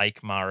event,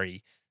 Lake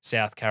Murray,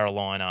 South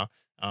Carolina,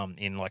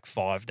 in like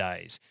 5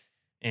 days.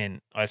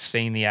 And I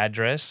seen the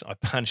address. I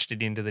punched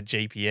it into the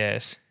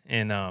GPS,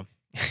 and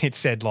it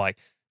said like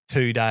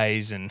 2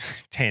 days and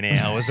 10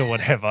 hours or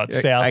whatever.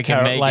 South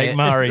Carolina, Lake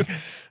Murray.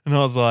 And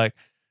I was like,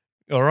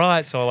 all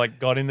right. So I like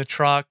got in the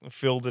truck,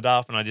 filled it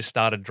up, and I just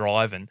started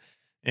driving.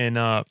 And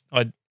I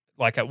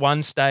like at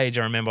one stage,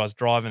 I remember I was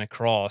driving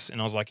across and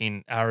I was like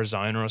in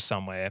Arizona or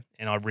somewhere,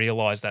 and I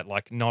realized that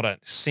like not a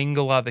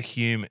single other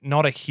human,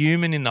 not a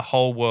human in the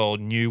whole world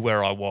knew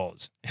where I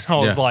was. And I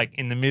was like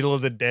in the middle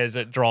of the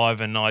desert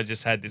driving, and I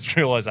just had this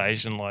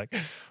realization like,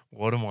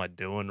 what am I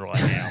doing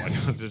right now?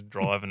 Like I was just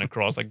driving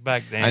across. Like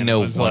back then, I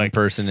know one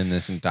person in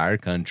this entire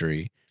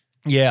country.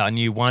 Yeah, I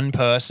knew one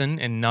person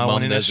and no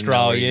one in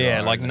Australia.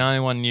 Yeah, like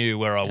no one knew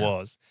where I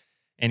was.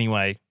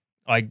 Anyway,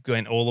 I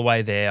went all the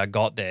way there. I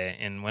got there,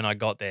 and when I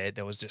got there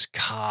was just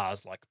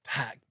cars like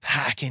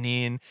packing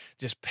in,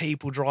 just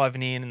people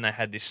driving in, and they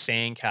had this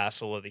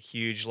sandcastle of the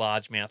huge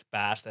largemouth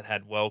bass that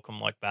had welcome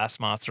like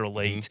Bassmaster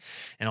Elite,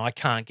 and I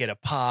can't get a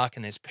park,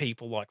 and there's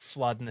people like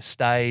flooding the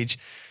stage,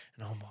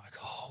 and I'm like,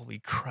 holy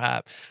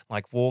crap!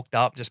 Like walked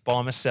up just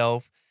by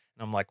myself.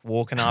 I'm like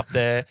walking up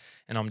there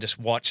and I'm just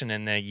watching,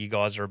 and there you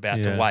guys are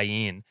about to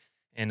weigh in.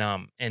 And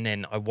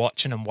then I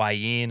watching them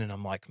weigh in, and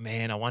I'm like,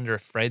 man, I wonder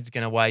if Fred's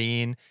going to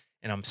weigh in.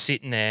 And I'm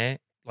sitting there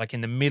like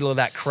in the middle of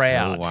that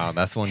crowd. Oh, wow.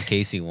 That's when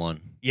Casey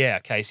won. Yeah,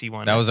 Casey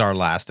won. That was our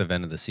last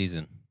event of the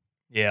season.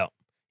 Yeah.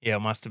 Yeah, it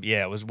must have.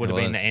 Yeah, would have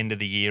been the end of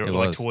the year, or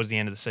like towards the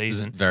end of the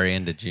season. It was very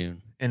end of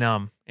June. And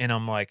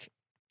I'm like,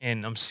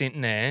 and I'm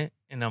sitting there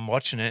and I'm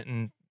watching it,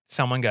 and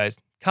someone goes,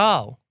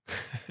 Carl.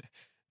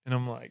 And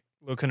I'm like,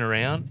 looking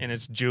around, and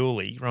it's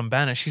Julie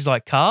Rumbana. She's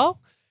like, Carl?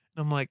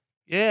 And I'm like,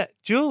 yeah,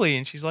 Julie.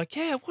 And she's like,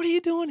 yeah, what are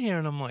you doing here?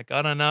 And I'm like,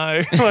 I don't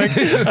know. Like,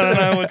 I don't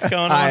know what's going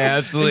on. I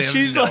absolutely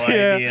have no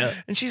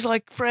idea. And she's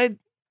like, Fred,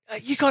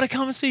 you got to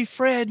come and see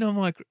Fred. And I'm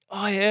like,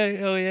 oh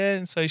yeah.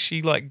 And so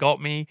she like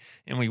got me,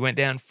 and we went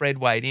down. Fred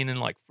weighed in, and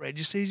like, Fred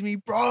just sees me,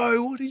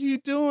 bro, what are you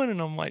doing? And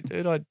I'm like,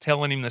 dude, I'm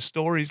telling him the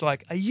story. He's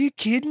like, are you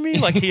kidding me?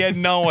 Like he had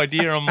no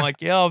idea. I'm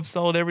like, yeah, I've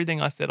sold everything.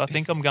 I said, I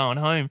think I'm going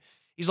home.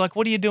 He's like,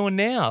 what are you doing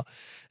now?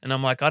 And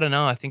I'm like, I don't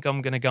know. I think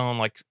I'm going to go and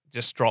like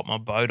just drop my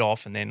boat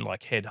off and then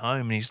like head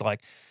home. And he's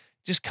like,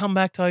 just come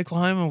back to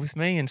Oklahoma with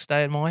me and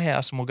stay at my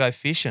house and we'll go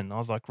fishing. I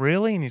was like,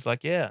 really? And he's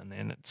like, yeah. And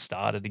then it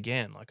started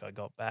again. Like I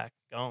got back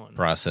going.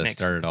 Process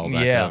started all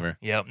back over.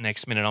 Yeah.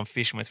 Next minute I'm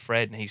fishing with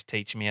Fred, and he's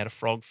teaching me how to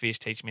frog fish,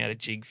 teaching me how to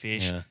jig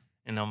fish. Yeah.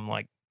 And I'm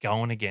like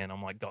going again.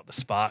 I'm like, got the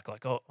spark.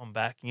 Like, oh, I'm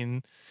back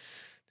in.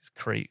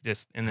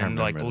 And then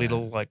like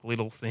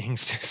little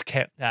things just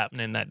kept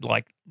happening that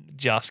like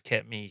just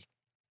kept me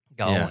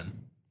going. Yeah.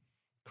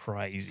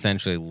 Crazy.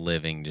 Essentially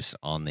living just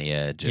on the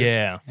edge.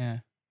 Yeah.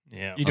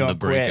 You don't on the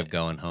brink quit. of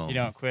going home. You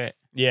don't quit.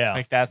 Yeah.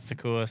 Like that's the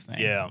coolest thing.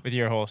 Yeah. With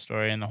your whole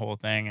story, and the whole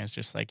thing is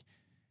just like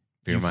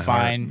Fear my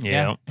heart.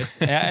 Yeah.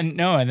 And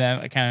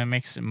that kind of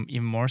makes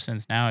even more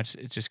sense now. It's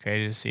just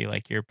crazy to see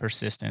like your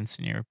persistence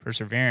and your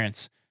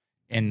perseverance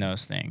in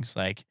those things.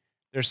 Like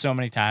there's so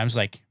many times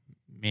like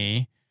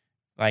me,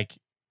 like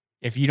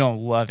if you don't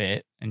love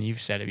it, and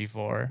you've said it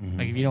before,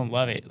 like if you don't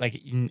love it, like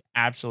you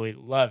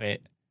absolutely love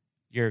it,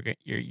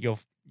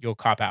 you'll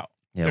cop out.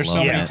 Yeah, there's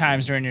so many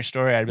times during your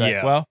story I'd be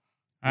like, well,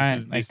 all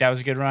right, that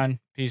was a good run.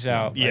 Peace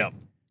out. Yeah. Like,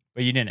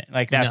 but you didn't.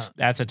 Like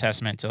that's a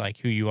testament to like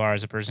who you are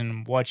as a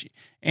person,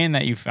 and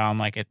that you found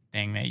like a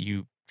thing that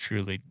you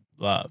truly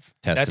love.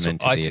 Testament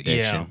to the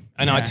addiction. Yeah.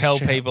 And I tell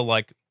people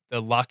like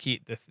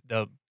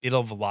the bit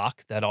of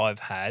luck that I've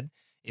had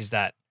is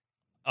that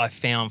I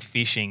found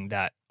something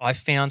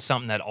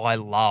that I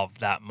love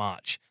that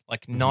much.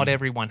 Like not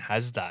everyone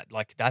has that.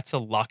 Like that's a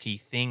lucky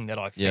thing that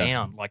I found.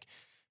 Yeah. Like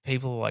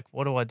people are like,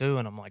 what do I do?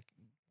 And I'm like,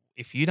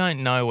 if you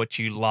don't know what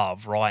you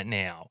love right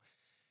now,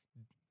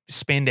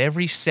 spend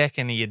every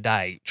second of your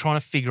day trying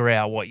to figure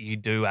out what you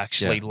do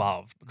actually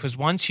love. Because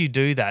once you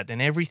do that,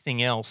 then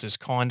everything else is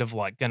kind of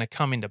like going to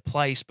come into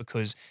place,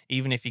 because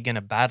even if you're going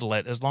to battle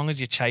it, as long as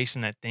you're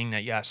chasing that thing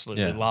that you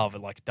absolutely love,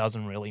 it like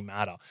doesn't really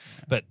matter.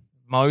 But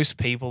most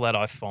people that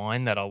I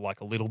find that are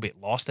like a little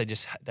bit lost,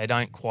 they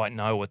don't quite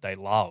know what they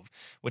love,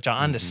 which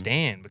I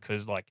understand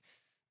because like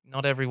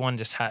not everyone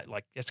just had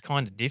like it's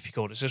kind of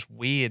difficult. It's just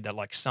weird that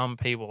like some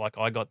people like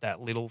I got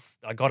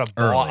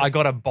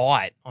a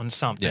bite on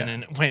something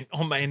and it went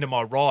on into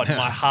my rod.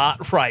 My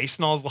heart raced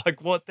and I was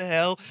like, what the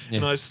hell? Yeah.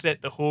 And I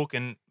set the hook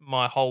and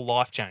my whole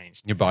life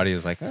changed. Your body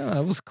was like, oh,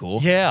 that was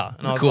cool. Yeah.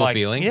 It was a cool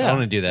feeling. I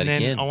want to do that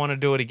again. I want to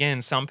do it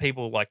again. Some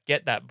people like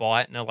get that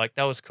bite and they're like,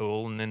 that was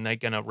cool. And then they're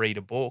going to read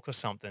a book or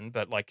something.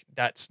 But like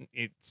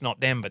it's not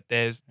them, but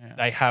they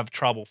have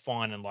trouble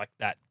finding like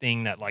that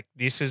thing that like,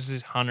 this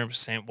is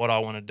 100% what I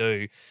want to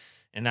do.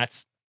 And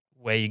that's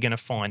where you're going to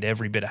find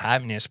every bit of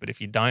happiness. But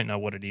if you don't know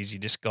what it is, you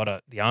just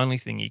the only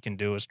thing you can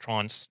do is try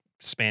and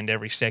spend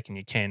every second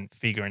you can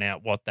figuring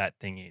out what that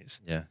thing is.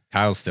 Yeah.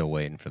 Kyle's still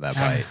waiting for that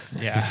bite.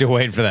 Yeah. He's still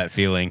waiting for that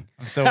feeling.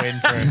 I'm still waiting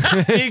for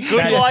it. He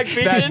could like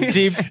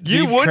fishing.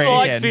 You would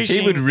like fishing.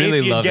 He would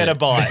really love get it. a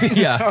bite.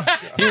 Yeah.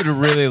 He would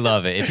really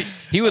love it.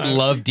 He would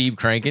love deep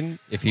cranking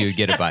if he would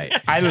get a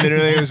bite. I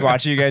literally was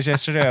watching you guys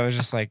yesterday. I was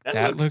just like,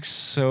 that looks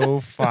so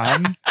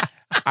fun.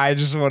 I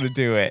just want to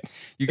do it.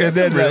 You got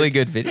some really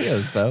good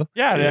videos, though.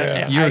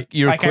 Yeah.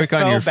 You were quick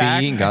on your feet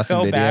and got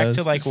some videos. Back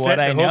to like what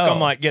I know. I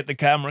might get the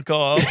camera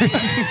call.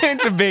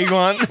 It's a big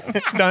one.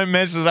 Don't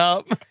mess it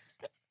up.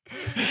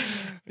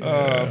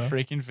 Oh,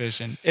 freaking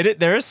fishing!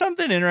 There is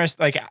something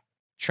interesting, like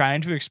trying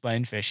to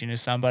explain fishing to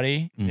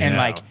somebody, and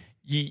like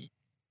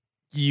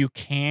you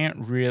can't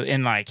really,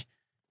 and like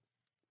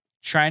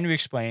trying to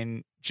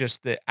explain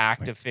just the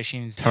act of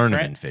fishing is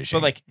tournament different, fishing,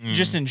 but like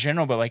just in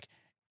general, but like.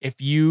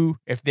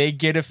 If they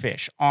get a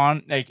fish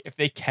on, like if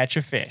they catch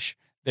a fish,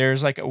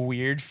 there's like a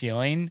weird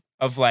feeling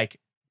of like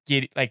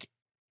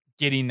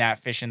getting that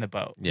fish in the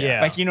boat.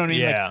 Yeah. Like, you know what I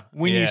mean? Like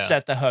when you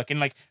set the hook and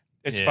like,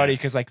 it's funny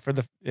because like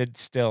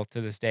it's still to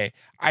this day,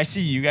 I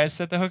see you guys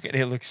set the hook and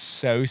it looks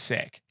so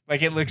sick.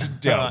 Like it looks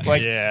dope.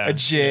 Like a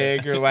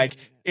jig or like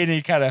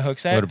any kind of hook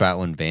set. What about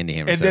when Vandy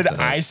Hammer and sets then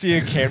the hook? I see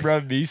a camera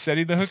of me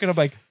setting the hook and I'm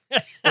like,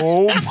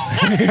 oh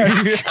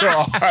my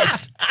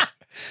God.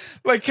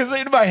 Like, because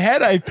in my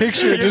head, I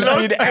picture it just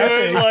being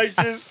epic. Like,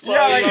 just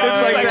yeah, like,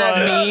 it's like that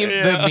meme,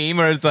 yeah. the meme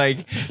where it's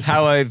like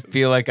how I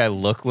feel like I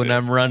look when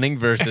I'm running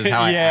versus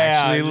how I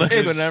actually look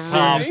when I'm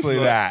running. Honestly,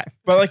 that.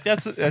 But like,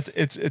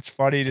 it's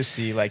funny to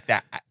see like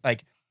that.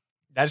 Like,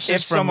 that's if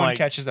just from someone like,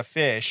 catches a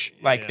fish,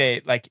 like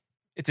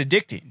it's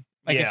addicting.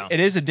 Like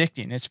it is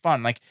addicting. It's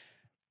fun. Like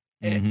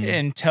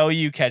until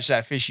you catch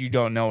that fish, you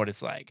don't know what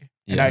it's like.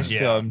 And I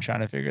still am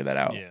trying to figure that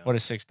out. Yeah. What a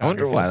 6 I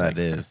pounder wonder why feels that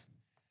is.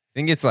 I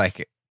think it's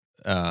like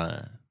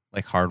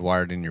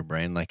hardwired in your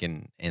brain, like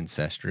an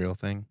ancestral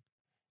thing.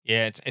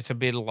 Yeah, it's a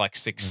bit of like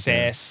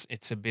success.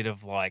 It's a bit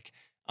of like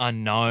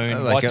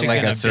unknown. Like what's a, it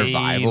like gonna a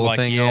survival be?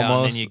 thing And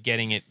almost. then you're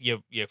getting it.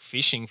 You're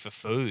fishing for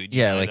food.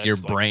 Yeah, you know, like your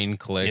that's brain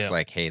clicks.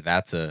 Like, hey,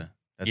 that's a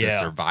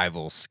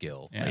survival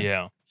skill. Yeah. Like,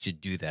 Yeah. you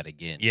should do that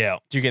again. Yeah.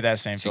 Do you get that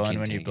same Should feeling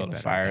when you continue build a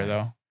getting better fire at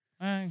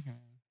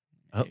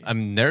though? I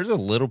mean, there's a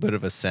little bit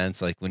of a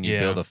sense like when you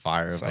build a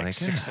fire It's of like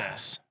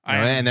success. you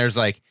know, and there's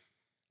like,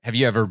 have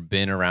you ever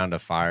been around a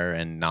fire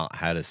and not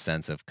had a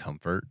sense of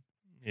comfort?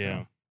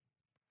 Yeah.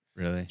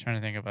 Really? Trying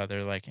to think of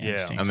other like Yeah.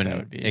 instincts I that mean,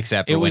 would be.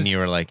 except It for when was- you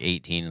were like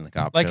 18 and the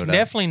cops Like showed up.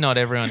 definitely not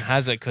everyone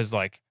has it because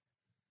like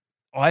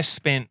I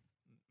spent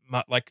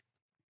like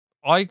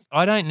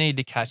I don't need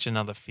to catch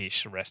another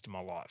fish the rest of my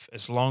life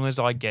as long as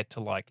I get to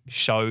like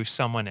show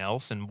someone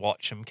else and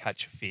watch them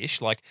catch a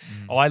fish. Like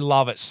I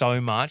love it so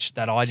much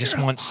that I just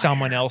want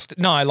someone else to.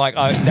 No, like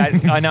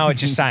I know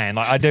what you're saying.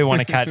 Like I do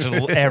want to catch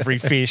every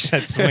fish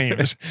that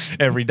swims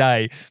every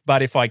day.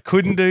 But if I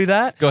couldn't do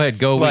that, Go ahead,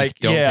 go a like week.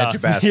 Don't catch a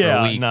bass for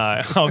a week.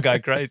 No, I'll go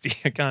crazy.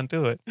 I can't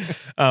do it.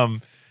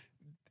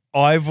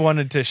 I've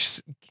wanted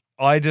to.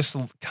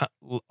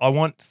 I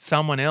want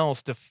someone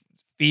else to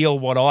feel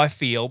what I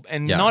feel,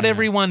 and not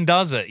everyone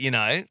does it. You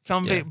know,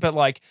 some people, but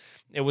like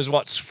it was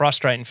what's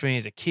frustrating for me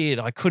as a kid.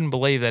 I couldn't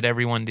believe that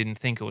everyone didn't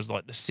think it was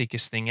like the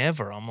sickest thing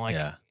ever. I'm like,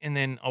 and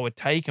then I would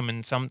take them,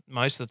 and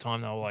most of the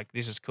time they were like,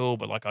 "This is cool,"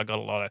 but like I got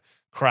a lot of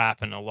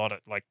crap and a lot of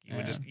like you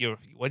were just you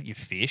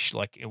fish.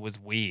 Like it was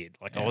weird.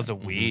 Like I was a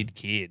weird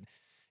kid.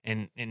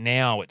 And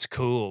now it's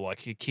cool.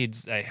 Like your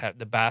kids, they have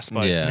the bass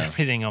boats and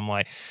everything. I'm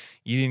like,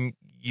 you didn't.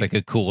 It's like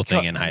a cool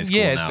thing in high school.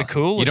 Yeah, it's the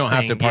coolest. You don't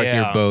have to thing, park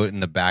your boat in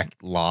the back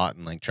lot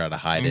and like try to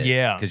hide it.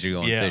 Yeah, because you're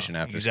going fishing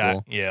after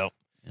school. Yeah.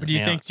 What do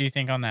you think? Do you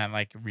think on that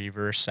like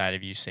reverse side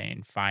of you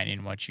saying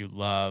finding what you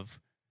love,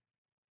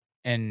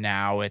 and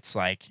now it's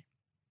like,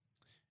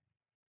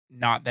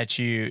 not that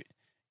you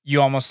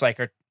almost like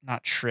are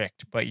not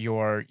tricked, but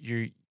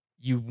you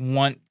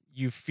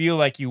feel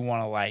like you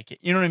want to like it.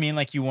 You know what I mean?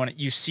 Like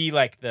you see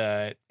like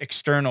the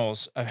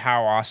externals of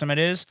how awesome it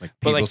is. Like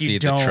but people like you see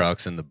don't, the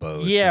trucks and the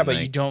boats. Yeah, and but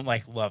like, you don't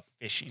like love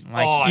fishing.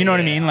 Like you know what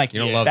I mean? Like you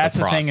don't love that's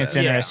the the thing that's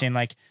process. interesting.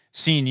 Like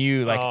seeing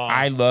you, like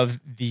I love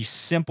the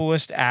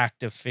simplest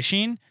act of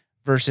fishing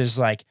versus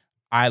like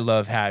I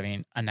love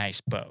having a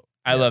nice boat.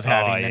 I love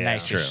having the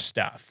nicer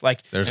stuff.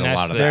 Like there's a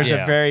lot of there's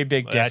that. a very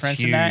big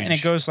difference in that, and it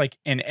huge. goes like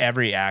in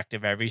every act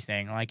of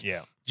everything. Like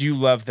do you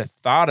love the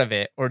thought of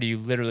it, or do you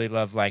literally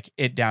love like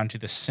it down to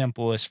the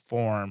simplest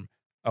form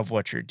of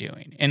what you're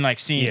doing? And like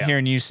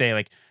hearing you say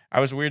like, I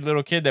was a weird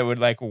little kid that would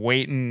like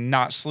wait and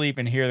not sleep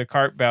and hear the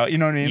cart bell. You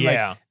know what I mean?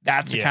 Yeah. Like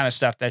that's the kind of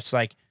stuff that's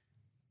like,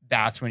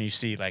 that's when you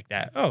see like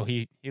that. Oh,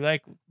 he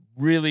like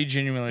really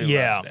genuinely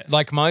loves this.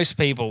 Like most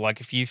people,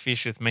 like if you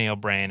fish with me or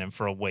Brandon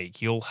for a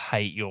week, you'll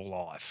hate your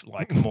life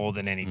like more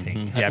than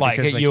anything. Yeah, like,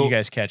 because like you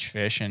guys catch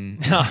fish and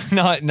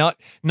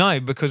no,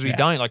 because we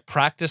don't. Like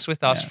practice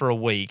with us for a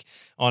week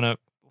on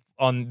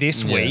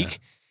this week,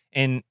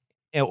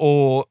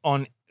 or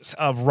on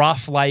a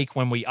rough lake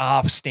when we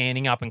are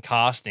standing up and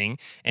casting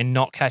and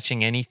not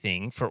catching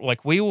anything. For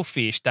like we will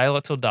fish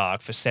daylight till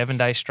dark for 7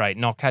 days straight,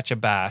 not catch a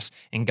bass,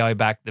 and go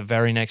back the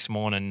very next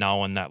morning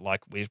knowing that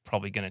like we're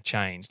probably going to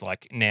change.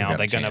 Like now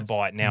they're going to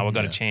bite. Now we've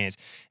got a chance.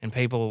 And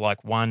people are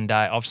like one day,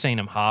 I've seen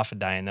them half a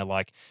day and they're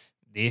like,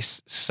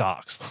 this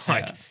sucks.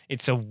 Like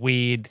it's a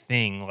weird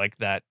thing like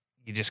that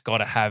you just got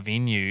to have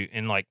in you.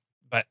 And like,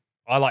 but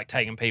I like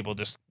taking people,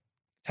 just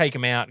take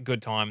them out,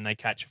 good time, and they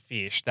catch a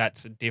fish.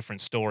 That's a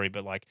different story.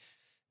 But like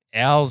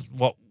ours,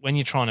 when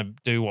you're trying to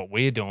do what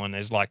we're doing,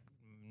 there's like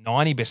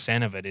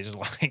 90% of it is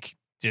like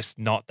just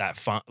not that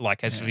fun.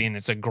 Like as in,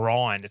 it's a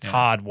grind, it's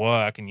hard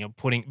work, and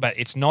but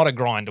it's not a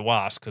grind to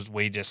us because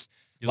we just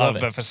love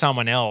it. But for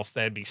someone else,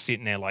 they'd be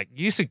sitting there like,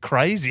 "You're so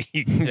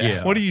crazy.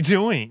 What are you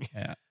doing?"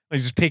 Yeah. They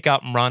just pick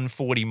up and run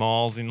 40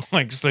 miles in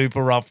like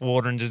super rough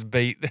water and just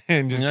beat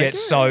and just get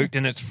soaked,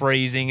 and it's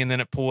freezing, and then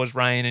it pours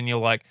rain, and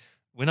you're like,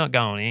 we're not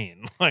going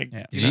in. Like,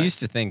 you used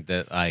to think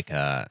that like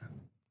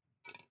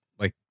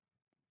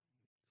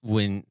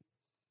when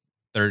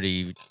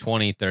 30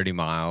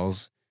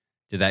 miles,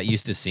 did that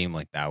used to seem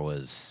like that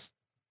was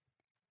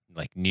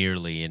like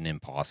nearly an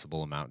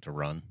impossible amount to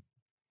run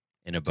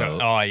in a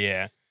boat? Oh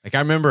yeah. Like I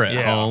remember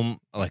at home,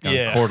 like on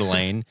Coeur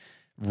d'Alene,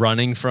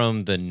 running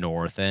from the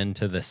north end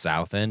to the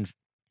south end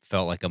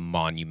felt like a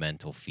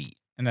monumental feat.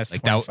 And that's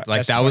like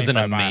that was an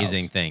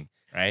amazing thing,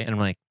 right? And I'm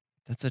like,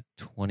 that's a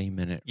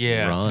 20-minute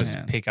So run.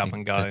 just pick up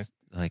and go.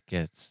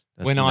 That's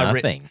when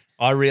nothing.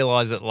 I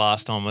realized that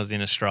last time I was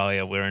in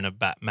Australia, we're in a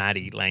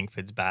Matty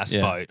Langford's bass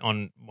boat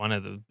on one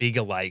of the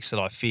bigger lakes that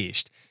I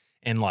fished,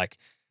 and like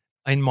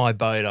in my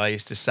boat, I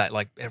used to say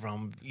like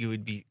everyone, you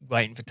would be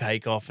waiting for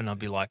takeoff, and I'd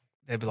be like,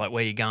 they'd be like,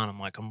 "Where you going?" I'm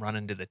like, "I'm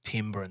running to the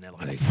timber," and they're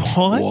like,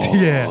 "What?" Whoa.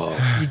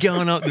 Yeah, you're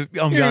going up.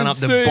 I'm going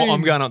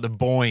up the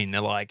Boyne.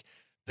 They're like,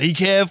 be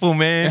careful,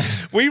 man.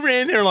 We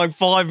ran there in like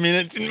 5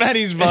 minutes in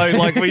Matty's boat.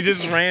 Like we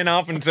just ran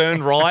up and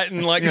turned right,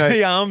 and like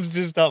the arm's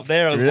just up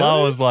there as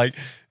low. I was like,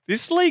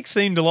 this lake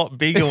seemed a lot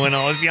bigger when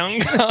I was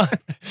younger.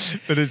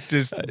 But it's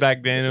just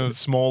back then it was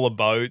smaller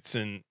boats,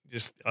 and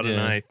just I don't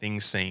know,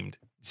 things seemed.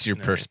 It's your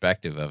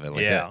perspective of it.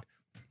 Like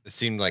it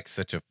seemed like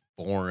such a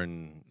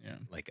foreign,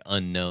 like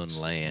unknown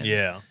land.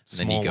 Yeah.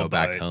 And then you go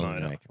back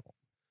home like,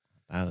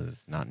 that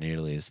was not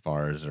nearly as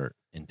far as or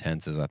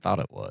intense as I thought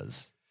it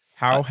was.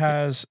 How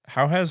has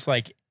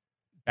like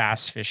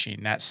bass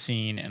fishing, that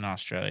scene in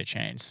Australia,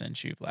 changed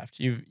since you've left?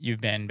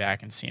 You've been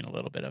back and seen a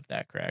little bit of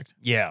that, correct?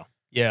 Yeah.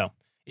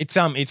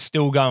 It's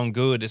still going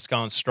good. It's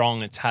going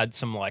strong. It's had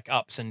some like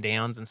ups and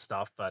downs and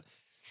stuff, but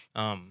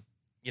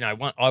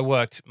I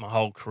worked my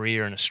whole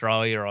career in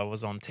Australia. I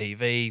was on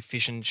TV,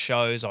 fishing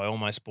shows. I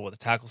almost bought the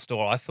tackle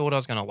store. I thought I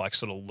was going to like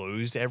sort of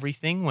lose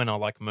everything when I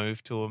like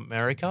moved to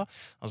America.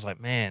 I was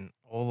like, man,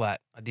 all that,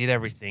 I did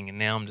everything, and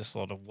now I'm just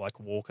sort of like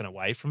walking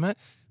away from it.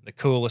 The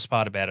coolest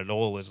part about it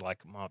all is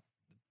like the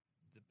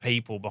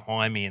people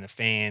behind me and the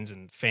fans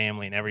and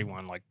family and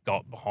everyone like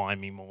got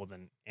behind me more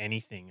than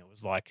anything. It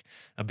was like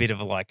a bit of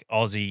a like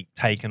Aussie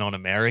taking on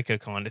America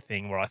kind of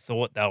thing, where I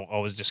thought that I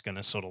was just going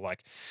to sort of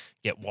like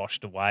get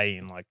washed away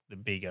in like the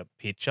bigger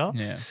picture.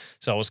 Yeah.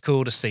 So it was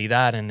cool to see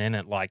that. And then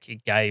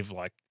it gave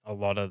like a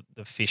lot of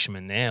the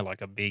fishermen there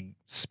like a big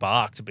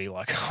spark to be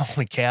like,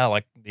 holy cow,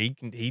 like he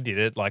did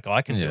it, like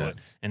I can do it.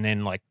 And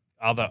then like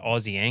other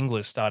Aussie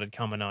anglers started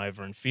coming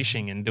over and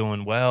fishing and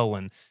doing well,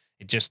 and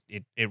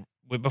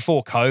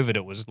before COVID,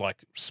 it was like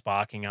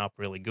sparking up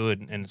really good,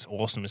 and it's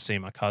awesome to see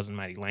my cousin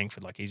Matty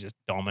Langford, like he's just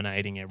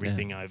dominating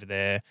everything over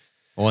there.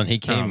 Well, and he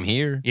came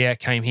here. Yeah,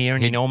 came here,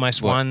 and he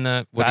almost won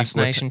the Bass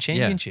Nation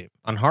Championship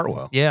on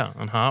Hartwell. Yeah,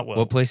 on Hartwell.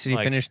 What place did he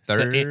finish?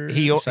 Third.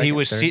 He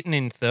was sitting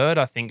in third,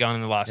 I think, going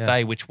in the last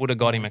day, which would have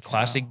got him a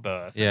classic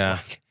berth. Yeah,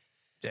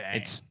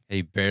 dang.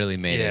 He barely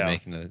made it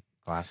making the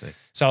classic.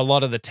 So a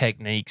lot of the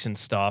techniques and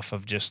stuff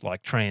have just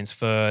like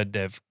transferred.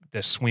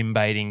 The swim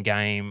baiting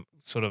game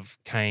sort of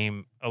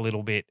came a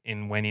little bit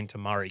and went into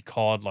Murray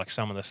cod. Like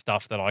some of the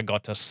stuff that I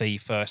got to see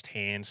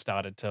firsthand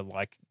started to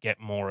like get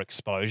more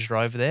exposure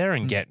over there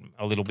and get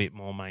a little bit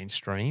more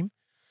mainstream.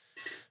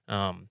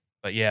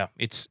 But yeah,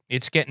 it's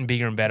getting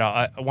bigger and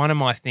better. One of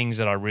my things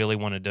that I really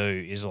want to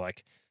do is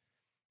like,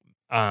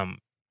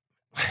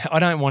 I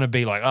don't want to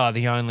be like,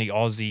 the only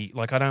Aussie.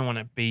 Like, I don't want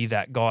to be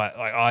that guy.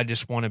 Like, I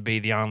just want to be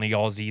the only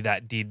Aussie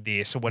that did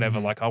this or whatever.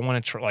 Like, I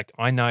want to like,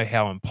 I know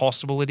how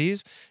impossible it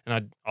is.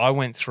 And I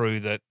went through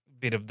the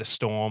bit of the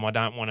storm. I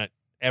don't want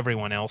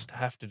everyone else to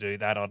have to do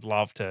that. I'd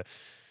love to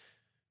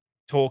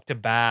talk to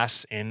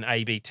Bass and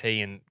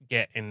ABT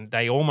and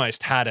they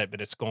almost had it,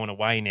 but it's gone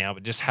away now,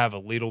 but just have a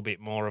little bit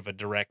more of a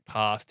direct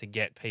path to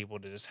get people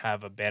to just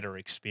have a better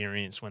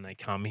experience when they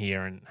come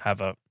here and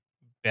have a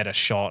better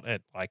shot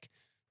at like,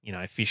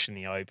 fish in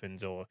the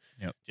opens or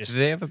just. Do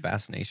they have a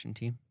Bass Nation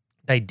team?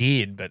 They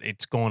did, but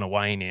it's gone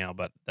away now,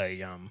 but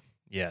they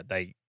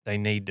they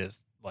need to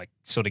like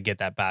sort of get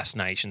that Bass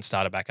Nation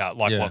started back up,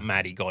 like what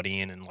Maddie got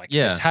in, and like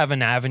just have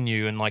an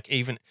avenue. And like,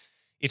 even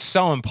it's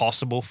so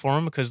impossible for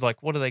them because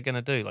like, what are they going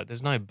to do? Like,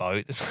 there's no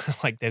boat,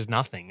 there's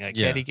nothing. Like,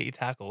 how do you get your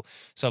tackle?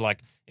 So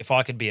like, if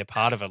I could be a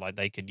part of it, like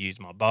they could use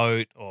my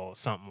boat or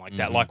something like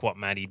that, like what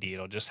Maddie did,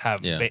 or just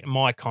have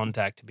my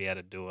contact to be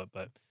able to do it.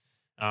 But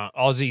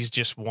Aussies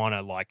just want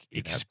to like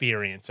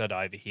experience it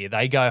over here.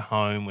 They go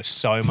home with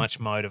so much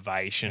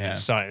motivation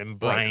and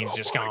brains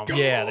just going,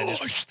 they're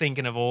just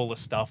thinking of all the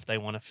stuff they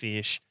want to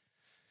fish.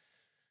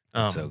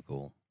 That's so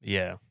cool.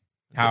 Yeah.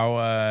 How,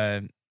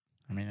 I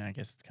mean, I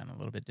guess it's kind of a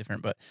little bit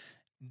different, but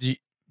do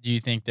you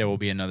think there will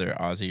be another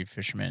Aussie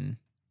fisherman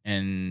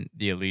in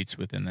the elites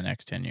within the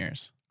next 10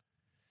 years?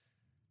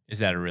 Is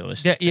that a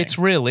realistic thing? It's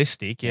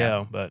realistic,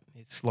 but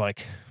it's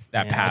like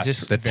that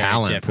past the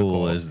talent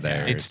pool is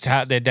there.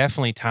 They're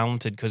definitely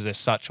talented because they're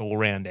such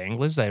all-round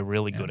anglers. They're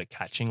really good at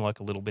catching like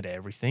a little bit of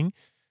everything.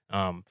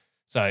 But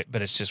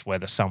it's just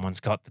whether someone's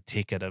got the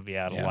ticket to be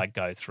able to like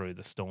go through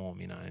the storm.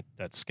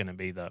 That's going to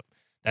be the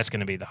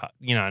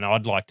and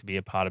I'd like to be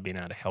a part of being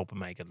able to help and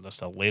make it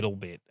just a little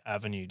bit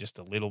avenue, just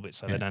a little bit,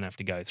 so they don't have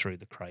to go through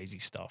the crazy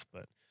stuff.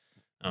 But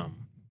I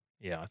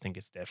think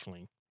it's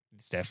definitely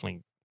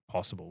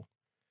possible.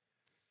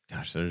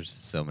 Gosh, there's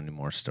so many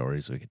more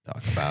stories we could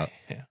talk about.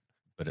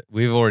 But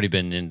we've already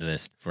been into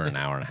this for an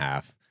hour and a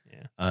half.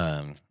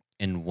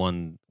 And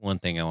one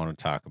thing I want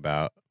to talk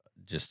about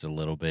just a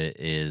little bit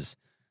is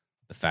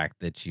the fact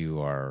that you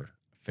are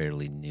a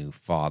fairly new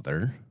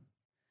father.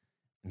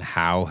 And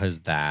how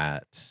has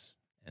that,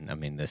 and I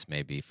mean, this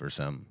may be for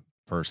some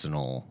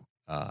personal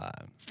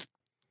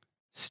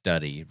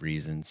study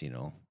reasons,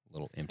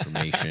 little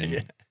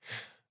information.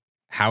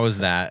 How has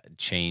that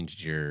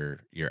changed your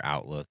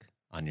outlook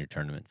on your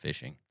tournament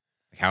fishing?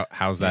 Like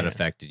how's that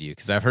affected you?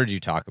 Because I've heard you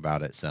talk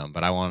about it some,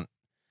 but I want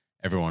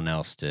everyone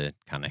else to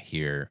kind of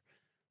hear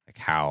like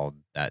how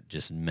that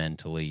just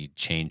mentally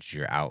changed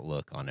your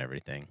outlook on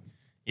everything.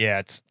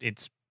 Yeah,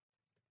 it's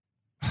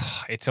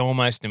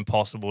almost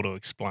impossible to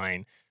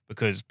explain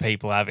because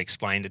people have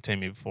explained it to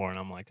me before, and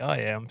I'm like, oh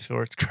yeah, I'm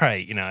sure it's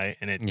great,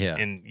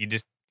 and you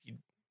just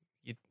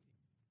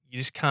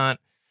can't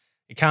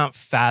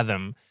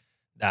fathom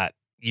that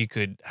you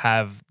could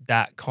have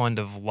that kind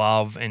of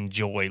love and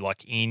joy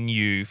like in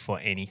you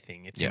for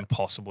anything. It's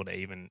impossible to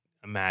even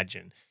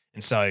imagine.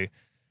 And so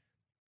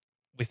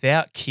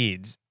without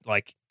kids,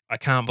 like I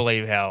can't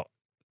believe how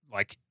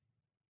like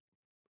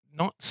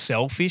not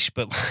selfish,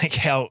 but like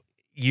how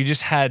you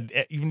just had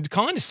you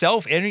kind of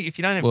self. If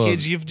you don't have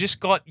kids, you've just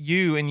got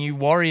you, and you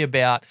worry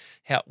about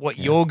what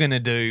you're gonna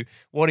do.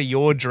 What are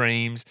your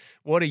dreams?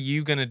 What are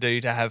you gonna do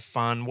to have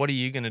fun? What are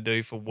you gonna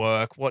do for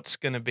work? What's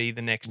gonna be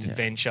the next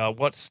adventure?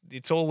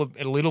 It's all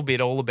a little bit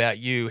all about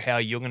you, how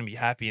you're gonna be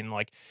happy, and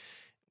like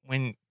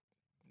when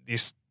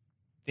this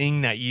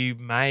thing that you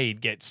made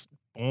gets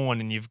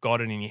born and you've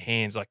got it in your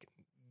hands, like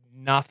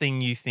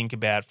nothing you think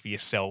about for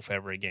yourself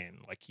ever again.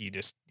 Like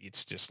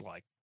it's just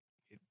like.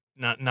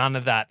 None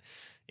of that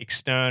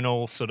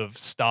external sort of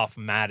stuff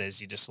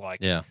matters. You're just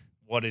like,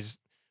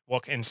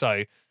 and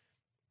so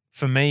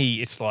for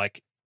me, it's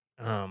like,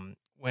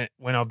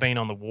 when I've been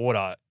on the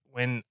water,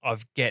 when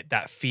I've get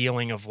that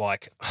feeling of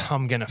like,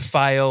 I'm going to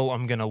fail,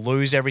 I'm going to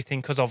lose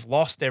everything because I've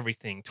lost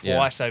everything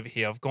twice over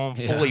here. I've gone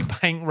fully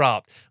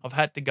bankrupt. I've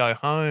had to go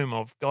home.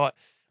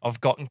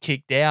 I've gotten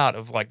kicked out.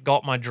 I've like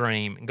got my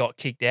dream and got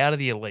kicked out of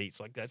the elites.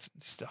 Like that's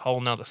just a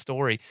whole nother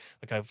story.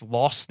 Like I've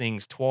lost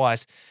things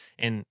twice,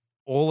 and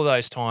all of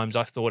those times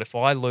I thought if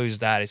I lose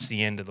that, it's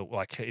the end of the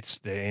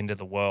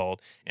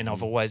world. And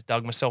I've always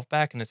dug myself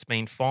back and it's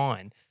been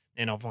fine.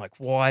 And I'm like,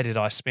 why did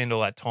I spend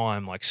all that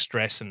time like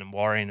stressing and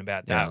worrying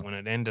about that when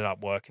it ended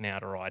up working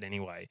out all right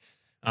anyway?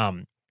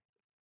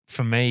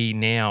 For me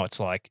now, it's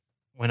like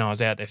when I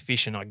was out there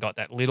fishing, I got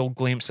that little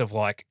glimpse of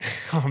like,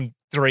 I'm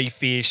 3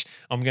 fish,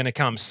 I'm going to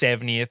come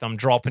 70th, I'm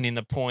dropping in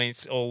the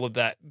points, all of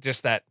that,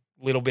 just that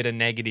little bit of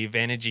negative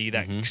energy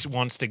that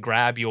wants to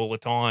grab you all the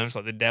time. It's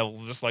like the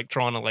devil's just like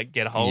trying to like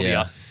get a hold of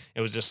you.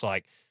 It was just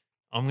like,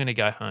 I'm going to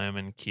go home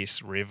and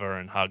kiss River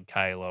and hug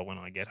Kayla when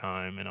I get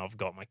home. And I've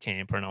got my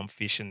camper and I'm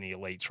fishing the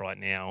elites right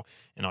now.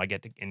 And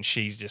and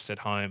she's just at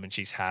home and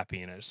she's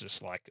happy. And it's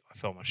just like, I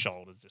felt my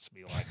shoulders just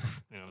be like,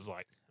 and it was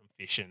like, I'm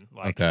fishing.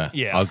 Like,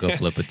 I'll go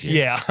flip a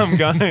jig. I'm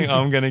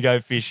going to go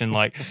fishing.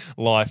 Like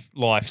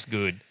life's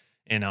good.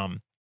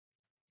 And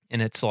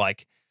it's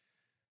like,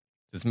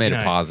 it's made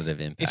a positive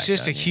impact. It's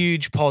just a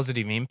huge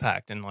positive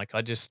impact, and like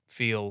I just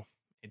feel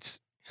it's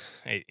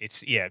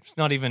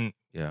not even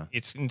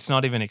it's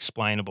not even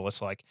explainable.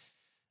 It's like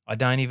I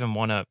don't even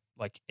want to,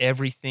 like,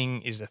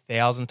 everything is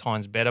 1,000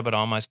 times better, but I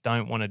almost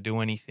don't want to do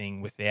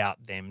anything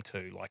without them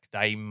too. Like,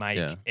 they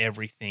make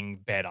everything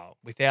better.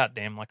 Without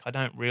them, like, I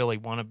don't really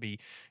want to be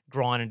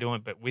grinding and doing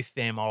it, but with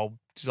them, I'll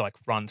like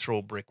run through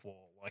a brick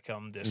wall. Like,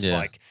 I'm just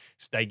like,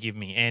 they give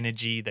me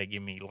energy, they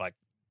give me like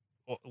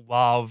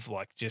love,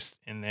 like, just,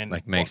 and then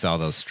like makes all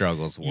those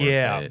struggles worth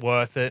it.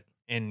 worth it.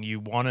 And you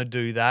want to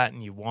do that,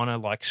 and you want to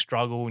like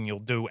struggle, and you'll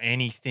do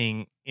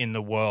anything in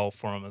the world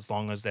for them as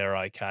long as they're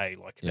okay.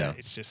 Like that,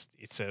 it's just,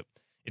 it's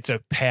a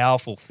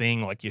powerful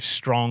thing. Like, you're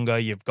stronger,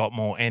 you've got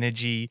more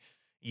energy,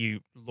 you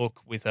look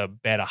with a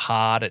better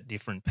heart at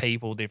different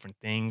people, different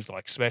things.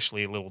 Like,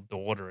 especially a little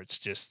daughter, it's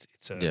just,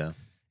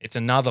 it's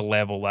another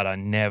level that I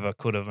never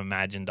could have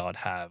imagined I'd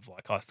have.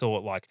 Like, I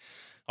thought, like,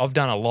 I've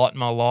done a lot in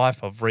my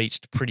life. I've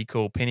reached pretty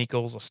cool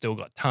pinnacles. I still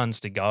got tons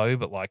to go,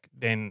 but like,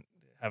 then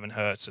having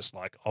her, it's just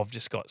like, I've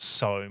just got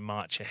so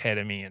much ahead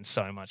of me and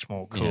so much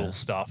more cool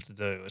stuff to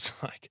do. It's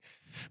like,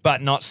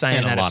 but not saying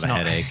and that a lot it's of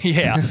not, headache.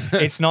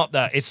 it's not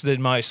that, it's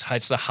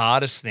the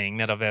hardest thing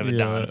that I've ever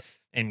done.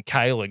 And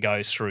Kayla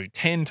goes through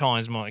 10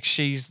 times more. Like,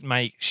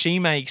 she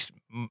makes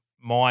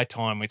my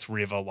time with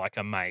River like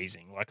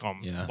amazing. Like,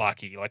 I'm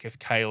lucky. Like, if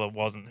Kayla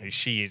wasn't who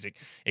she is,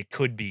 it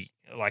could be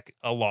like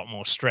a lot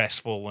more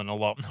stressful and a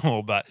lot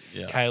more, but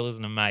Kayla's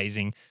an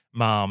amazing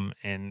mom,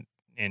 and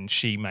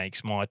she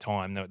makes my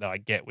time that I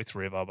get with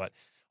River. But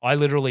I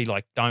literally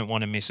like don't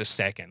want to miss a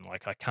second.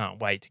 Like, I can't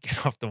wait to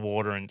get off the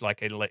water, and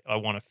like I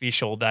want to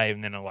fish all day,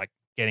 and then I like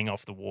getting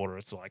off the water.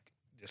 It's like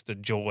just a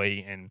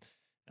joy, and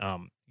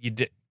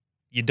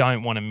you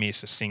don't want to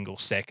miss a single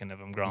second of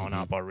them growing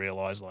up. I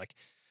realize, like,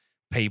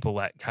 people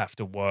that have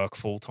to work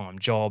full-time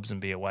jobs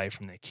and be away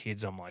from their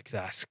kids, I'm like,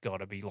 that's got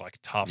to be like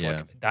tough.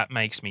 Like, that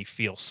makes me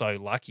feel so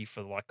lucky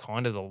for like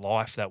kind of the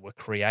life that we're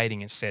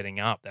creating and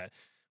setting up, that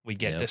we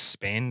get to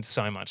spend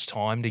so much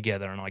time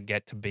together, and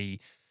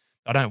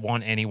I don't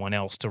want anyone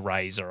else to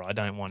raise her. I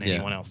don't want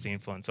anyone else to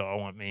influence her. I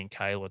want me and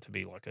Kayla to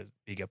be like a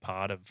bigger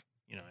part of,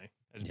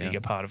 as big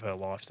a part of her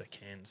life as they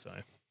can. So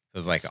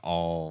it's like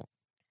all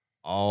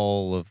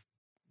of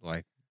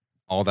like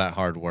all that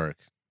hard work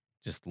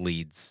just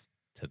leads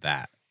to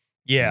that.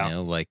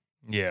 Like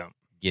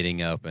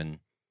getting up and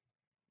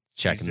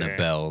checking the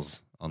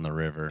bells on the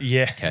river,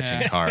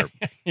 catching carp,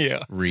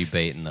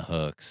 rebaiting the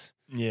hooks.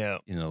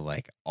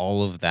 Like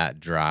all of that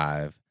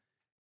drive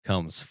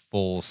comes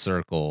full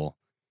circle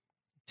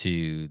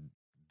to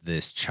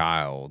this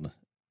child,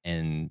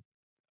 and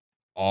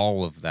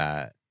all of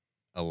that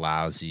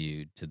allows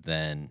you to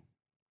then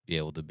be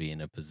able to be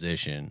in a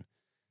position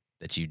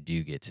that you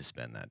do get to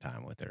spend that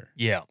time with her.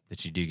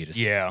 That you do get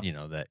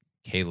to, that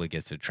Kayla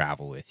gets to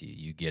travel with you.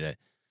 You get to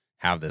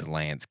have this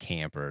Lance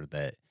camper,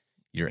 that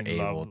you're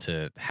able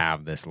to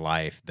have this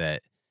life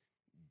that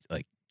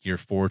like you're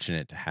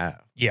fortunate to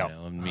have.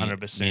 And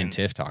 100%. Me and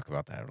Tiff talk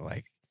about that. We're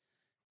like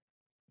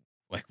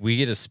we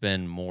get to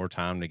spend more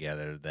time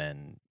together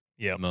than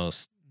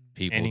most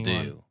people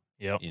do.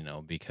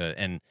 Because,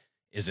 and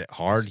is it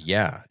hard?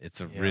 Yeah,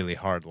 it's a really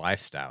hard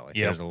lifestyle. Like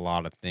there's a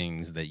lot of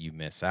things that you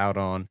miss out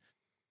on,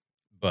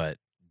 but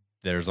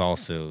there's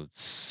also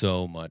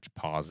so much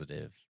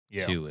positive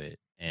to it.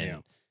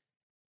 And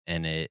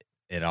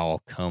it all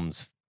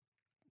comes,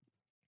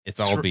 it's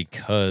all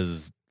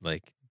because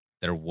like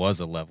there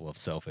was a level of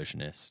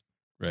selfishness,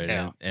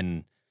 right?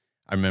 And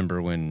I remember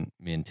when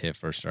me and Tiff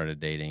first started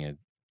dating,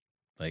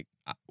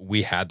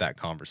 we had that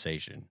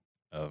conversation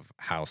of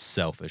how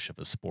selfish of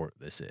a sport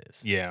this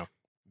is.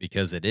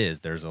 Because it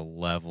is. There's a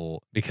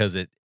level, because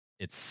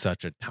it's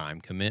such a time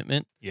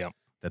commitment.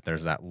 That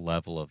there's that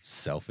level of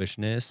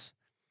selfishness.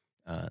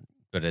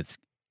 But it's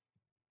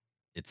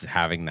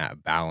having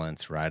that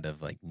balance, right?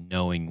 Of like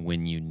knowing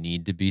when you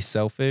need to be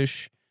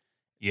selfish.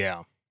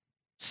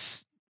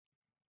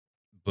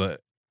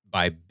 But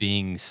by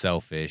being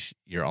selfish,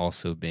 you're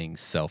also being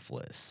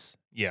selfless.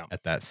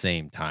 At that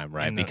same time,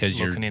 right? Because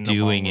you're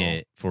doing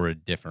it for a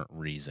different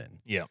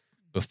reason.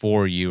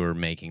 Before, you were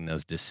making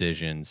those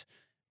decisions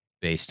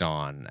based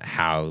on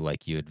how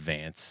like you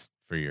advance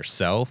for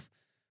yourself,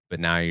 but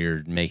now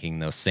you're making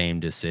those same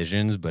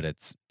decisions, but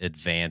it's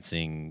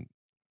advancing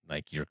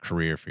like your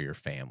career for your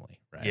family,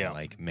 right?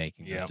 Like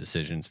making those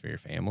decisions for your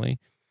family,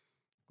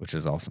 which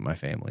is also my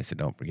family, so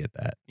don't forget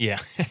that.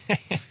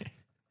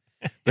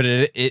 But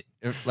it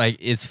like,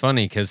 it's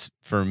funny because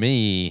for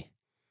me,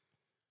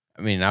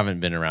 I mean, I haven't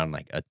been around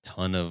like a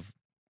ton of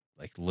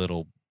like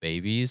little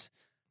babies,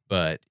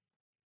 but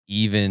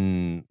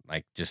even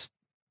like just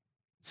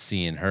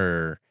seeing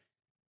her,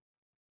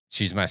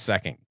 she's my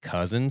second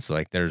cousin. So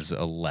like there's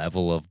a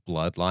level of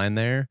bloodline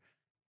there,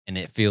 and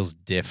it feels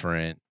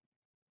different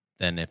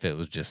than if it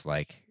was just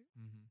like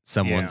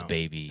someone's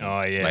baby.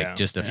 Like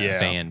just a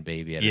fan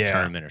baby at a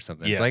tournament or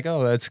something. It's like,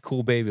 oh, that's a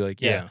cool baby. Like,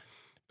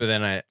 But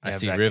then I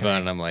see Riva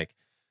and I'm like,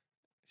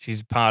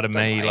 she's part of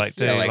me. Like,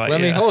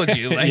 let me hold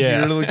you. Like,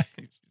 you're like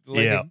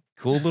a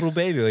cool little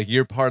baby. Like,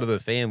 you're part of the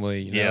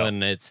family, you know?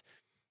 And it's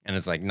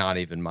like not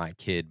even my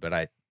kid, but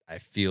I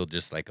feel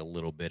just like a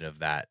little bit of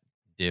that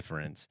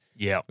difference.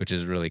 Which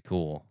is really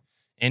cool.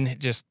 And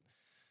just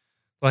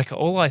like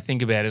all I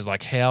think about is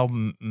like how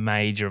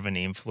major of an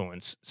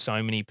influence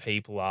so many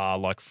people are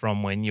like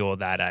from when you're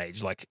that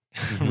age. Like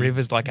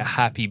River's like a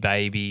happy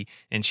baby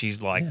and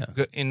she's like,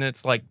 Yeah. and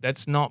it's like,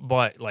 that's not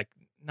by like,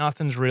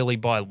 nothing's really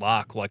by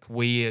luck. Like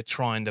we are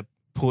trying to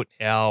put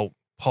our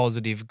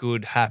positive,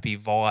 good, happy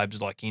vibes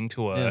like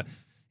into her.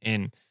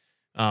 And,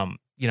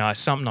 you know,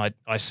 something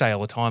I say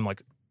all the time,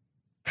 like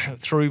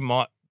through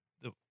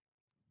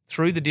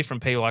through the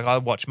different people, like I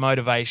watch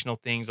motivational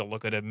things, I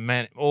look at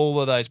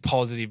all of those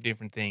positive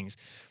different things.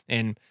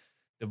 And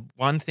the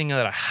one thing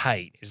that I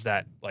hate is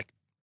that like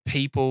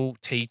people,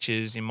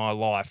 teachers in my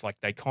life, like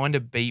they kind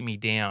of beat me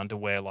down to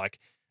where like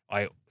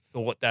I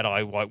thought that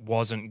I like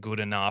wasn't good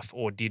enough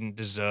or didn't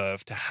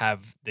deserve to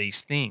have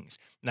these things.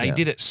 And they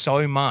did it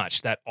so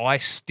much that I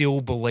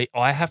still believe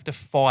I have to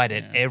fight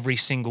it every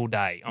single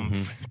day.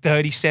 I'm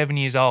 37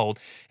 years old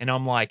and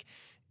I'm like,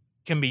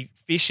 can be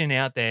fishing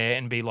out there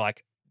and be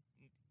like,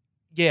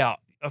 yeah,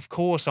 of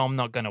course I'm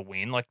not going to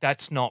win. Like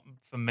that's not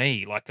for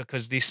me. Like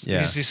because this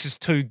is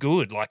too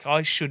good. Like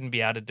I shouldn't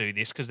be able to do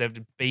this because they've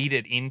beat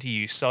it into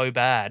you so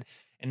bad.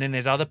 And then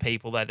there's other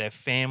people that their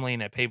family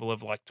and their people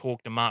have like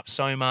talked them up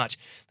so much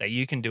that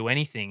you can do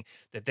anything,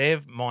 that their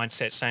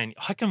mindset saying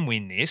I can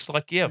win this.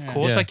 Like yeah, of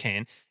course I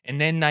can. And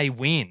then they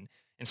win.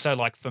 And so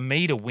like for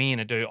me to win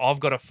and do, I'm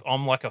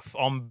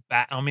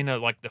in a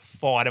like the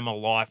fight of my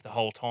life the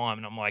whole time.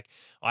 And I'm like,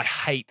 I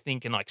hate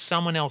thinking like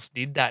someone else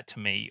did that to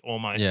me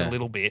almost a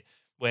little bit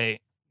where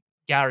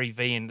Gary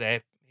V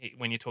and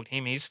when you talk to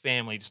him, his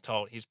family just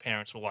told his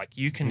parents were like,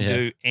 you can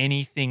do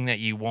anything that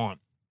you want.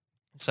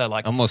 So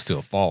like almost to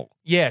a fault.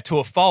 Yeah, to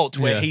a fault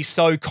where he's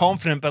so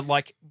confident, but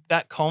like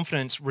that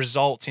confidence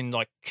results in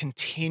like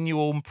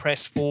continual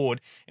press forward.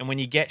 And when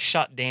you get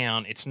shut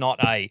down, it's not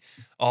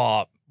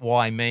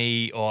why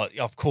me? Or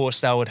of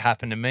course that would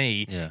happen to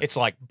me. Yeah. It's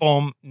like,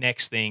 boom,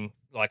 next thing.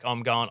 Like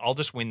I'll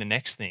just win the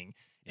next thing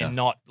and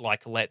not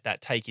like let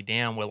that take you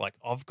down. Where like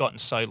I've gotten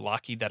so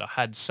lucky that I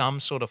had some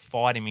sort of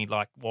fight in me,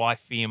 like why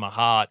fear my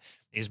heart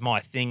is my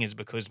thing, is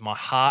because my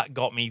heart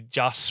got me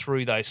just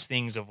through those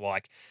things of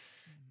like,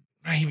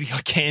 maybe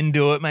I can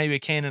do it, maybe I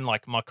can. And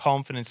like my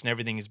confidence and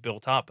everything is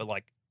built up, but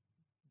like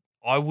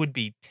I would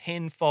be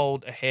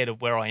tenfold ahead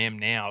of where I am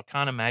now. I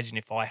can't imagine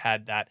if I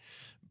had that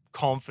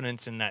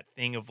confidence in that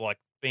thing of like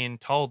being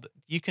told that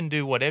you can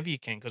do whatever you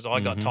can, because I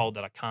got told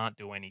that I can't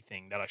do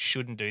anything, that I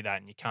shouldn't do that,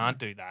 and you can't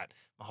do that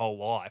my whole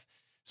life.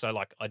 So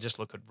like I just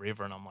look at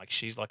River and I'm like,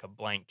 she's like a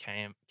blank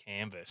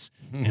canvas,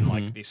 and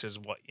like this is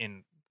what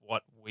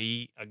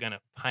we are gonna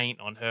paint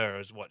on her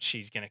is what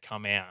she's gonna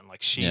come out, and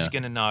like she's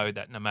gonna know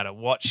that no matter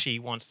what she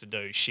wants to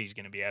do, she's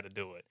gonna be able to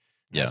do it.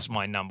 That's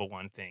my number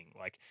one thing.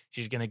 Like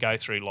she's gonna go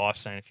through life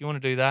saying, if you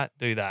want to do that,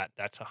 do that.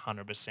 That's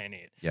 100%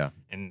 it. Yeah.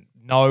 And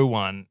no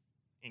one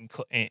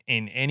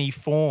in any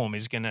form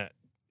is gonna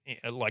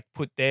like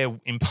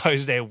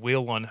impose their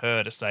will on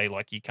her to say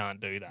like you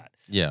can't do that.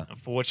 Yeah.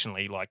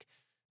 Unfortunately, like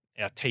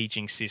our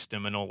teaching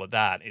system and all of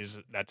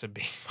that's a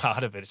big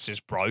part of it. It's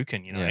just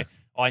broken, you know. Yeah.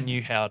 I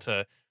knew how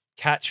to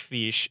catch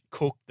fish,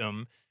 cook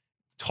them,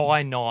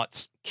 tie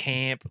knots,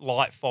 camp,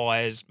 light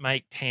fires,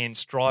 make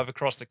tents, drive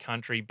across the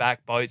country,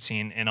 back boats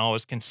in, and I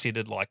was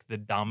considered like the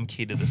dumb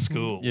kid of the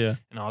school. Yeah.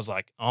 And I was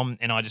like,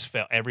 and I just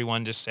felt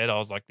everyone just said I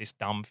was like this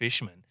dumb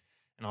fisherman.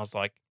 And I was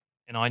like,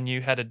 and I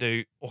knew how to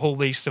do all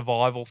these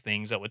survival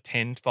things that were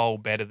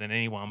tenfold better than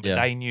anyone, but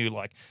they knew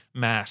like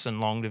mass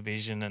and long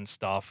division and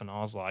stuff. And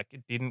I was like,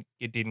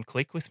 it didn't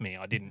click with me.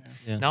 I didn't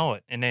know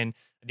it. And then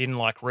I didn't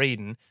like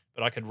reading,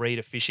 but I could read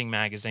a fishing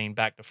magazine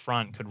back to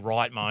front, could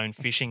write my own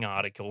fishing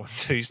article in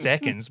 2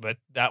 seconds, but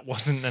that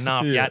wasn't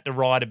enough. You had to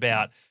write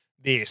about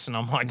this. And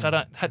I'm like,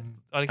 I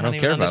can't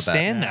even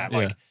understand that.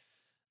 Like,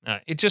 no,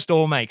 it just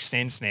all makes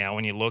sense now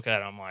when you look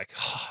at it. I'm like,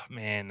 oh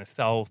man, the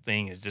whole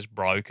thing is just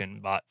broken.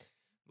 But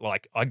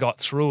like I got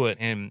through it,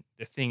 and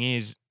the thing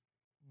is,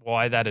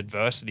 why that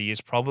adversity is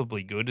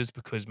probably good is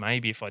because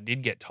maybe if I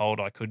did get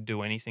told I could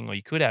do anything or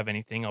you could have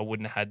anything, I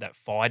wouldn't have had that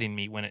fight in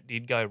me when it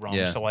did go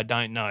wrong. So I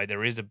don't know.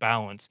 There is a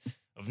balance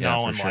of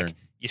knowing like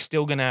you're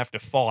still going to have to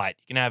fight.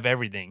 You can have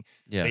everything,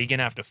 but you're going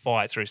to have to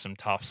fight through some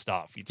tough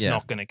stuff. It's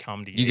not going to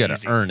come to you. You got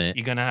to earn it.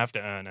 You're going to have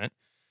to earn it.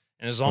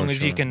 And as long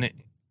as you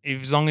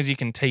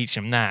can teach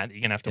them that, you're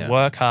going to have to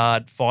work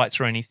hard, fight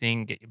through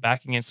anything, get your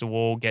back against the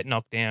wall, get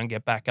knocked down,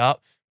 get back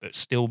up, but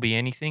still be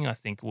anything. I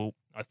think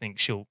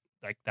she'll,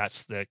 like,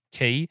 that's the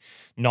key.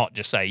 Not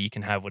just say you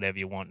can have whatever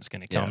you want. It's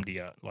going to come to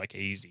you like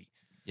easy.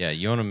 Yeah.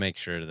 You want to make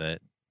sure that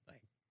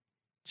like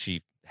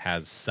she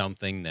has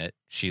something that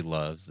she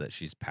loves, that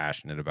she's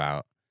passionate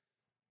about,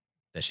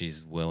 that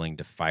she's willing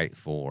to fight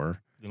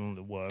for, Willing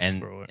to work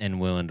for it, and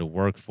willing to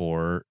work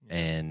for,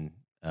 and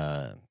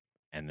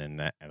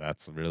then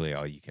that's really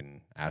all you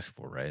can ask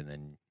for, right? And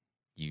then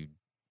you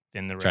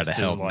the rest try to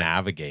help like,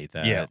 navigate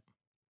that.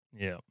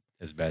 Yeah.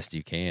 As best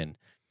you can.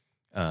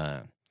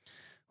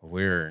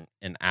 We're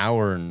an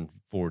hour and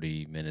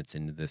 40 minutes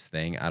into this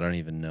thing. I don't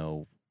even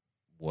know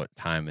what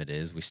time it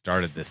is. We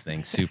started this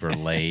thing super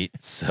late.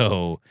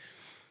 So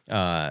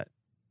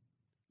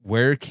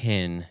where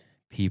can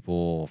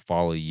people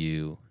follow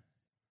you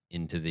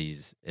into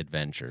these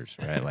adventures,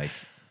 right? Like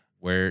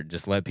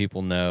just let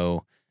people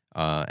know,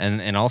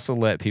 and also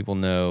let people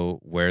know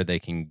where they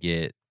can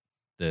get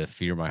the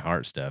Fear My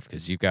Heart stuff,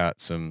 because you've got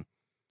some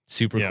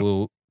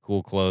super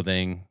cool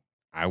clothing.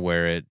 I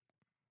wear it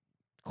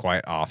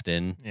quite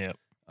often. Yep.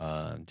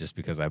 Just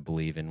because I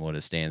believe in what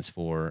it stands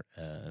for.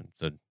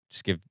 So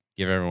just give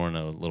everyone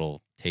a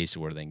little taste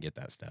of where they can get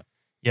that stuff.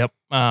 Yep.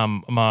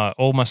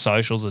 All my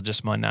socials are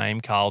just my name,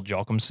 Carl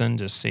Jocumsen,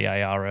 just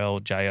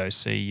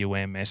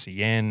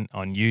CarlJocumsen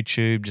on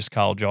YouTube, just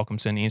Carl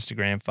Jocumsen,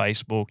 Instagram,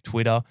 Facebook,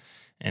 Twitter.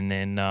 And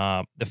then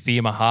the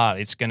Fear My Heart,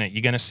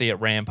 you're gonna see it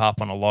ramp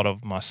up on a lot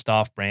of my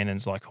stuff.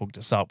 Brandon's like hooked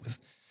us up with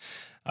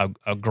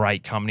a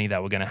great company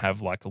that we're gonna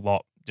have like a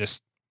lot.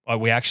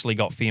 We actually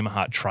got Fear My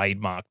Heart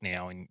trademarked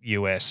now in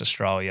US,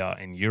 Australia,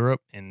 and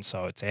Europe, and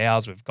so it's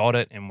ours. We've got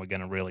it, and we're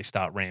gonna really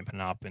start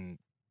ramping up and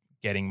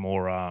getting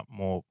more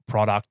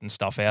product and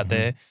stuff out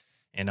there.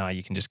 And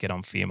you can just get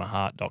on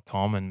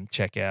fearmyheart.com and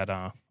check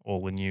out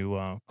all the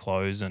new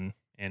clothes and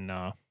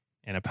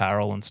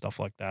apparel and stuff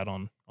like that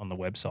on the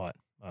website.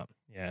 But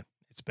yeah,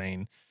 it's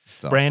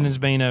Brandon's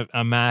been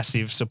a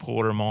massive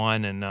supporter of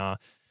mine,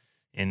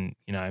 and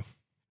you know,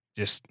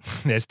 just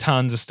there's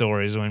tons of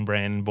stories when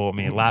Brandon bought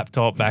me a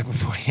laptop back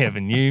before he ever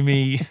knew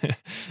me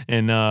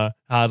and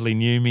hardly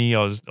knew me.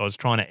 I was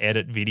trying to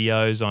edit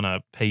videos on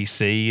a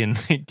PC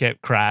and it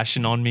kept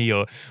crashing on me.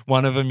 Or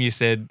one of them, you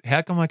said,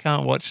 "How come I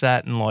can't watch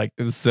that?" And like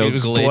it was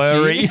glitchy.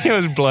 Blurry. It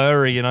was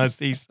blurry. And I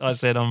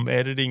said, "I'm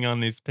editing on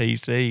this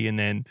PC." And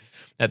then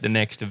at the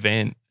next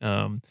event,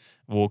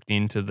 walked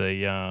into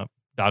the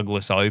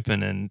Douglas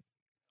Open, and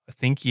I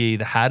think you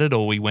either had it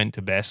or we went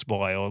to Best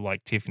Buy, or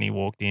like Tiffany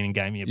walked in and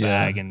gave me a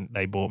bag and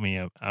they bought me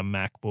a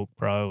MacBook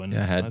Pro. And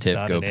I had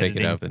Tiff go pick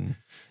it up in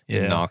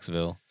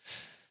Knoxville.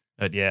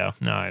 But yeah,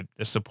 no,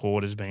 the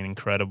support has been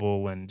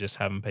incredible, and just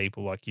having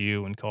people like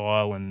you and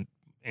Kyle and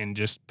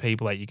just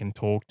people that you can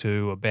talk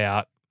to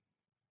about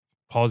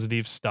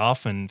positive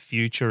stuff and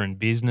future and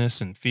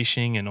business and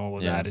fishing and all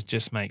of that. It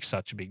just makes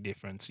such a big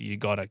difference. You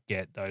got to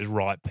get those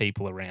right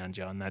people around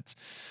you. And that's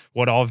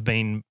what I've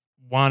been,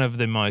 one of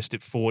the most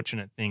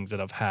fortunate things that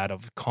I've had.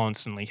 I've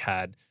constantly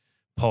had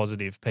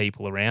positive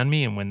people around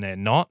me, and when they're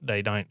not,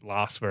 they don't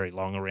last very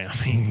long around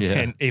me. Yeah.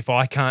 And if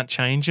I can't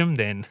change them,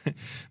 then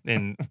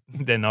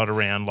they're not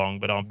around long.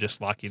 But I'm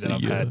just lucky that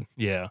I've had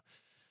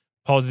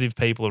positive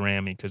people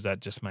around me, because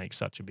that just makes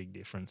such a big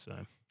difference. So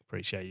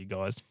appreciate you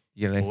guys.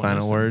 You got any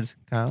final words,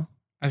 Kyle?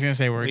 I was gonna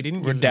say we're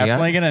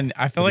definitely gonna.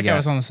 I feel like I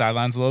was on the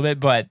sidelines a little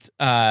bit, but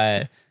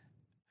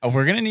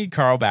we're gonna need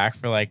Carl back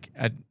for like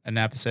an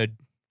episode,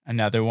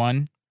 another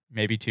one,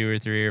 maybe 2 or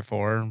 3 or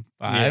 4 or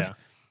 5.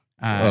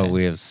 Yeah.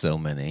 We have so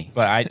many.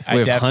 But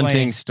we have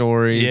hunting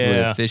stories, we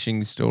have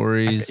fishing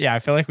stories. I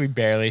feel like we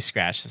barely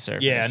scratched the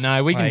surface. Yeah,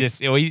 no, we can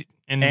just we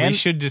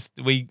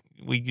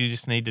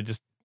just need to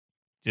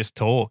just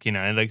talk, you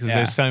know, because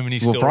there's so many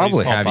stories. We'll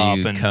probably pop have up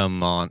you and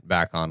come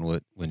back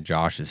on when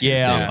Josh is here.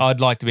 Yeah, too. I'd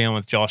like to be on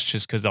with Josh,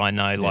 just because I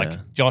know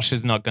Josh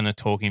is not going to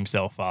talk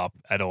himself up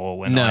at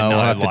all. And no, I know,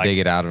 we'll have to dig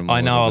it out of him.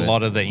 I know a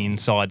lot of the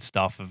inside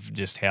stuff of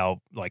just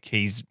how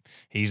he's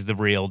the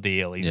real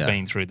deal. He's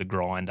been through the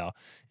grinder,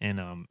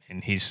 and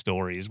his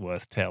story is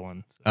worth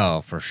telling. So.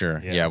 Oh, for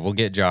sure. Yeah, we'll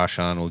get Josh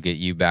on. We'll get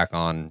you back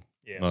on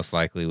most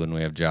likely when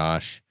we have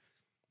Josh.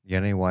 You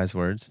got any wise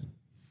words?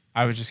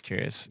 I was just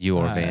curious. You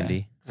or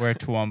Vandy? Where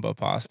Toowoomba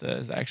pasta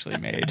is actually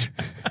made.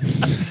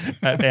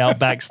 At the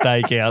Outback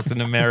Steakhouse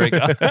in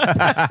America.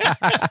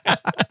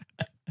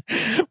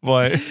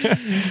 by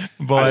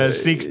a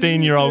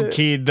 16-year-old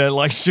kid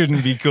that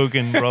shouldn't be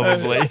cooking,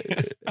 probably.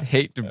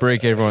 Hate to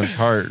break everyone's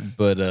heart,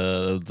 but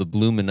the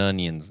bloomin'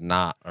 onion's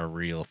not a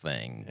real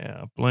thing.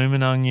 Yeah,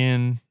 bloomin'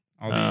 onion,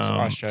 all these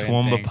Australian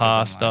Toowoomba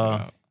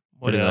pasta.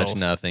 Pretty much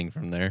nothing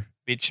from there.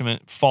 Bitumen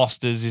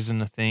Foster's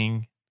isn't a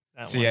thing.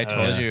 See, I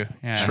told you.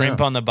 Yeah.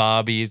 Shrimp on the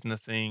barbie isn't a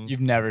thing.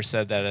 You've never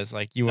said that as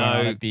you went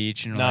on a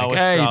beach and no like,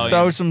 hey,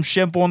 throw some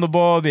shrimp on the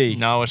barbie.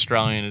 No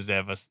Australian has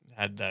ever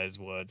had those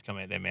words come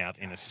out of their mouth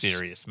in a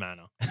serious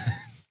manner.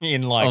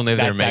 In only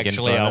that's they're making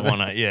actually fun I of it.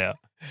 want to. Yeah,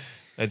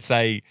 let's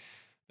say.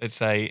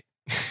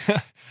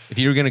 If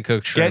you were gonna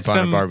cook shrimp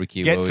on a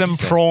barbecue, get some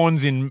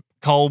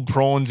cold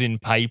prawns in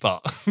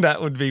paper.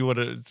 That would be what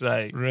it would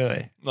say.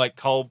 Really? Like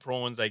cold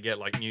prawns, they get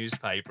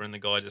newspaper, and the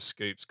guy just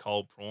scoops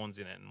cold prawns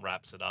in it and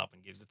wraps it up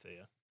and gives it to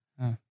you.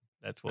 Huh.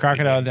 That's what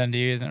Crocodile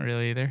Dundee isn't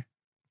real either.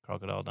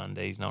 Crocodile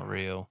Dundee's not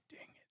real. Dang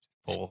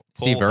it.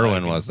 Steve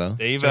Irwin was though.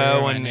 Steve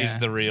Irwin is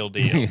the real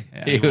deal.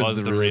 He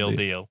was the real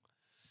deal.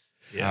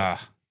 Yeah.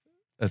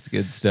 That's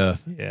good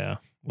stuff. Yeah.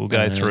 We'll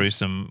go through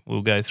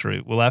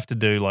we'll have to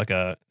do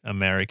a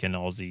American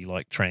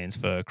Aussie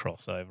transfer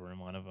crossover in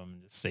one of them,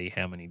 and just see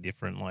how many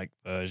different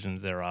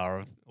versions there are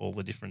of all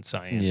the different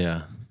sayings.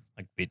 Yeah.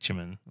 Like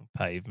bitumen,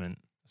 pavement,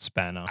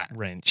 spanner,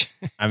 wrench.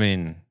 I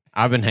mean,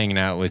 I've been hanging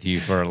out with you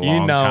for a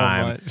long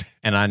time,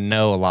 and I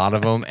know a lot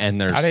of them,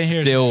 and there's I didn't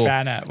hear still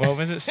spanner. What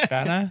was it,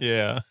 spanner?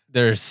 Yeah.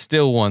 There's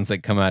still ones that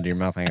come out of your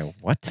mouth and I go,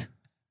 what?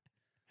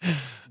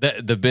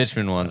 The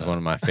bitumen one's one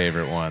of my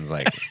favorite ones.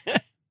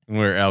 When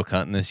we were elk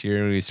hunting this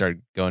year, we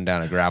started going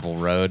down a gravel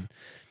road,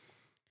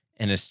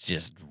 and it's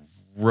just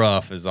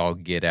rough as all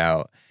get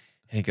out.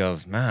 And he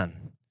goes, man,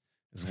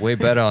 it's way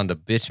better on the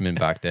bitumen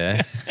back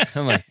there.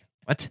 I'm like,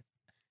 what?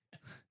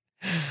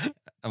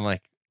 I'm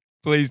like,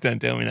 Please don't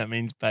tell me that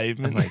means I'm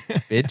pavement. like,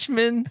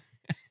 bitumen?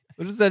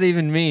 What does that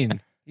even mean?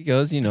 He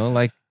goes,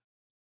 like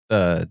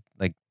the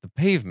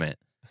pavement.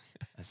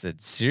 I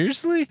said,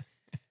 seriously?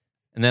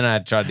 And then I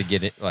tried to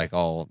get it like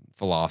all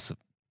philosophy,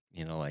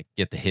 like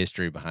get the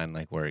history behind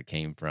like where it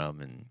came from,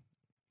 and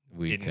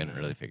we couldn't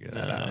really figure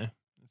that out.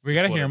 We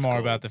got to hear more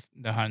about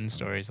the hunting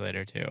stories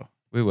later too.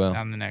 We will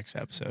On the next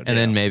episode. And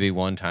then maybe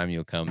one time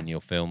you'll come and you'll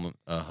film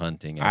a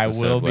hunting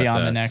episode. I will be with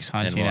on the us, next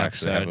hunting and we'll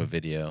episode. actually have a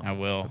video I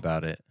will.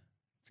 about it.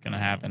 It's going to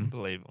happen.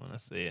 Believe it when I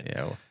see it.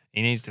 Yeah, we'll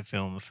He needs to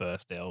film the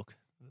first elk,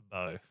 the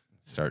bow.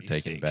 start Be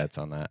taking sick. bets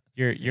on that.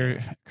 You're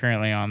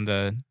currently on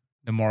the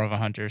more of a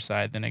hunter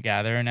side than a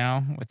gatherer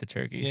now with the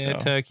turkey. Yeah,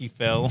 so. turkey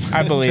fell.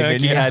 I believe in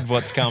turkey you. had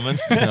what's coming.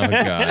 Oh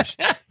gosh,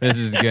 this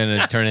is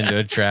gonna turn into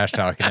a trash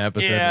talking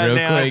episode Yeah, real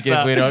now quick it's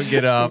if we don't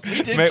get off.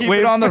 We did keep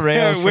it on the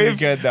rails pretty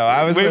good though.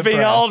 I was We've been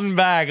impressed. holding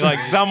back. Like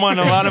one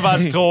of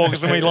us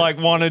talks and we like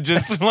want to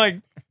just like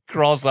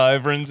cross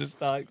over and just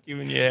start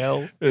giving you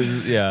hell.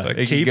 Yeah, Like,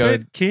 it keep can go-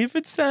 it keep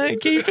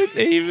it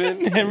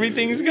even.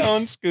 Everything's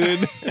going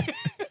good.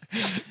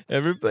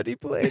 Everybody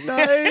play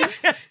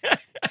nice.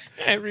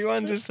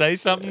 Everyone just say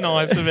something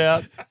nice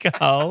about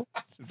Carl.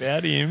 It's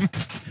about him.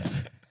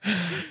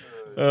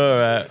 All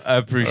right, I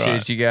appreciate All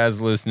right. you guys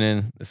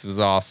listening. This was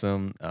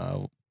awesome.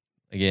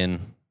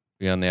 Again,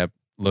 be on the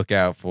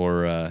lookout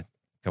for a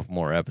couple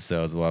more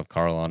episodes. We'll have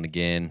Carl on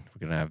again.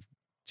 We're gonna have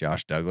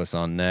Josh Douglas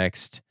on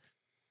next.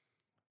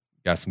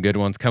 Got some good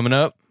ones coming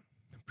up.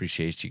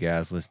 Appreciate you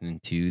guys listening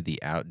to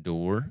the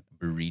Outdoor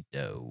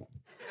Burrito.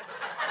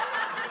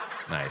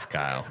 Nice,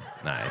 Kyle.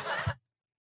 Nice.